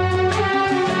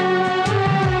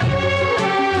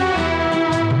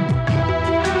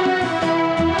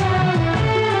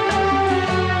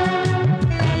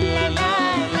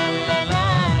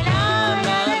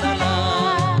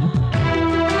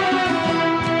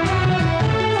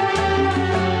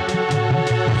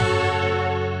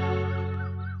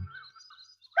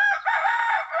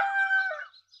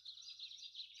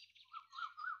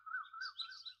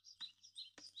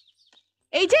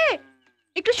 এই যে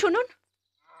একটু শুনুন।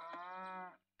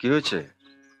 কি হয়েছে?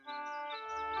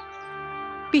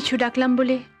 পিছু ডাকলাম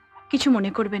বলে কিছু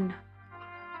মনে করবেন না।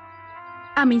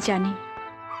 আমি জানি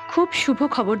খুব শুভ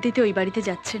খবর দিতে ওই বাড়িতে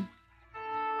যাচ্ছেন।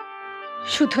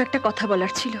 শুধু একটা কথা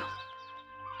বলার ছিল।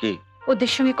 কি?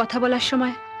 ওদের সঙ্গে কথা বলার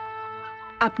সময়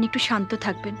আপনি একটু শান্ত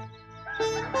থাকবেন।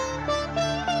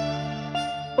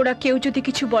 ওরা কেউ যদি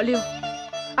কিছু বলেও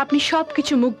আপনি সব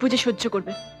কিছু মুখ বুজে সহ্য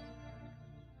করবেন,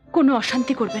 কোনো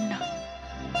অশান্তি করবেন না।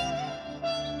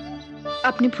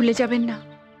 আপনি ভুলে যাবেন না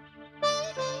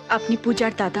আপনি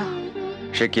পূজার দাদা।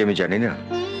 সে কি আমি জানি না?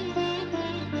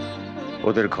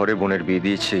 ওদের ঘরে বোনের বিয়ে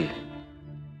দিয়েছি,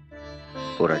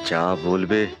 ওরা যা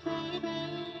বলবে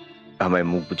আমায়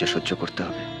মুখ বুজে সহ্য করতে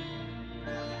হবে।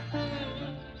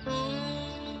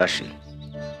 আসি।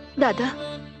 দাদা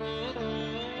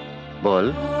বল।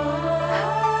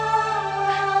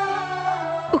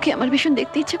 ওকে আমার ভীষণ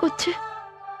দেখতে ইচ্ছে করছে,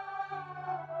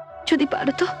 যদি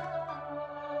পারো তো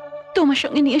তোমার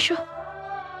সঙ্গে নিয়ে এসো।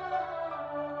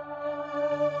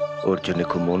 ওর জন্য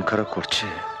খুব মন খারাপ করছে।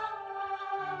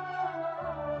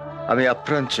 আমি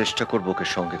আপ্রাণ চেষ্টা করবো ওকে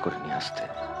সঙ্গে করে নিয়ে আসতে।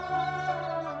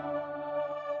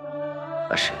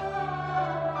 আসে।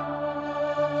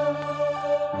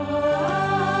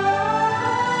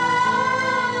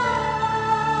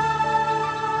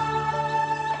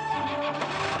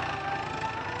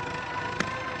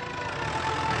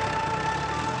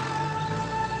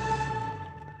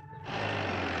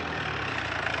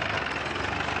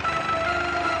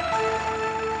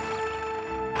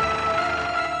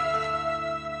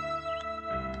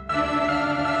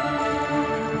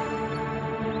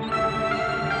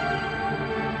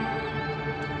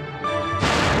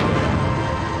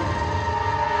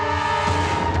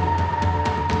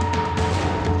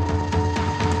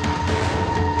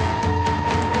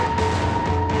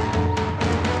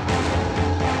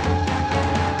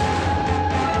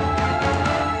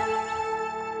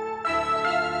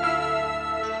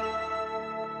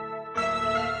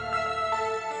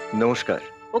 নমস্কার।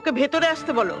 ওকে ভেতরে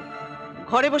আসতে বলো,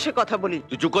 ঘরে বসে কথা বলি।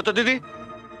 তুই চুপ করতো দিদি,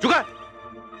 চুকা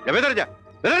যা ভেতরে যা,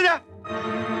 ভেতরে যা।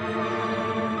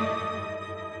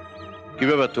 কি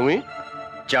ব্যাপার তুমি?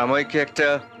 জামাইকে একটা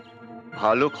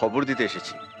ভালো খবর দিতে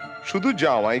এসেছি। শুধু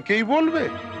জামাইকেই বলবে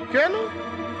কেন?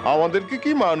 আমাদেরকে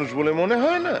কি মানুষ বলে মনে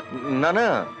হয় না? না না,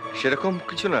 সেরকম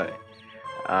কিছু নয়।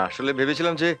 আসলে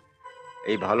ভেবেছিলাম যে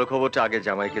এই ভালো খবরটা আগে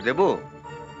জামাইকে দেব,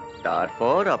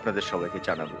 তারপর আপনাদের সবাইকে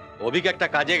জানাবো। অভিক একটা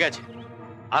কাজে গেছে,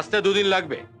 আসতে 2 দিন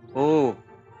লাগবে। ও,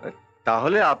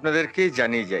 তাহলে আপনাদেরকেই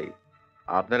জানিয়ে যাই,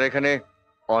 আপনারা এখানে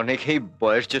অনেকেই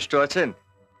বয়োজ্যেষ্ঠ আছেন।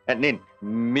 নিন,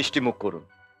 মিষ্টি মুখ করুন।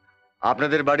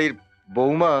 আপনাদের বাড়ির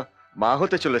বৌমা মা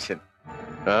হতে চলেছেন।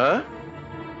 হ্যাঁ?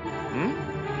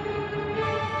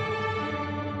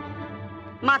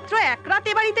 মাত্র 1 রাত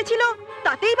এ বাড়িতে ছিল,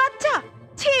 তাতেই বাচ্চা?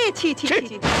 ছি ছি ছি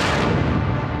ছি।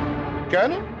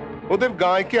 কেন, ওদের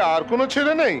গায়ে কি আর কোনো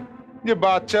ছেলে নেই যে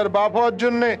বাচ্চার বাপ হওয়ার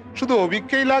জন্য শুধু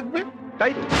অভিজ্ঞই লাগবে?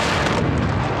 তাই তো।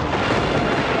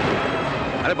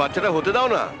 আরে বাচ্চাটা হতে দাও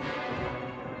না,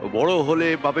 ও বড় হলে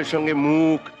বাপের সঙ্গে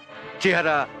মুখ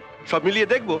চেহারা সব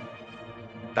মিলিয়ে দেখবো,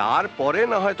 তারপরে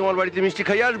না হয় তোমার বাড়িতে মিষ্টি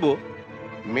খাইয়ে আসবো।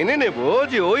 মেনে নেব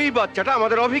যে ওই বাচ্চাটা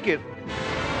আমাদের অভিকের।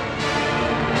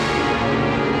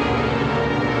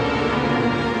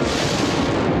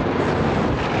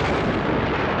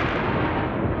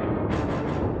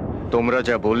 তোমরা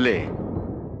যা বললে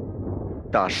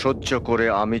তা সহ্য করে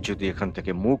আমি যদি এখান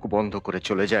থেকে মুখ বন্ধ করে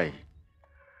চলে যাই,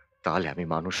 তাহলে আমি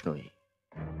মানুষ নই।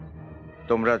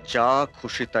 তোমরা যা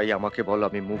খুশি তাই আমাকে বলো,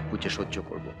 আমি মুখ বুজে সহ্য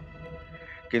করব।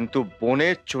 কিন্তু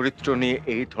বোনের চরিত্র নিয়ে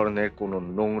এই ধরনের কোনো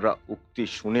নোংরা উক্তি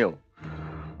শুনেও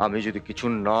আমি যদি কিছু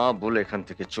না বলে এখান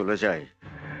থেকে চলে যাই,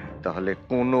 তাহলে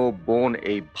কোনো বোন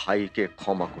এই ভাইকে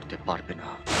ক্ষমা করতে পারবে না।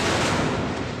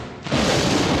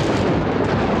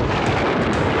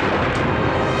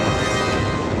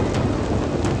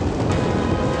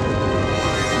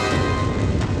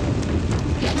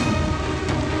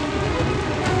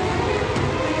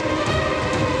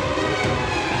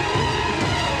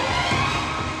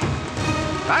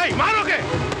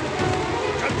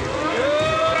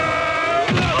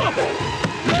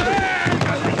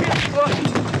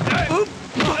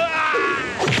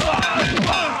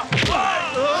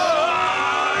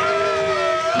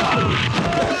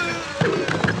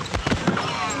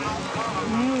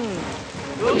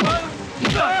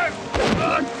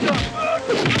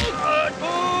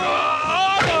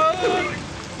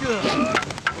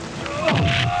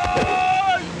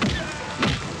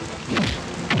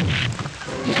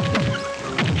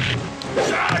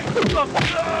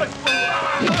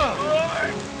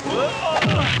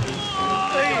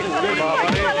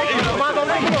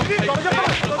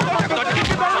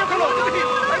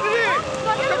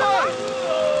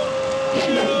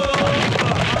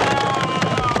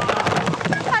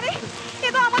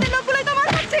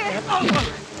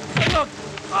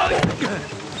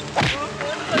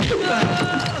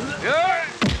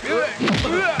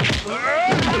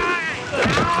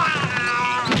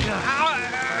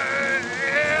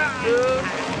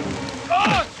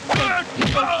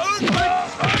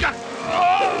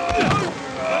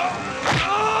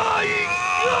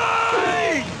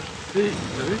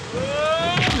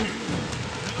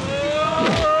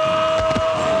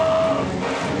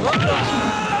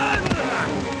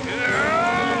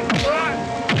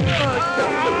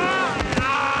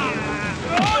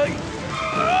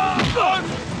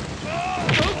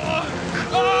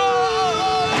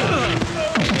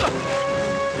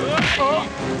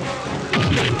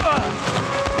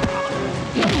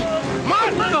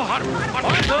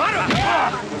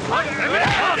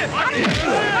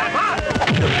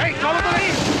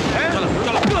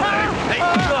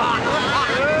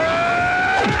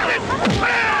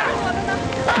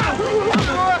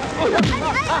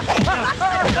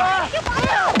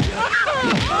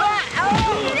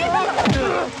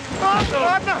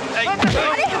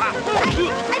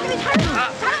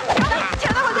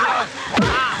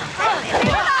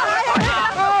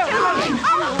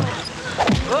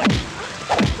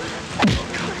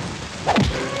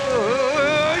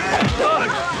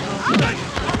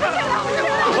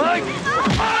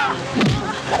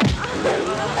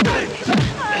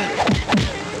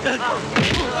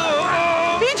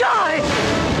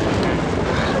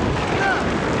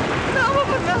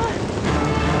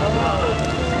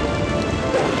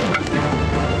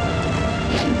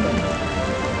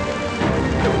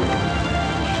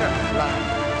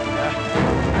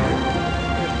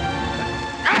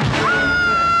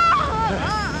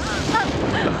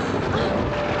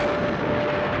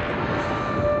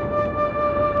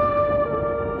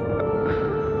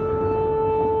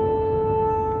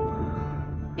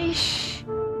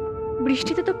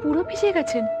 বৃষ্টিতে তো পুরো ভিজে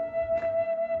গেছেন।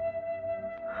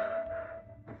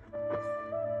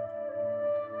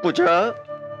 পূজা,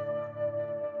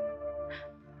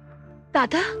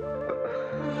 দাদা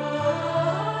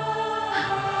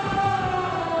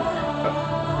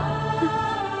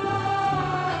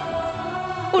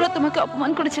ওরা তোমাকে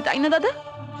অপমান করেছে তাই না দাদা?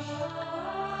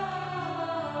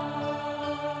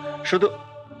 শুধু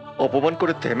অপমান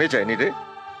করে থেমে যায়নি রে,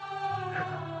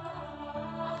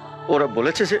 ওরা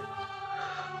বলেছে যে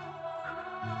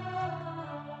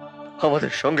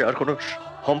আমাদের সঙ্গে আর কোনো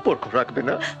সম্পর্ক রাখবে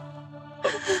না।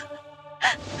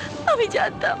 আমি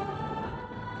জানতাম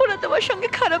ওরা তোমার সঙ্গে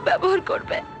খারাপ ব্যবহার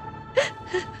করবে।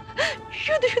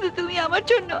 শুধু শুধু তুমি আমার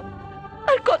জন্য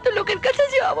আর কত লোকের কাছে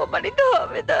যে অপমানিত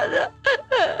হবে দাদা।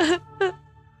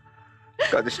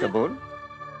 কাঁদিস না বোন,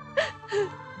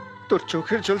 তোর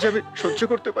চোখের জল যে আমি সহ্য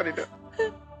করতে পারি না।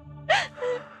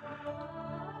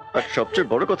 আর সবচেয়ে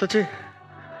বড় কথা যে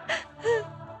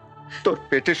তোর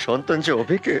পেটের সন্তান যে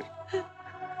অভিকের,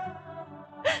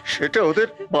 সেটা ওদের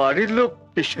বাড়ির লোক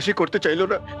বিশ্বাসই করতে চাইল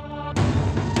না।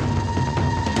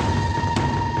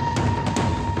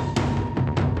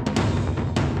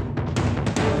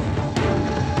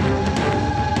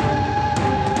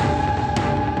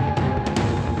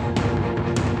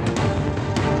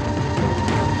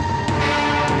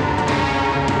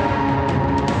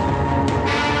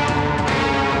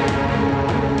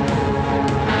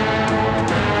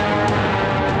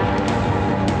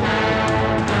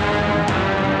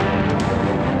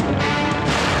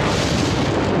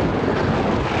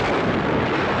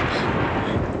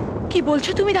 কি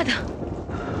বলছো তুমি দাদা?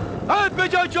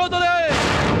 বিজয় চৌধুরী,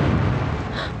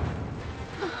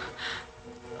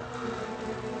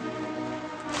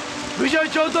 বিজয়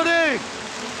চৌধুরী,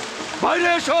 বাইরে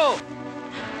এসো।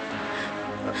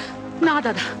 না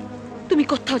দাদা, তুমি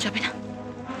কোথাও যাবে না,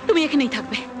 তুমি এখানেই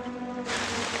থাকবে।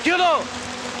 কেন?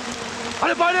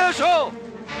 আরে বাইরে এসো।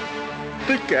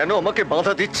 তুই কেন আমাকে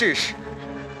বাধা দিচ্ছিস?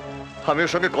 আমি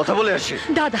ওর সঙ্গে কথা বলে আসি।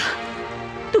 দাদা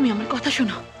তুমি আমার কথা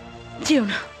শোনো, যেও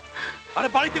না। আরে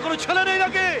বাড়িতে কোনো ছেলে নেই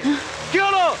নাকি? কি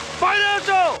হলো? বাইরে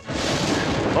এসো।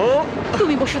 ও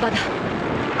তুমি বসো দাদা,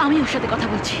 আমি ওর সাথে কথা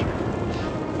বলছি।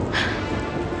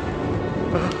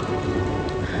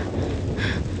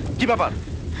 কি ব্যাপার?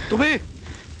 তুমি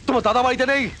তোমার দাদা বাড়িতে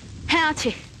নেই? হ্যাঁ আছে।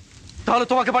 তাহলে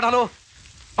তোমাকে পাঠালো?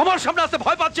 আমার সামনে আসতে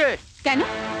ভয় পাচ্ছে কেন?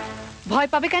 ভয়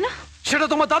পাবে কেন? সেটা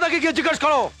তোমার দাদাকে গিয়ে জিজ্ঞেস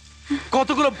করো।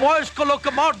 কতগুলো বয়স্ক লোককে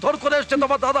মারধর করে এসছে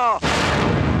তোমার দাদা।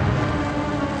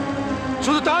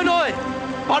 শুধু তাই নয়,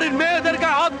 বাড়ির মেয়েদের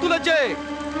গায়ে হাত তুলেছে।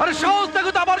 আরে সাহস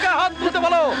দেখো তো আমার গায়ে হাত তুলতে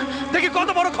বলো, দেখি কত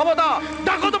বড় ক্ষমতা।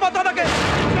 ডাকো তোমার দাদাকে।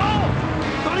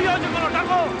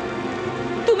 ডাকো।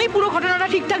 তুমি পুরো ঘটনাটা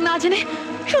ঠিকঠাক না জেনে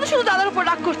শুধু শুধু দাদার উপর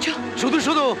রাগ করছো। শুধু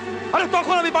শুধু? আরে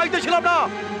তখন আমি বাড়িতে ছিলাম না।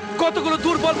 কতগুলো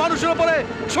দুর্বল মানুষের উপরে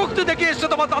শক্তি দেখিয়ে এসছে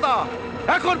তোমার দাদা।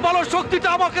 এখন বলো শক্তিটা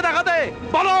আমাকে দেখাতে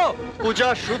বলো। পূজা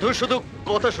শুধু শুধু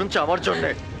কথা শুনছে আমার জন্য।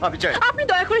 আমি চাই আপনি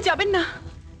দয়া করে যাবেন না।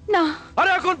 না।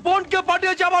 আরে এখন বোনকে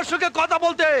পাঠিয়েছে আমার সঙ্গে কথা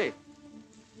বলতে।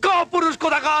 কাপুরুষ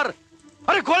কোথাকার।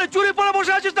 আরে ঘরে চুরি পরে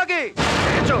বসে আছিস নাকি?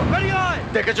 দেখেছো?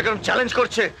 দেখেছো কেমন চ্যালেঞ্জ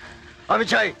করছে? আমি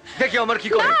চাই দেখি আমার কি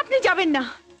করে। না আপনি যাবেন না,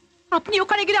 আপনি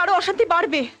ওখানে গেলে আরো অশান্তি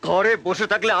বাড়বে। ঘরে বসে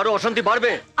থাকলে আরো অশান্তি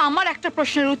বাড়বে। আমার একটা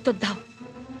প্রশ্নের উত্তর দাও,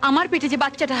 আমার পেটে যে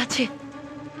বাচ্চাটা আছে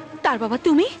তার বাবা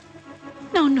তুমি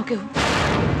না অন্য কেউ?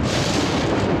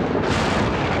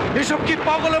 এসব কি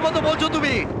পাগলের মতো বলছো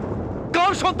তুমি?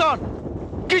 কার সন্তান?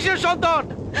 কিসের সন্তান?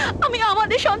 আমি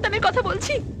আমাদের সন্তানের কথা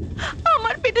বলছি।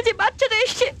 আমার পেটে যে বাচ্চাটা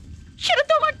এসছে সেটা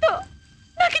তোমার তো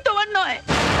নাকি তোমার নয়?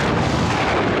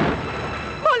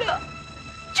 বলো,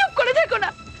 চুপ করে থেকো না,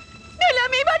 নইলে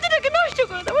আমি এই বাচ্চাটাকে নষ্ট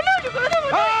করে দেবো, নষ্ট করে দেবো,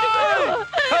 নষ্ট করে দেবো।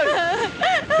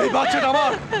 এই বাচ্চাটা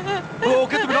আমার,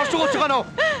 ওকে তুমি নষ্ট করছো কেন?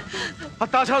 আর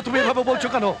তাছাড়া তুমি এভাবে বলছো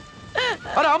কেন?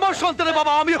 আরে আমার সন্তানের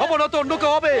বাবা আমি হব না তো অন্য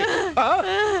কেউ হবে?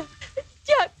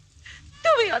 যাক,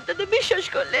 তুমি অন্তত বিশ্বাস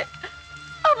করলে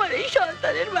আমার এই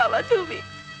সন্তানের বাবা তুমি,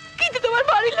 কিন্তু তোমার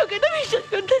বাড়ির লোক এটা বিশ্বাস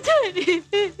করতে চায়নি।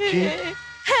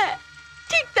 হ্যাঁ,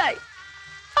 ঠিক তাই।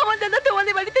 আমার দাদা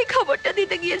তোমাদের বাড়িতে খবরটা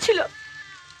দিতে গিয়েছিল,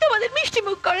 তোমাদের মিষ্টি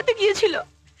মুখ করাতে গিয়েছিল,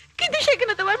 কিন্তু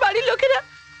সেখানে তোমার বাড়ির লোকেরা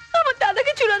আমার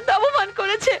দাদাকে চূড়ান্ত অপমান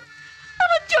করেছে,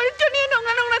 আমার চরিত্র নিয়ে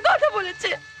নোংরা নোংরা কথা বলেছে,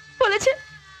 বলেছে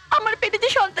আমার পেটে যে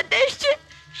সন্তানটা এসছে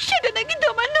সেটা নাকি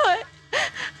তোমার নয়,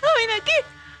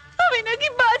 আমি নাকি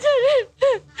বাজারের।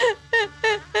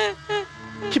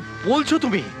 কি বলছো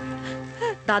তুমি?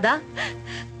 দাদা,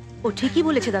 ও ঠিকই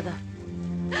বলেছে দাদা।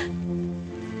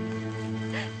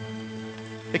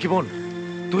 কি বোন,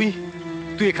 তুই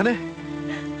তুই এখানে?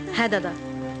 হ্যাঁ দাদা,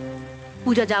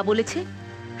 পূজা যা বলেছে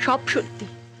সব সত্যি।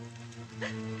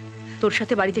 তোর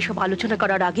সাথে বাড়িতে সব আলোচনা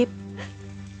করার আগে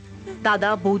দাদা,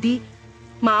 বৌদি,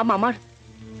 মা, মামার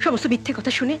সমস্ত মিথ্যে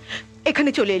কথা শুনে এখানে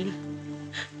চলে এলি।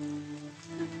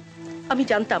 আমি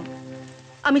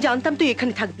জানতাম তুই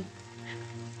এখানে থাকবি।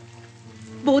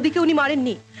 বৌদিকে উনি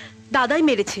মারেননি, দাদাই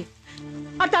মেরেছে,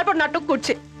 আর তারপর নাটক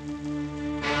করছে।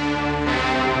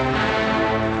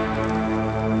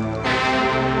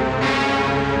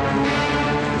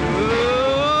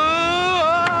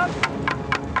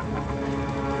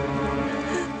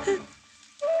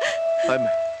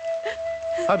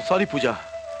 I'm sorry পূজা,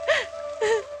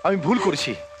 আমি ভুল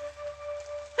করেছি।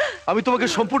 আমি তোমাকে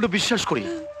সম্পূর্ণ বিশ্বাস করি।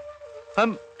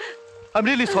 I'm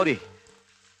really sorry,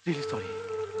 really sorry.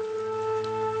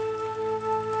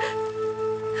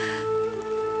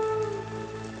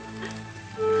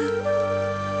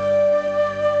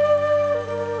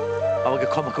 আমাকে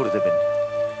ক্ষমা করে দেবেন।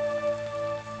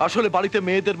 আসলে বাড়িতে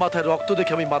মেয়েদের মাথায় রক্ত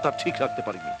দেখে আমি মাথা ঠিক রাখতে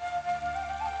পারিনি।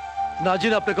 না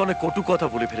জেনে আপনাকে অনেক কটু কথা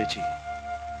বলে ফেলেছি।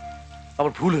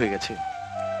 আমার ভুল হয়ে গেছে,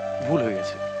 ভুল হয়ে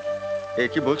গেছে। এ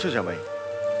কি বলছো জামাই?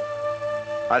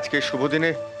 আজকে শুভ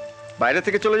দিনে বাইরে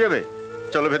থেকে চলে যাবে?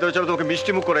 চলো ভেতরে চলো, তোমাকে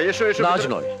মিষ্টি মুখ করাই। এসো এসো। আজ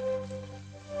নয়,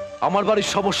 আমার বাড়ির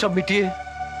সমস্যা মিটিয়ে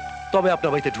তবে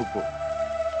আপনার বাড়িতে ঢুকবো।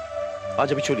 আজ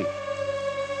আমি চলি।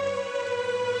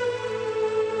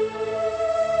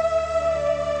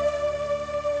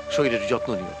 শরীরের যত্ন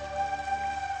নিও।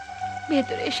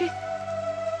 ভেতরে এসে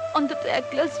অন্তত এক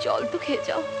গ্লাস জল তো খেয়ে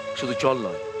যাও। শুধু জল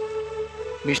নয়,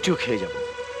 মিষ্টিও খেয়ে যাব।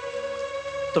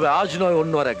 তবে আজ নয়,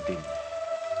 অন্য আর একদিন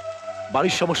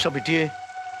বাড়ির সমস্যা মিটিয়ে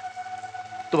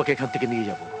তোমাকে এখান থেকে নিয়ে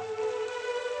যাব।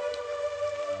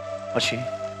 আসি।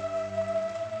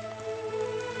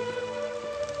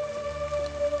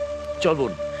 চল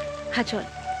বোন। হ্যাঁ চল।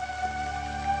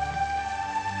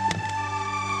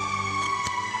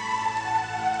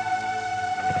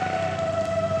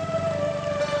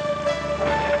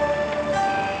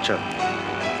 চল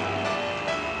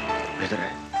ভেতরে।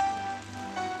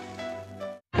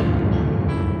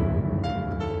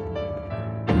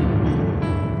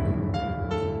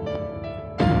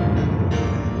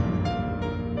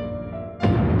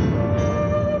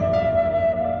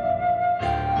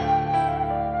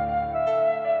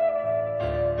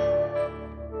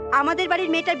 আমাদের বাড়ির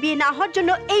মেয়েটার বিয়ে না হওয়ার জন্য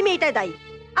এই মেয়েটা দায়ী।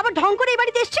 আবার ঢং করে এই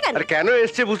বাড়িতে এসছে কেন? আর কেন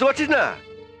এসছে বুঝতে পারছিস না?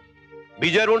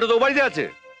 বিজয়ের বোনটা তো ও বাড়িতে আছে।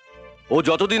 ও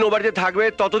যতদিন ও বাড়িতে থাকবে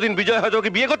ততদিন বিজয় হয়তো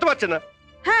ওকে বিয়ে করতে পারছে না।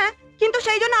 হ্যাঁ, কিন্তু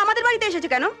সেই জন্য আমাদের বাড়িতে এসেছে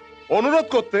কেন? অনুরোধ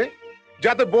করতে,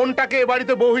 যাতে বোনটাকে এ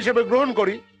বাড়িতে বউ হিসেবে গ্রহণ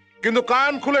করি। কিন্তু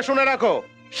কান খুলে শুনে রাখো,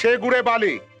 সে গুড়ে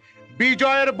বালি,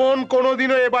 বিজয়ের বোন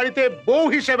কোনোদিনও এ বাড়িতে বউ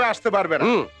হিসেবে আসতে পারবে না।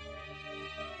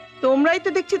 তোমরাই তো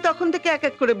দেখছি তখন থেকে এক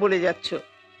এক করে বলে যাচ্ছ।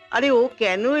 আরে ও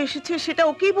কেন এসেছে সেটা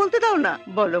ওকেই বলতে দাও না।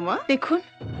 বলো মা। দেখুন,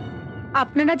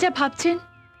 আপনারা যা ভাবছেন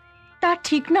তা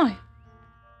ঠিক নয়।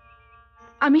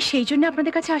 আমি সেই জন্য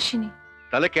আপনাদের কাছে আসিনি।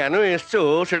 তাহলে কেন এসছো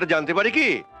সেটা জানতে পারি কি?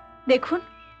 দেখুন,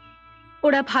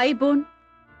 ওরা ভাই বোন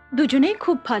দুজনেই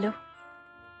খুব ভালো।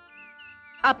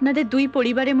 আপনাদের দুই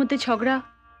পরিবারের মধ্যে ঝগড়া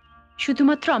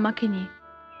শুধুমাত্র আমাকে নিয়ে।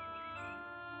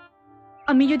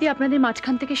 আমি যদি আপনাদের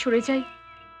মাঝখান থেকে সরে যাই,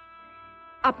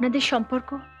 আপনাদের সম্পর্ক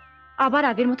আবার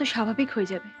আগের মতো স্বাভাবিক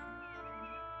হয়ে যাবে।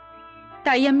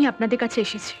 তাই আমি আপনাদের কাছে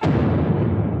এসেছি।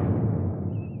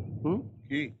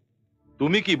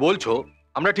 তুমি কি বলছো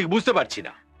আমরা ঠিক বুঝতে পারছি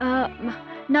না।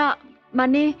 না,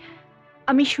 মানে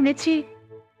আমি শুনেছি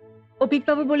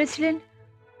অভিকবাবু বলেছিলেন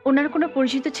ওনার কোনো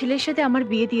পরিচিত ছেলের সাথে আমার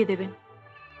বিয়ে দিয়ে দেবেন।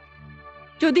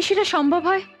 যদি সেটা সম্ভব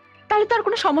হয় তাহলে তো আর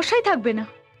কোনো সমস্যাই থাকবে না।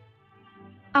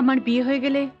 আমার বিয়ে হয়ে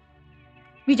গেলে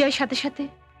বিজয়ের সাথে সাথে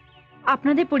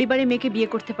আপনাদের পরিবারের মেয়েকে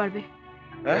বিয়ে করতে পারবে।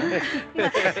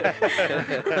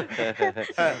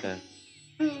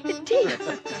 ঠিক,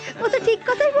 ও তো ঠিক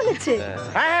কথাই বলেছে।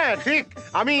 হ্যাঁ ঠিক,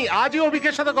 আমি আজই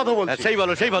অভিকের সাথে কথা বলছি। সেই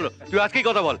ভালো সেই ভালো, তুই আজকেই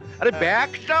কথা বল। আরে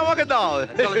ব্যাগটা আমাকে দাও।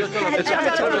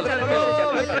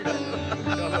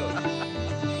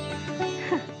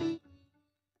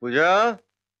 পূজা,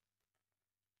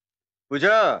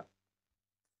 পূজা।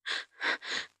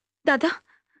 দাদা,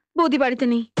 বৌদি বাড়িতে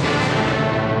নেই।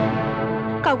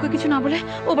 কাউকে কিছু না বলে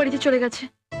ও বাড়িতে চলে গেছে।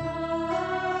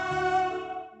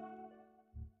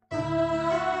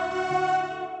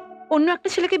 অন্য একটা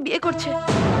ছেলেকে বিয়ে করছে।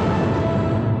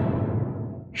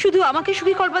 শুধু আমাকে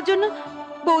সুখী করবার জন্য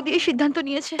বৌদি এই সিদ্ধান্ত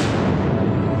নিয়েছে।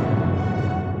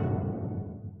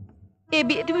 এ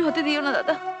বিয়ে তুমি হতে দিও না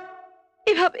দাদা।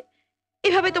 এভাবে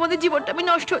এভাবে তোমাদের জীবনটা আমি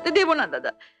নষ্ট হতে দেব না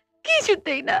দাদা।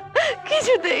 কিছুতেই না,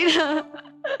 কিছুতেই না,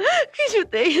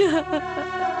 কিছুতেই না।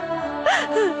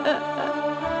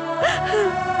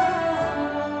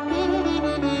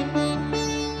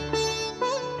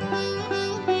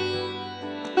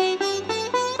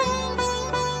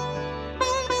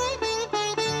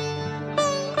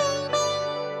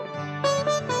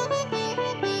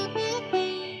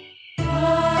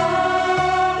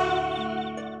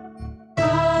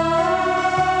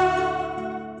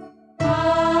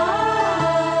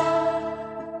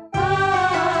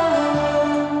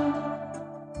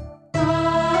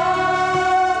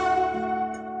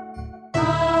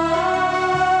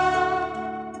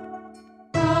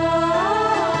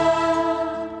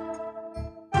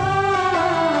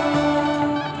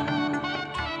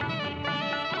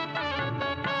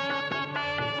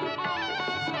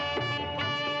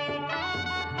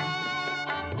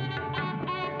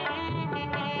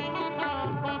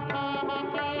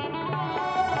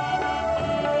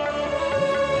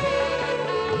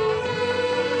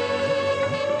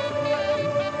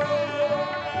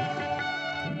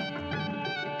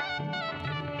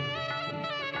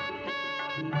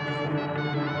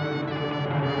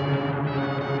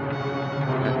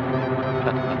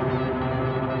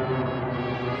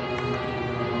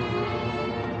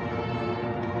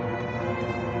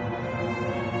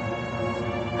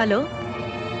 হ্যালো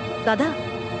দাদা,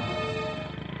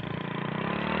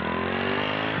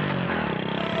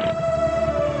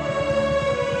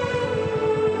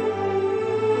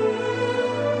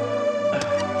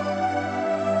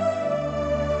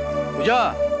 পূজা,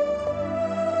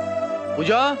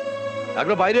 পূজা,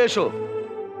 একবার বাইরে এসো।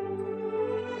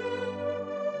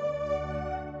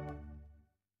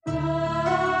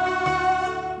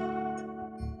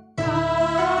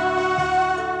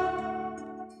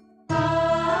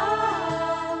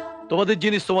 তোমাদের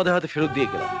জিনিস তোমাদের হাতে ফেরত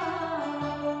দিয়ে গেলাম।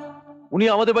 উনি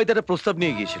আমাদের বাড়িতে একটা প্রস্তাব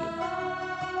নিয়ে গিয়েছিলেন।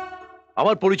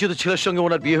 আমার পরিচিত ছেলের সঙ্গে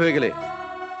ওনার বিয়ে হয়ে গেলে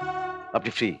আপনি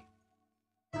ফ্রি,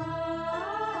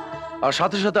 আর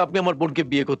সাথে সাথে আপনি আমার বোনকে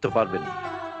বিয়ে করতে পারবেন।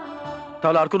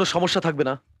 তাহলে আর কোনো সমস্যা থাকবে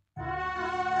না।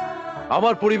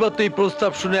 আমার পরিবার তো এই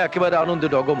প্রস্তাব শুনে একেবারে আনন্দে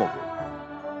ডগমগ।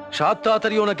 সাত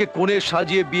তাড়াতাড়ি ওনাকে কোণে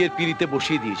সাজিয়ে বিয়ের পিঁড়িতে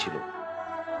বসিয়ে দিয়েছিল।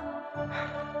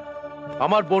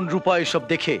 আমার বোন রূপা এসব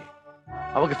দেখে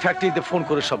আমাকে ফ্যাক্টরিতে ফোন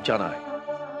করে সব জানায়।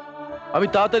 আমি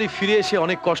তাড়াতাড়ি ফিরে এসে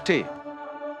অনেক কষ্টে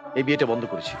এই বিয়েটা বন্ধ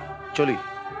করেছি। চলি।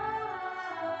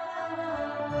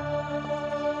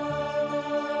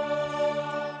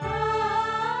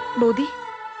 বৌদি,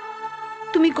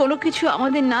 তুমি কোনো কিছু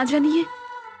আমাদের না জানিয়ে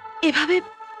এভাবে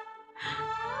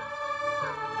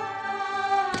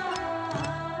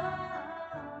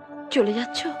চলে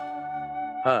যাচ্ছ?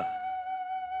 হ্যাঁ,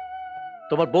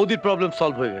 তোমার বৌদির প্রবলেম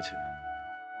সলভ হয়ে গেছে,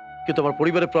 কিন্তু আমার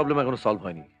পরিবারের প্রবলেম এখনো সলভ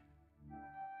হয়নি।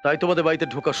 তাই তোমাদের বাড়িতে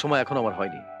ঢোকার সময় এখন আমার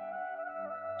হয়নি।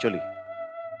 চলি।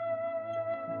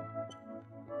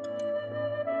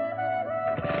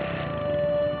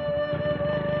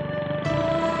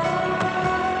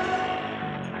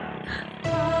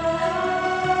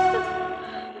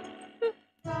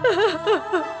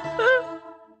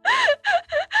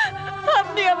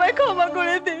 আপনি আমায় ক্ষমা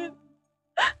করে দিন।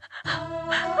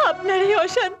 আপনার এই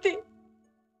অশান্তি,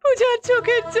 পূজার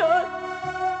চোখের জল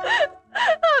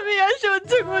আমি আর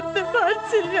সহ্য করতে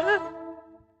পারছি না।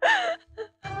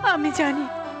 আমি জানি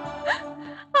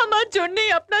আমার জন্যই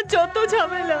আপনার যত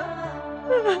ঝামেলা।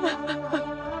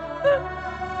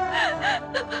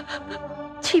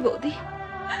 ছি বৌদি,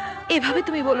 এভাবে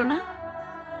তুমি বলো না।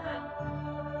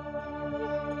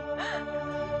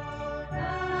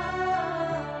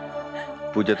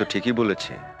 পূজা তো ঠিকই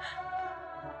বলেছে।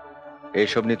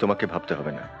 এইসব নিয়ে তোমাকে ভাবতে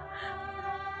হবে না,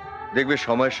 দেখবে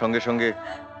সময়ের সঙ্গে সঙ্গে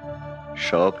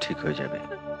সব ঠিক হয়ে যাবে।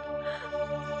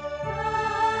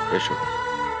 এসো,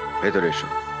 ভেতরে এসো।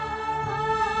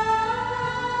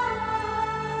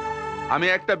 আমি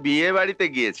একটা বিয়ে বাড়িতে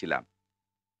গিয়েছিলাম,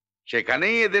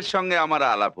 সেখানেই এদের সঙ্গে আমার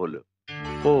আলাপ হলো।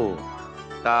 ও,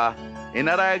 তা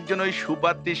এনারা একজন ওই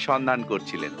সুপাত্রীর সন্ধান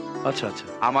করছিলেন। আচ্ছা আচ্ছা,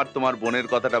 আমার তোমার বোনের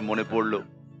কথাটা মনে পড়লো,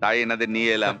 তাই এনাদের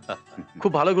নিয়ে এলাম।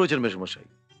 খুব ভালো করেছেন মেশমশাই।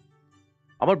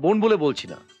 আমার বোন বলে বলছি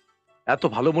না, এত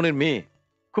ভালো মনের মেয়ে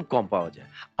খুব কম পাওয়া যায়।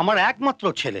 আমার একমাত্র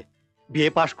ছেলে বিএ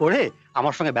পাশ করে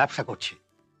আমার সঙ্গে ব্যবসা করছে।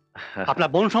 আপনার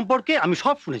বোন সম্পর্কে আমি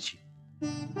সব শুনেছি।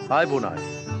 আয় বোন আয়।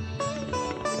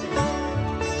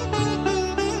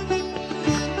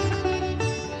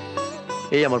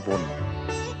 এই আমার বোন।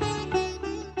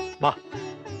 বাহ,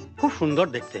 খুব সুন্দর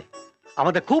দেখতে,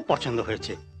 আমাদের খুব পছন্দ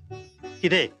হয়েছে। কি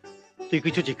রে, তুই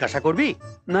কিছু জিজ্ঞাসা করবি?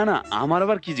 না না, আমার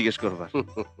আবার কি জিজ্ঞেস করবার?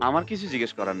 আমার কিছু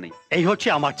জিজ্ঞেস করার নেই। এই হচ্ছে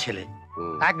আমার ছেলে,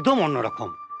 একদম অন্যরকম,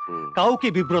 কাউকে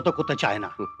বিব্রত করতে চায় না।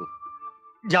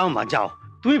 যাও মা যাও,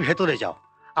 তুমি ভেতরে যাও,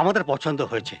 আমাদের পছন্দ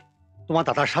হয়েছে। তোমার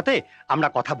দাদার সাথে আমরা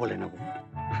কথা বলে নেব।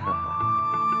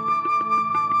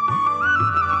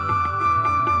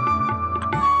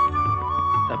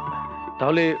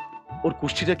 তাহলে ওর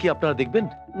কুষ্টিটা কি আপনারা দেখবেন?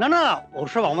 না না,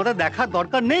 ওসব আমাদের দেখার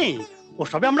দরকার নেই,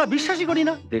 ওসবে আমরা বিশ্বাসই করি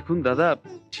না। দেখুন দাদা,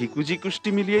 ঝিকুঝি কুষ্টি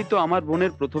মিলিয়েই তো আমার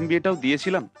বোনের প্রথম বিয়েটাও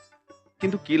দিয়েছিলাম,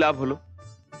 কিন্তু কি লাভ হলো?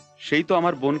 সেই তো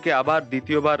আমার বোনকে আবার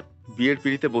দ্বিতীয়বার বিয়ের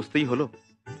পিঁড়িতে বসতেই হলো।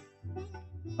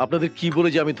 আপনাদের কি বলে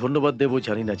যে আমি ধন্যবাদ দেবো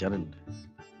জানি না। জানেন,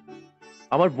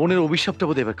 আমার বোনের অভিশাপটা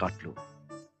বোধহয় এবার কাটলো।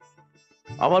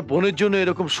 আমার বোনের জন্য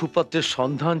এরকম সুপাত্রের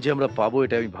সন্ধান যে আমরা পাবো,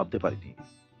 এটা আমি ভাবতে পারিনি।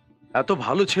 এত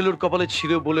ভালো ছেলের কপালে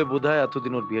ছিল বলে বোধহয়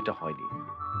এতদিন ওর বিয়েটা হয়নি।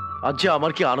 আজ যে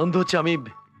আমার কি আনন্দ হচ্ছে আমি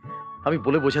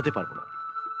বলে বোঝাতে পারবো না।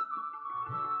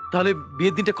 তাহলে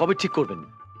বিয়ের দিনটা কবে ঠিক করবেন?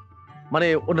 মানে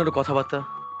অন্যান্য কথাবার্তা?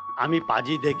 আমি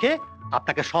পাজি দেখে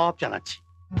আপনাকে সব জানাচ্ছি।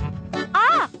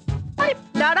 আরে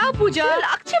দাঁড়াও পূজা,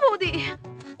 লাগছে বৌদি।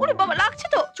 ওরে বাবা, লাগছে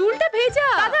তো, চুলটা ভেজা।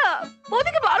 দাদা,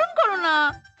 বৌদিকে বারণ করো না।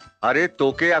 আরে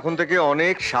তোকে এখন থেকে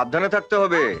অনেক সাবধানে থাকতে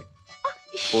হবে।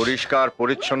 পরিষ্কার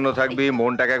পরিচ্ছন্ন থাকবি,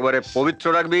 মনটাকে একবারে পবিত্র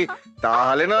রাখবি,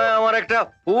 তাহলে নয় আমার একটা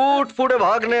ফুটফুটে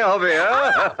ভাগ্নে হবে।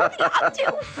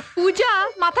 পূজা,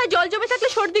 মাথায় জল জমে থাকলে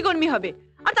সর্দি গরমি হবে,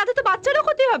 আর তাতে তো বাচ্চারও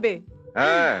ক্ষতি হবে।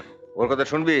 হ্যাঁ, ওর কথা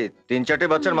শুনবি। 3-4টে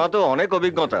বাচ্চার মা তো অনেক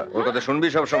অভিজ্ঞতা, ওর কথা শুনবি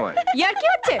সব সময়। ইয়ার কি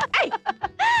হচ্ছে? এই,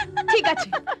 ঠিক আছে,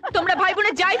 তোমরা ভাই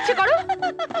বোনে যা ইচ্ছে করো,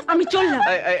 আমি চললাম।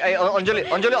 অঞ্জলি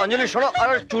অঞ্জলি অঞ্জলি শোনো, আর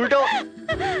চুলটাও।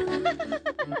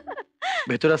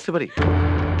 ভেতরে আসতে পারি?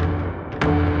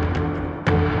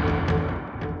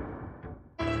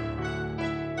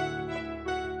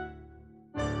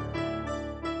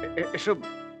 এসো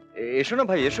এসো না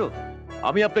ভাই, এসো।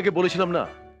 আমি আপনাকে বলেছিলাম না,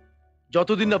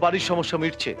 যতদিন না বাড়ির সমস্যা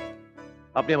মিটছে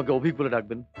আপনি আমাকে অভিক বলে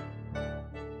ডাকবেন,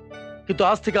 কিন্তু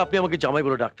আজ থেকে আপনি আমাকে জামাই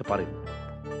বলে ডাকতে পারেন।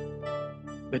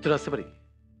 ভেতরে আসতে পারি?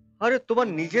 আরে তোমার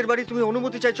নিজের বাড়ি, তুমি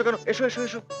অনুমতি চাইছো কেন? এসো এসো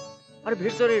এসো, আরে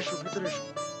ভেতরে এসো, ভেতরে এসো।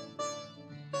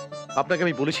 আপনাকে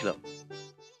আমি বলেছিলাম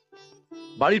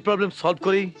বাড়ির প্রবলেম সলভ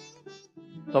করেই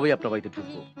তবেই আপনার বাড়িতে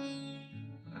ঢুকবো।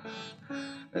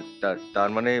 তার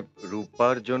মানে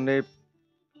রূপার জন্য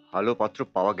ভালো পাত্র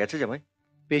পাওয়া গেছে জামাই?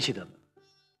 পেয়েছি দাদা,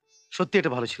 সত্যি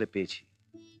একটা ভালো ছেলে পেয়েছি,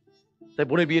 তাই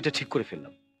বোনের বিয়েটা ঠিক করে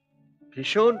ফেললাম।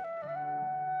 ভীষণ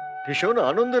ভীষণ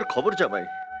আনন্দের খবর জামাই।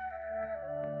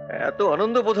 এত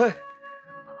আনন্দ বোধহয়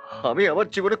আমি আমার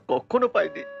জীবনে কখনো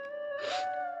পাইনি।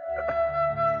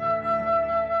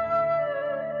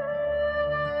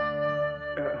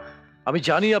 আমি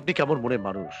জানি আপনি কেমন মনের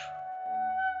মানুষ।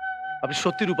 আপনি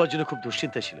সত্যি রূপার জন্য খুব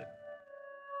দুশ্চিন্তায় ছিলেন,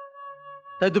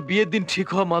 তাই তো বিয়ের দিন ঠিক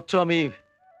হওয়া মাত্র আমি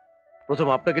প্রথম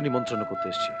আপনাকে নিমন্ত্রণ করতে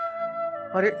এসেছি।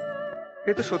 আরে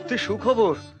এ তো সত্যি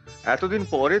সুখবর, এতদিন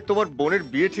পরে তোমার বোনের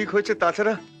বিয়ে ঠিক হয়েছে।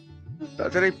 তাছাড়া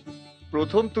এই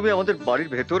প্রথম তুমি আমাদের বাড়ির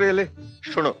ভেতরে এলে।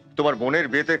 শোনো, তোমার বোনের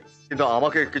বিয়েতে কিন্তু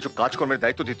আমাকে কিছু কাজকর্মের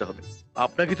দায়িত্ব দিতে হবে।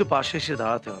 আপনাকে তো পাশে এসে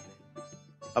দাঁড়াতে হবে,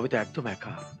 আমি তো একদম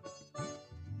একা।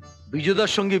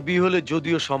 বিজয়দার সঙ্গে বিয়ে হলে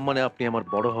যদিও সম্মানে আপনি আমার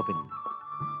বড় হবেন,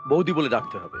 বৌদি বলে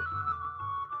ডাকতে হবে,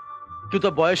 কিন্তু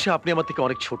বয়সে আপনি আমার থেকে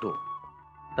অনেক ছোট,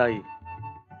 তাই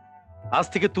আজ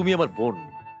থেকে তুমি আমার বোন।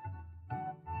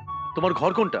 তোমার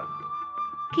ঘর কোনটা?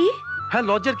 কি? হ্যাঁ,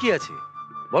 লজ্জার কি আছে,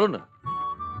 বলো না।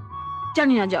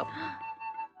 জানি না, যাও।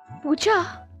 পূজা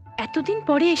এতদিন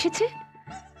পরে এসেছে,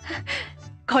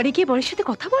 ঘরে গিয়ে বরের সাথে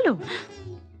কথা বলো।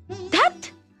 ধ্যাৎ,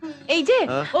 এই যে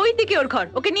ওই দিকে ওর ঘর,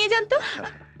 ওকে নিয়ে যান তো।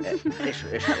 এসো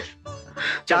এসো,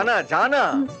 জানা জানা।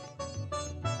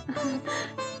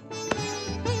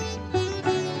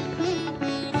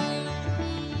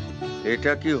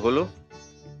 এটা কি হলো?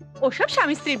 ওসব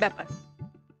স্বামী স্ত্রীর ব্যাপার।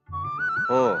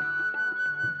 ও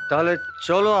তাহলে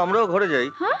চলো আমরাও ঘরে যাই।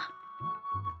 হ্যাঁ,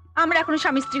 আমরা এখনো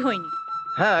স্বামী স্ত্রী হইনি।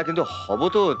 হ্যাঁ, কিন্তু হব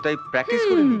তো, তাই প্র্যাকটিস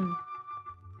করে নি।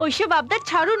 ওইসব আবদার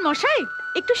ছাড়ুন মশাই,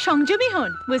 একটু সংযমী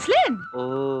হন, বুঝলেন? ও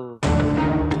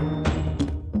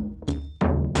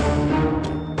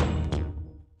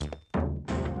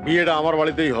বিয়েটা আমার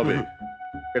বাড়িতেই হবে,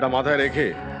 এটা মাথায় রেখে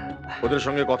ওদের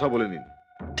সঙ্গে কথা বলে নিন।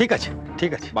 ঠিক আছে,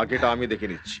 ঠিক আছে, বাকিটা আমি দেখে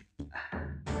নিচ্ছি।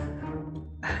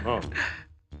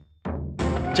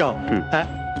 যাও। হ্যাঁ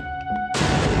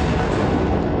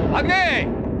ভাগ্নে,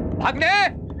 ভাগ্নে,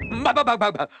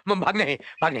 ভাগ্নে,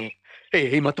 ভাগ্নে,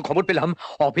 এই মাত্র খবর পেলাম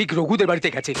অভিক রঘুদের বাড়িতে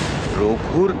গেছে।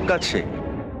 রঘুর কাছে?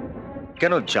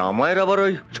 কেন, জামাইয়ের আবার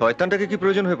ওই শয়তানটাকে কি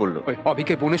প্রয়োজন হয়ে পড়লো? ওই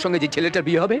অভিকের বোনের সঙ্গে যে ছেলেটার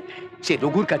বিয়ে হবে সে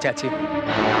রঘুর কাছে আছে।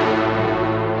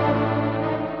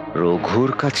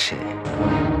 রঘুর কাছে?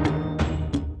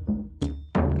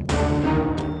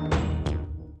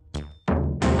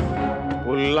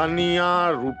 কল্যাণিয়া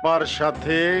রূপার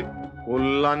সাথে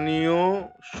কল্যাণীয়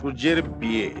সূর্যের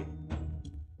বিয়ে।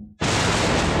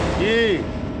 কি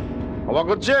অবাক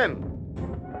হচ্ছেন?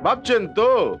 ভাবছেন তো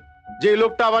যে এই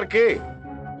লোকটা আবার কে?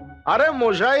 আরে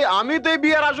মশাই, আমি তো এই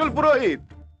বিয়ের আসল পুরোহিত।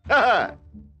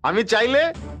 আমি চাইলে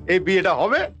এই বিয়েটা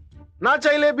হবে, না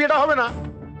চাইলে এই বিয়েটা হবে না।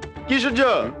 কি সূর্য?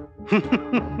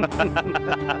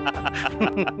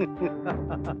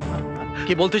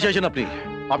 কি বলতে চাইছেন আপনি?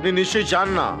 আপনি নিশ্চয়ই চান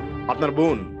না আপনার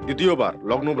বোন দ্বিতীয়বার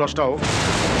লগ্ন ভ্রষ্টা হোক?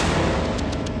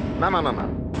 না না না না,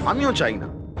 আমিও চাই না।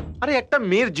 আরে একটা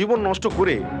মেয়ের জীবন নষ্ট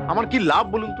করে আমার কি লাভ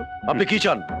বলুন তো? আপনি কি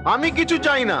চান? আমি কিছু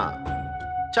চাই না,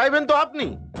 চাইবেন তো আপনি।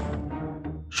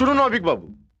 শুনুন অভিক বাবু,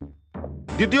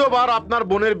 দ্বিতীয়বার আপনার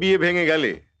বোনের বিয়ে ভেঙে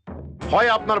গেলে হয়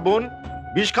আপনার বোন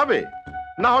বিষ খাবে,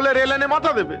 না হলে রেল এনে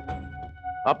মাথা দেবে।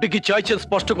 আপনি কি চাইছেন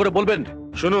স্পষ্ট করে বলবেন?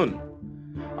 শুনুন,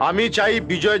 আমি চাই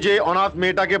বিজয় যে অনাথ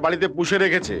মেয়েটাকে বাড়িতে পুষে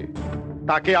রেখেছে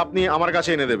তাকে আপনি আমার কাছে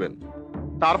এনে দেবেন।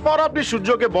 তারপর আপনি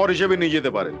সূর্যকে বর হিসেবে নিয়ে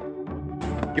যেতে পারেন।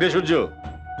 কিরে সূর্য,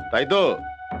 তাই তো?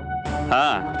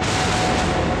 হ্যাঁ।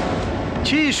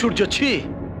 ছি সূর্য, ছি।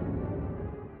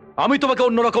 আমি তোমাকে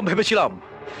অন্যরকম ভেবেছিলাম।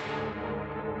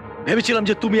 ভেবেছিলাম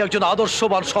যে তুমি একজন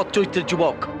আদর্শবান সৎ চরিত্রের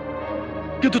যুবক,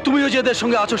 কিন্তু তুমিও যে এদের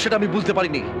সঙ্গে আছো সেটা আমি বুঝতে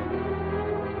পারিনি।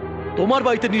 তোমার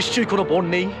বাড়িতে নিশ্চয়ই কোনো বোন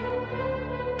নেই,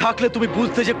 থাকলে তুমি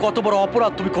বুঝতে যে কত বড়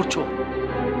অপরাধ তুমি করছো।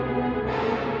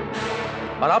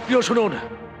 আর আপনিও শুনুন,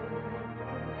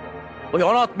 ওই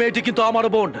অনাথ মেয়েটি কিন্তু আমার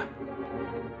বোন।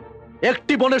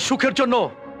 একটি বোনের সুখের জন্য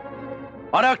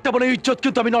আর একটা বোনের ইজ্জত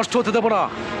কিন্তু আমি নষ্ট হতে দেব না।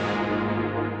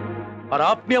 আর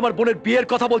আপনি আমার বোনের বিয়ের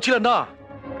কথা বলছিলেন না?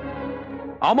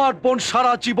 আমার বোন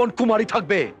সারা জীবন কুমারী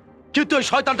থাকবে, কিন্তু ওই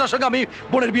শয়তানটার সঙ্গে আমি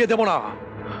বোনের বিয়ে দেব না।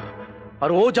 আর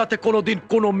ও যাতে কোনোদিন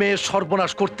কোনো মেয়ে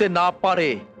সর্বনাশ করতে না পারে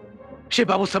সে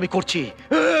ব্যবস্থা আমি করছি।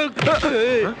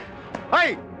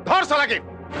 ধর শালাকে।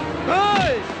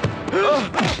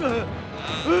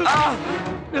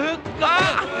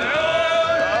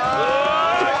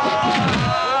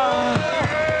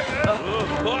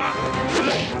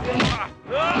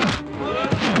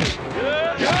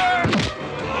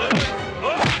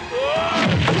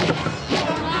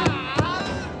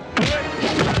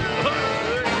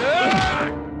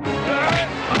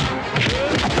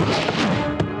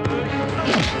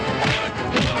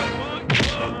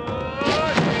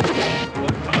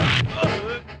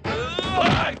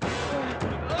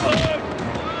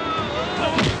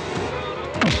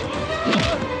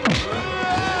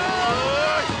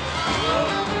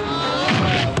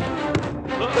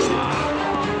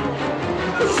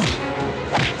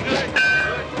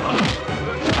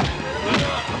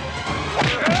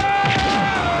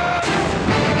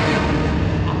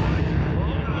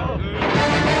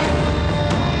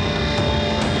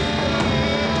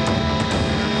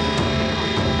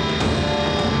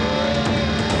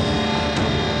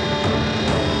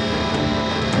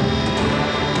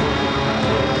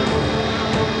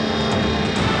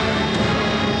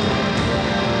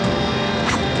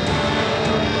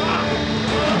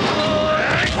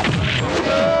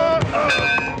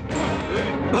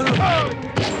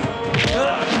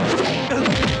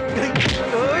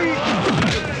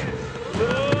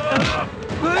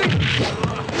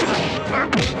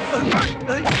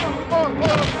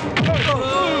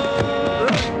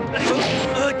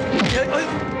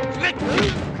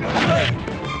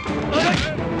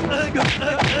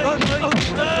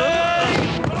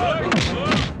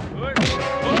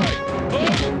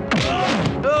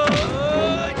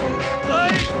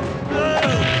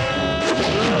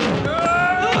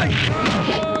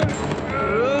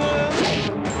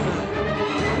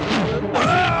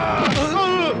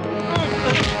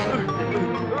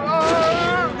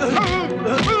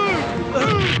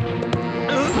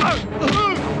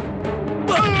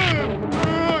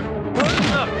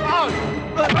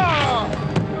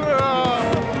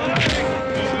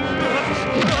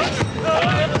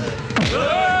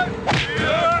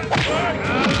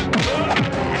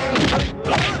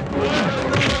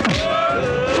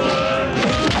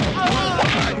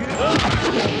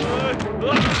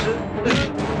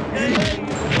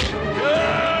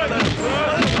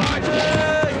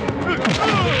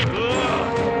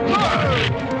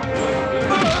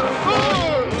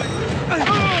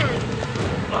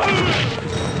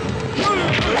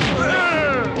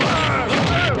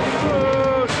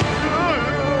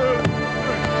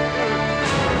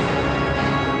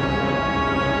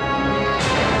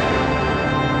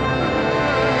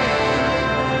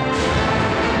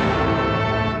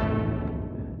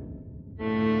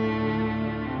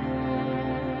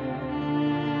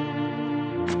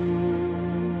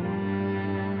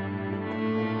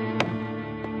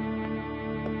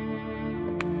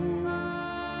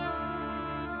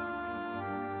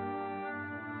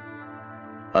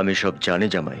 আমি সব জানি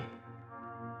জামাই,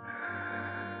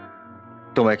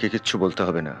 তোমাকে কিচ্ছু বলতে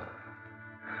হবে না।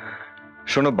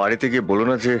 শোনো, বাড়িতে গিয়ে বলো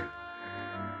না যে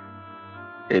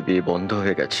এই বিয়ে বন্ধ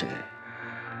হয়ে গেছে,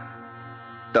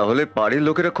 তাহলে বাড়ির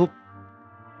লোকেরা খুব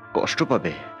কষ্ট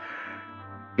পাবে।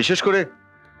 বিশেষ করে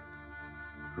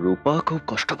রূপা খুব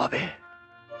কষ্ট পাবে।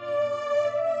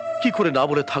 কি করে না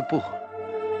বলে থাকবো?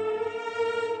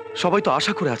 সবাই তো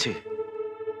আশা করে আছে।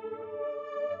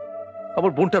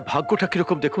 আমার বোনটার ভাগ্যটা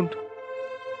কিরকম দেখুন,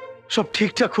 সব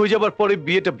ঠিকঠাক হয়ে যাবার পরে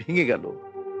বিয়েটা ভেঙে গেল।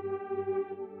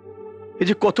 এই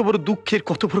যে কত বড় দুঃখের,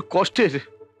 কত বড় কষ্টের।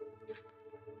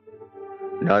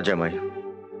 না জামাই,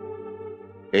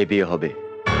 এই বিয়ে হবে।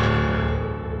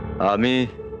 আমি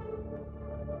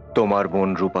তোমার বোন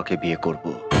রূপাকে বিয়ে করব।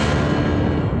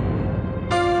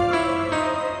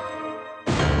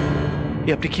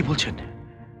 আপনি কি বলছেন?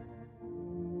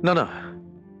 না না,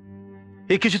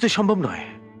 এই কিছুতে সম্ভব নয়।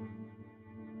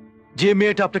 যে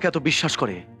মেয়েটা আপনাকে এত বিশ্বাস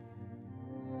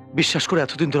করে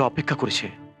এতদিন ধরে অপেক্ষা করেছে,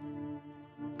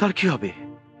 তার কি হবে?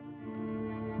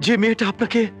 যে মেয়েটা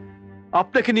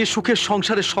আপনাকে নিয়ে সুখের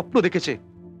সংসারের স্বপ্ন দেখেছে,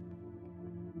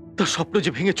 তার স্বপ্ন যে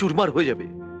ভেঙে চুরমার হয়ে যাবে।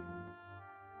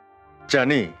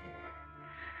 জানি,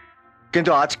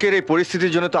 কিন্তু আজকের এই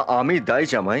পরিস্থিতির জন্য তো আমি দায়ী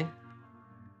জামাই।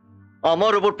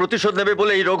 আমার ওপর প্রতিশোধ নেবে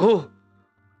বলে এই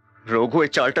রঘু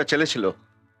এই চালটা চেলেছিল।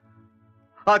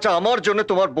 আজ আমার জন্য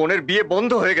তোমার বোনের বিয়ে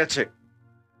বন্ধ হয়ে গেছে।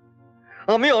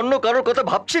 আমি অন্য কারোর কথা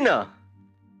ভাবছি না।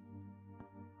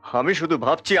 আমি শুধু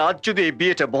ভাবছি, আজ যদি এই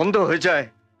বিয়েটা বন্ধ হয়ে যায়,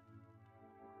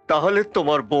 তাহলে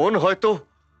তোমার বোন হয়তো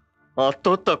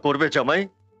আত্মহত্যা করবে জামাই।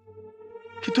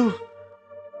 কিন্তু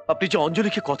আপনি যে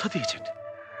অঞ্জলিকে কথা দিয়েছেন।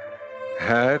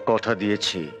 হ্যাঁ, কথা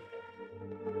দিয়েছি।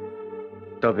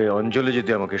 তবে অঞ্জলি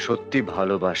যদি আমাকে সত্যি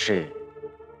ভালোবাসে,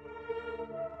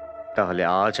 তাহলে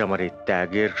আজ আমার এই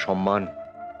ত্যাগের সম্মান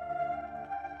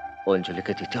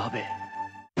অঞ্জলিকে দিতে হবে।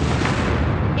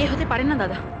 এ হতে পারে না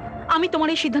দাদা, আমি তোমার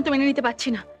এই সিদ্ধান্ত মেনে নিতে পারছি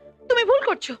না। তুমি ভুল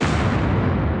করছো।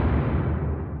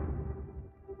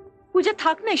 পূজা,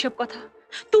 থাক না এসব কথা।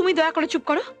 তুমি দয়া করে চুপ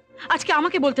করো, আজকে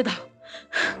আমাকে বলতে দাও।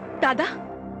 দাদা,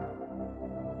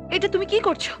 এটা তুমি কি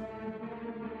করছো?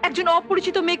 একজন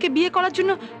অপরিচিত মেয়েকে বিয়ে করার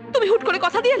জন্য তুমি হুট করে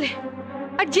কথা দিয়েলে।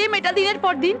 আর যে মেয়েটা দিনের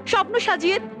পর দিন স্বপ্ন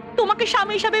সাজিয়ে তোমাকে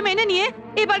স্বামী হিসাবে মেনে নিয়ে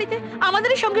এই বাড়িতে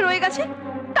আমাদের সঙ্গে রয়ে গেছে,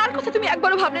 তার কথা তুমি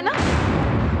একবারও ভাবলে না?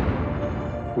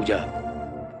 পূজা,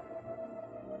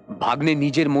 ভাগ্নে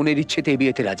নিজের মনের ইচ্ছেতে এই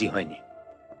বিয়েতে রাজি হয়নি।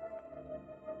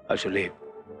 আসলে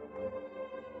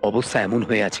অবস্থা এমন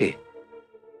হয়ে আছে,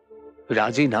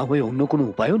 রাজি না হয়ে অন্য কোনো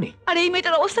উপায়ও নেই। আর এই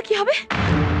মেয়েটার অবস্থা কি হবে?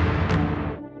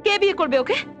 কে বিয়ে করবে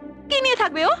ওকে? কি নিয়ে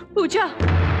থাকবে ও? পূজা,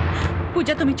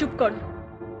 পূজা তুমি চুপ করো।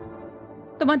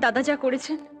 তোমার দাদা যা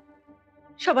করেছেন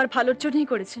সবার ভালোর জন্যই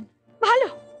করেছেন। ভালো,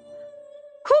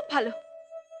 খুব ভালো।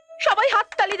 সবাই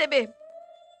হাততালি দেবে,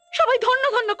 সবাই ধন্য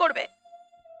ধন্য করবে,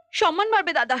 সম্মান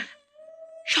বাড়বে দাদার।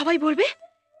 সবাই বলবে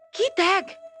কি ত্যাগ,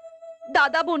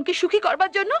 দাদা বোনকে সুখী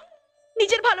করবার জন্য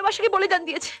নিজের ভালোবাসাকে বলিদান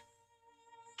দিয়েছে।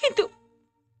 কিন্তু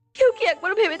কেউ কি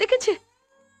একবার ভেবে দেখেছে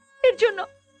এর জন্য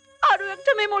আরো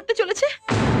একটা মেয়ে মরতে চলেছে?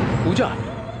 পূজা,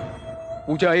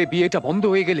 পূজা, এই বিয়েটা বন্ধ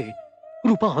হয়ে গেলে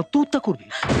রূপা আত্মহত্যা করবে।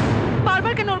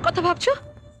 বারবার কেন ওর কথা ভাবছো?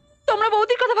 তোমরা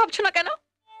বৌদির কথা ভাবছো না কেন?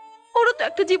 ওরও তো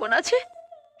একটা জীবন আছে,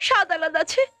 স্বাদ আলাদা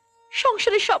আছে,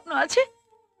 সংসারের স্বপ্ন আছে।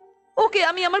 ওকে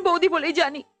আমি আমার বৌদি বলেই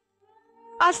জানি।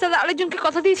 আজ দাদা আরেকজনকে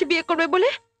কথা দিয়েছে বিয়ে করবে বলে,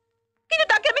 কিন্তু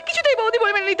তাকে আমি কিছুতেই বৌদি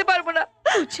বলে মেনে নিতে পারবো না।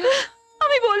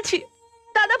 আমি বলছি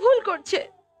দাদা ভুল করছে,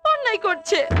 অন্যায়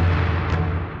করছে।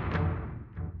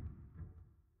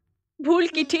 ভুল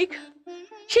কি ঠিক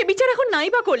সে বিচার এখন নাই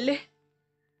বা করলে।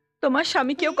 তোমার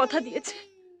স্বামীকেও কথা দিয়েছে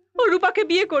ও রূপাকে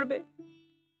বিয়ে করবে।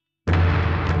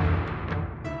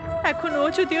 এখন ও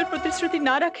যদি ওর প্রতিশ্রুতি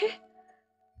না রাখে,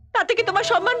 তাতে কি তোমার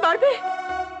সম্মান বাড়বে?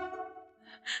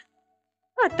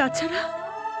 আর তাছাড়া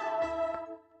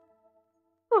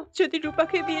ও যদি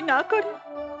রূপাকে বিয়ে না করে,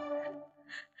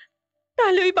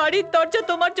 তাহলে ওই বাড়ির দরজা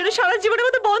তোমার জন্য সারা জীবনের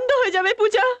মতো বন্ধ হয়ে যাবে।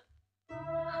 পূজা,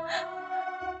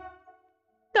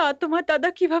 তা তোমার দাদা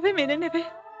কিভাবে মেনে নেবে?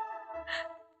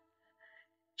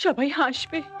 সবাই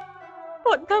হাসবে,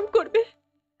 বদনাম করবে,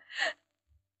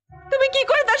 তুমি কি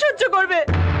করে তা সহ্য করবে?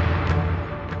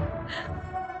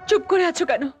 চুপ করে আছো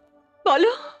কেন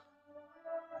বলো?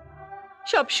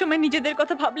 সবসময় নিজেদের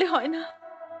কথা ভাবলে হয় না।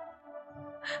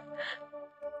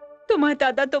 তোমার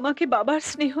দাদা তোমাকে বাবার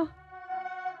স্নেহ,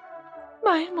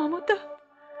 মায়ের মমতা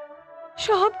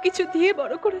সব কিছু দিয়ে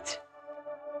বড় করেছে।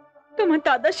 তোমার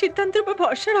দাদার সিদ্ধান্তের উপর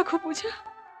ভরসা রাখো পূজা।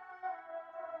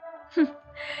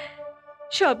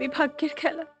 সবই ভাগ্যের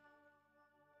খেলা,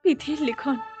 বিধির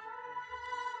লিখন।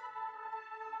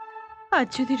 আজ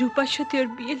যদি রূপার সাথে ওর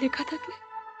বিয়ে লেখা থাকে,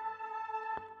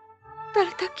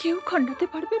 তাহলে তা কেউ খণ্ডাতে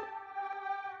পারবে না,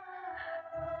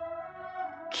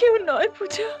 কেউ নয়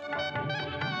পূজা।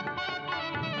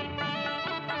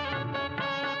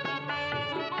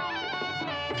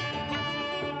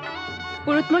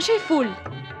 পুরুতমশাই ফুল।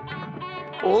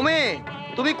 ও মেয়ে,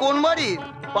 তুমি কোন বাড়ির?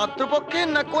 পাত্রপক্ষের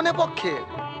না কোনে পক্ষের?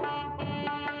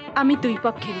 আমি দুই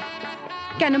পক্ষেরই।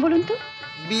 কেন বলুন তো?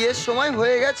 বিয়ের সময়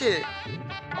হয়ে গেছে,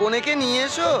 কোনেকে নিয়ে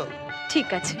এসো। ঠিক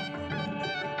আছে।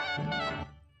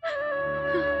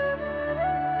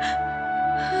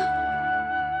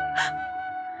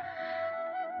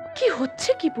 কি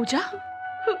হচ্ছে কি পূজা?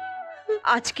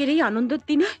 আজকের এই আনন্দের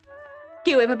দিনে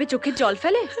কেউ এভাবে চোখের জল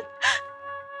ফেলে?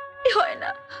 হয় না,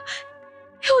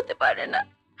 হতে পারে না।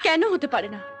 কেন হতে পারে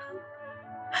না?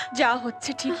 যা হচ্ছে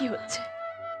ঠিকই হচ্ছে।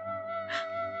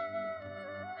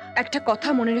 একটা কথা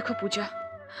মনে রেখো পূজা,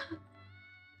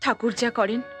 ঠাকুর যা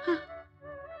করেন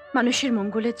মানুষের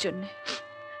মঙ্গলের জন্য।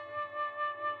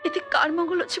 এতে কার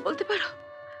মঙ্গল হচ্ছে বলতে পারো?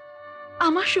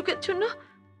 আমার সুখের জন্য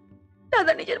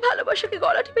দাদা নিজের ভালোবাসাকে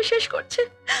গলা টিপে শেষ করছে,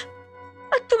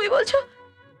 আর তুমি বলছো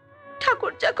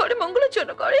ঠাকুর যা করে মঙ্গলের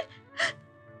জন্য করে।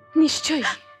 নিশ্চয়ই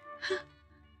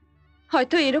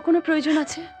হয়তো এরও কোনো প্রয়োজন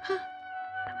আছে।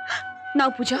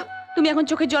 নাও পূজা, তুমি এখন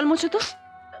চোখের জল মোছো তো।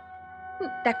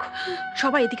 দেখো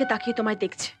সবাই এদিকে তাকিয়ে তোমায়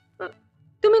দেখছে।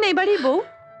 তুমি নেই বাড়ির বউ,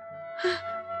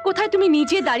 কোথায় তুমি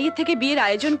নিজে দাঁড়িয়ে থেকে বিয়ের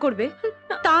আয়োজন করবে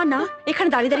তা না, এখানে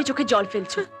দাঁড়িয়ে দাঁড়িয়ে চোখে জল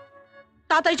ফেলছো।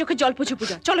 তাড়াতাড়ি চোখে জল পোছো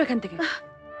পূজা, চলো এখান থেকে।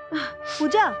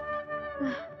 পূজা,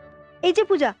 এই যে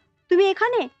পূজা, তুমি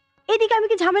এখানে? এদিকে আমি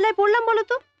কি ঝামেলায় পড়লাম বলো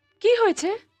তো? কি হয়েছে?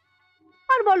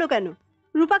 আর বলো কেন,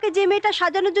 রূপাকে যে মেয়েটা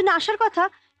সাজানোর জন্য আসার কথা,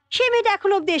 সেই মেয়েটা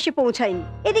এখনো অব্দি এসে পৌঁছায়নি।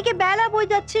 এদিকে বেলা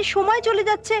বয়ে যাচ্ছে, সময় চলে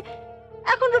যাচ্ছে,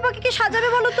 এখন রূপাকে কে সাজাবে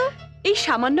বলো তো? এই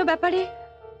সামান্য ব্যাপারে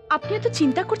আপনি এত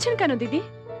চিন্তা করছেন কেন দিদি?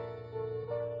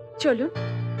 চলুন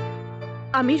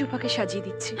আমি রূপাকে সাজিয়ে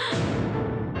দিচ্ছি।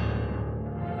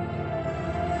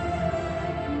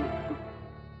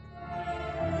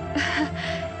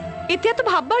 এতে এত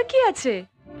ভাববার কি আছে?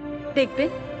 দেখবেন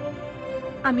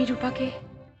আমি রূপাকে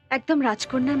একদম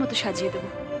রাজকন্যার মতো সাজিয়ে দেব।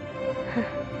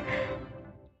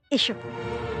 এসো।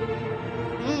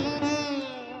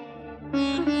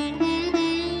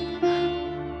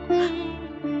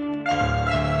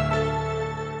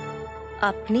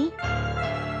 আপনি?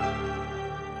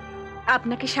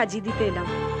 আপনাকে সাজিয়ে দিতে এলাম।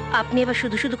 আপনি এবার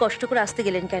শুধু শুধু কষ্ট করে আসতে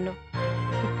গেলেন কেন?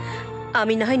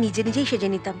 আমি না হয় নিজে নিজেই সেজে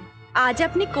নিতাম। আজ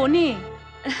আপনি কোনে?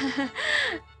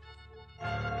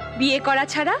 বিয়ে করা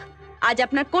ছাড়া আজ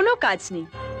আপনার কোনো কাজ নেই।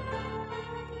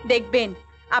 দেখবেন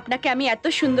আপনাকে আমি এত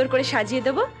সুন্দর করে সাজিয়ে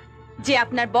দেব যে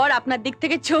আপনার বর আপনার দিক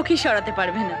থেকে চোখই সরাতে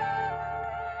পারবে না।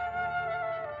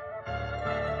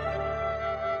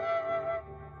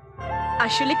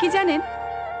 আসলে কি জানেন,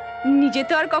 নিজে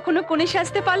তো আর কখনো কোণে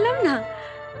সাজতে পারলাম না,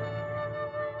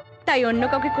 তাই অন্য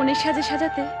কাউকে কোণে সাজে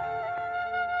সাজাতে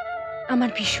আমার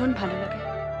ভীষণ ভালো লাগে।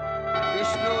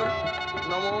 বিষ্ণুর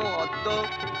নমো অদ্য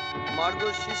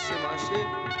মার্গশীর্ষে মাসে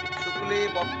শুক্লে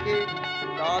পক্ষে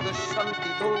দ্বাদশাম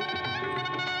তিথৌ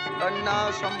কন্যা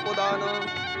সম্পদান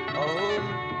অহম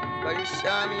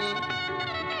করিষ্যামি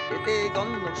এতে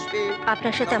গন্ধস্বে।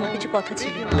 আপনার সাথে আমার কিছু কথা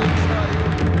ছিল।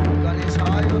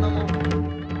 গণেশায় নমঃ।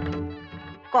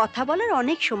 কথা বলার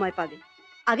অনেক সময় পাবে,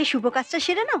 আগে শুভ কাজটা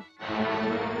সেরে নাও।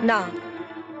 না,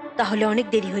 তাহলে অনেক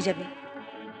দেরি হয়ে যাবে।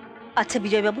 আচ্ছা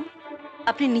বিজয়বাবু,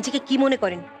 আপনি নিজেকে কি মনে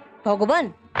করেন, ভগবান?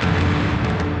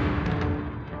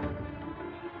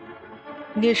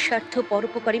 নিঃস্বার্থ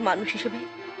পরোপকারী মানুষ হিসেবে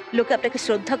লোকে আপনাকে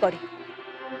শ্রদ্ধা করে।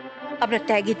 আপনার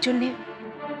ত্যাগের জন্যে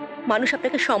মানুষ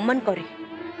আপনাকে সম্মান করে।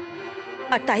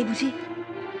 আর তাই বুঝি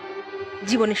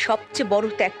জীবনের সবচেয়ে বড়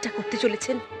ত্যাগটা করতে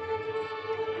চলেছেন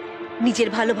নিজের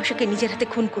ভালোবাসাকে নিজের হাতে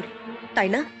খুন করে, তাই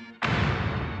না?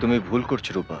 তুমি ভুল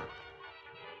করছো রূপা।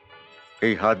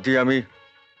 এই হাত দিয়ে আমি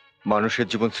মানুষের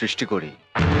জীবন সৃষ্টি করি,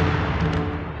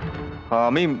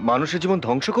 আমি মানুষের জীবন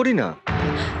ধ্বংস করি না।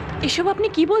 এসব আপনি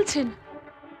কি বলছেন?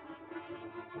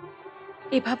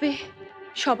 এভাবে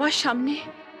সবার সামনে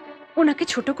ওনাকে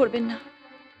ছোট করবেন না।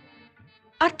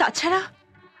 আর তাছাড়া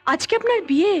আজকে আপনার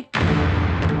বিয়ে।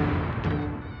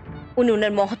 উনি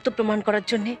ওনার মহত্ব প্রমাণ করার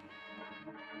জন্য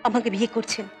আমাকে বিয়ে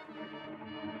করছেন,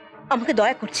 আমাকে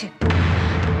দয়া করছেন।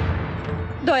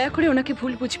 দয়া করে ওনাকে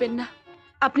ভুল বুঝবেন না।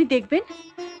 আপনি দেখবেন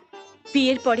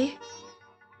বিয়ের পরে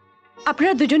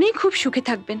আপনারা দুজনেই খুব সুখে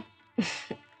থাকবেন।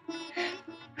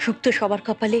 সুখ তো সবার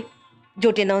কপালে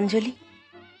জোটে না অঞ্জলি।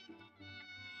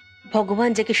 ভগবান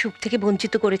যাকে সুখ থেকে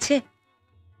বঞ্চিত করেছে,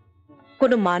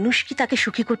 কোনো মানুষ কি তাকে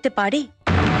সুখী করতে পারে?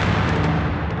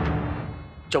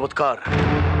 চমৎকার।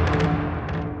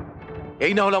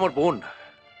 এই না হলে আমার বোন।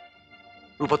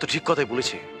 রূপা তো ঠিক কথাই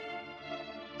বলেছে,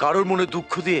 কারোর মনে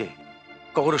দুঃখ দিয়ে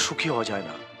কখনো সুখী হওয়া যায়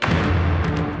না।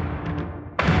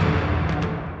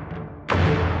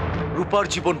 রূপার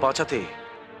জীবন বাঁচাতে,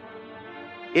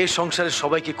 এ সংসারের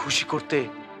সবাইকে খুশি করতে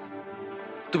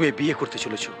তুমি বিয়ে করতে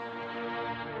চলেছ,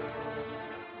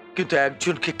 কিন্তু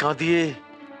একজনকে কাঁদিয়ে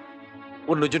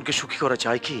অন্যজনকে সুখী করা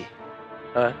যায় কি?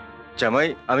 হ্যাঁ জামাই,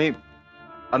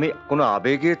 আমি কোনো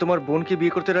আবেগে তোমার বোনকে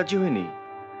বিয়ে করতে রাজি হইনি।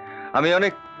 আমি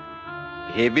অনেক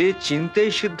ভেবে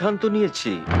চিন্তেই সিদ্ধান্ত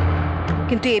নিয়েছি।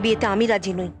 কিন্তু এ বিয়েতে আমি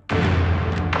রাজি নই।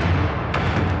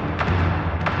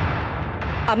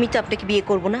 আমি তো আপনাকে বিয়ে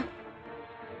করব না।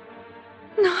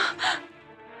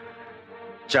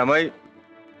 জামাই,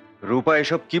 রূপা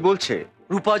এসব কি বলছে?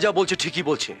 রূপা যা বলছে ঠিকই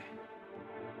বলছে।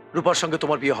 রূপার সঙ্গে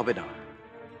তোমার বিয়ে হবে না,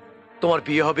 তোমার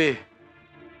বিয়ে হবে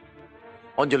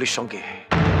অঞ্জলির সঙ্গে।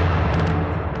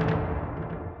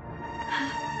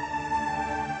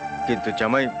 কিন্তু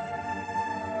জামাই,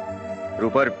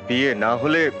 রূপার বিয়ে না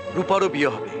হলে? রূপারও বিয়ে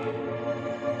হবে,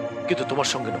 কিন্তু তোমার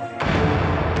সঙ্গে নয়।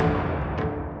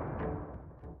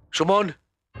 সুমন,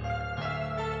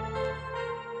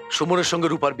 সুমনের সঙ্গে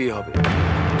রূপার বিয়ে হবে।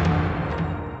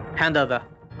 হ্যাঁ দাদা,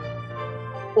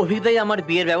 অভিজ্ঞতাই আমার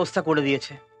বিয়ের ব্যবস্থা করে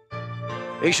দিয়েছে।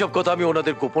 এইসব কথা আমি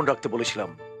ওনাদের গোপন রাখতে বলেছিলাম,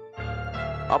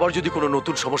 আবার যদি কোনো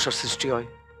নতুন সমস্যার সৃষ্টি হয়।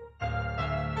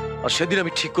 আর সেদিন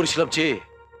আমি ঠিক করেছিলাম যে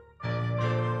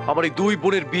আমার এই দুই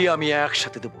বোনের বিয়ে আমি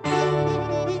একসাথে দেব।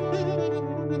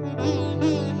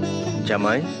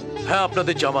 জামাই? হ্যাঁ,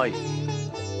 আপনাদের জামাই।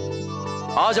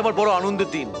 আজ আমার বড় আনন্দের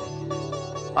দিন।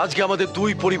 আজকে আমাদের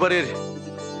দুই পরিবারের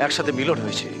একসাথে মিলন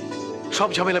হয়েছে, সব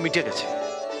ঝামেলা মিটে গেছে,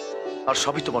 আর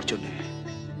সবই তোমার জন্য।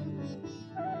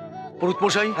 পুরোহিত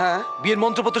মশাই, হ্যাঁ, বিয়ের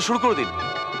মন্ত্রপত্র শুরু করে দিন।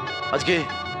 আজকে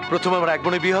প্রথমে আমার এক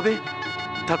বোনের বিয়ে হবে,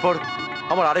 তারপর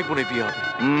আমার আরেক বোনের বিয়ে হবে।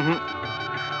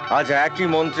 আজ একই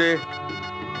মন্ত্রে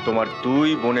তোমার দুই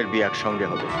বোনের বিয়ে একসঙ্গে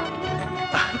হবে।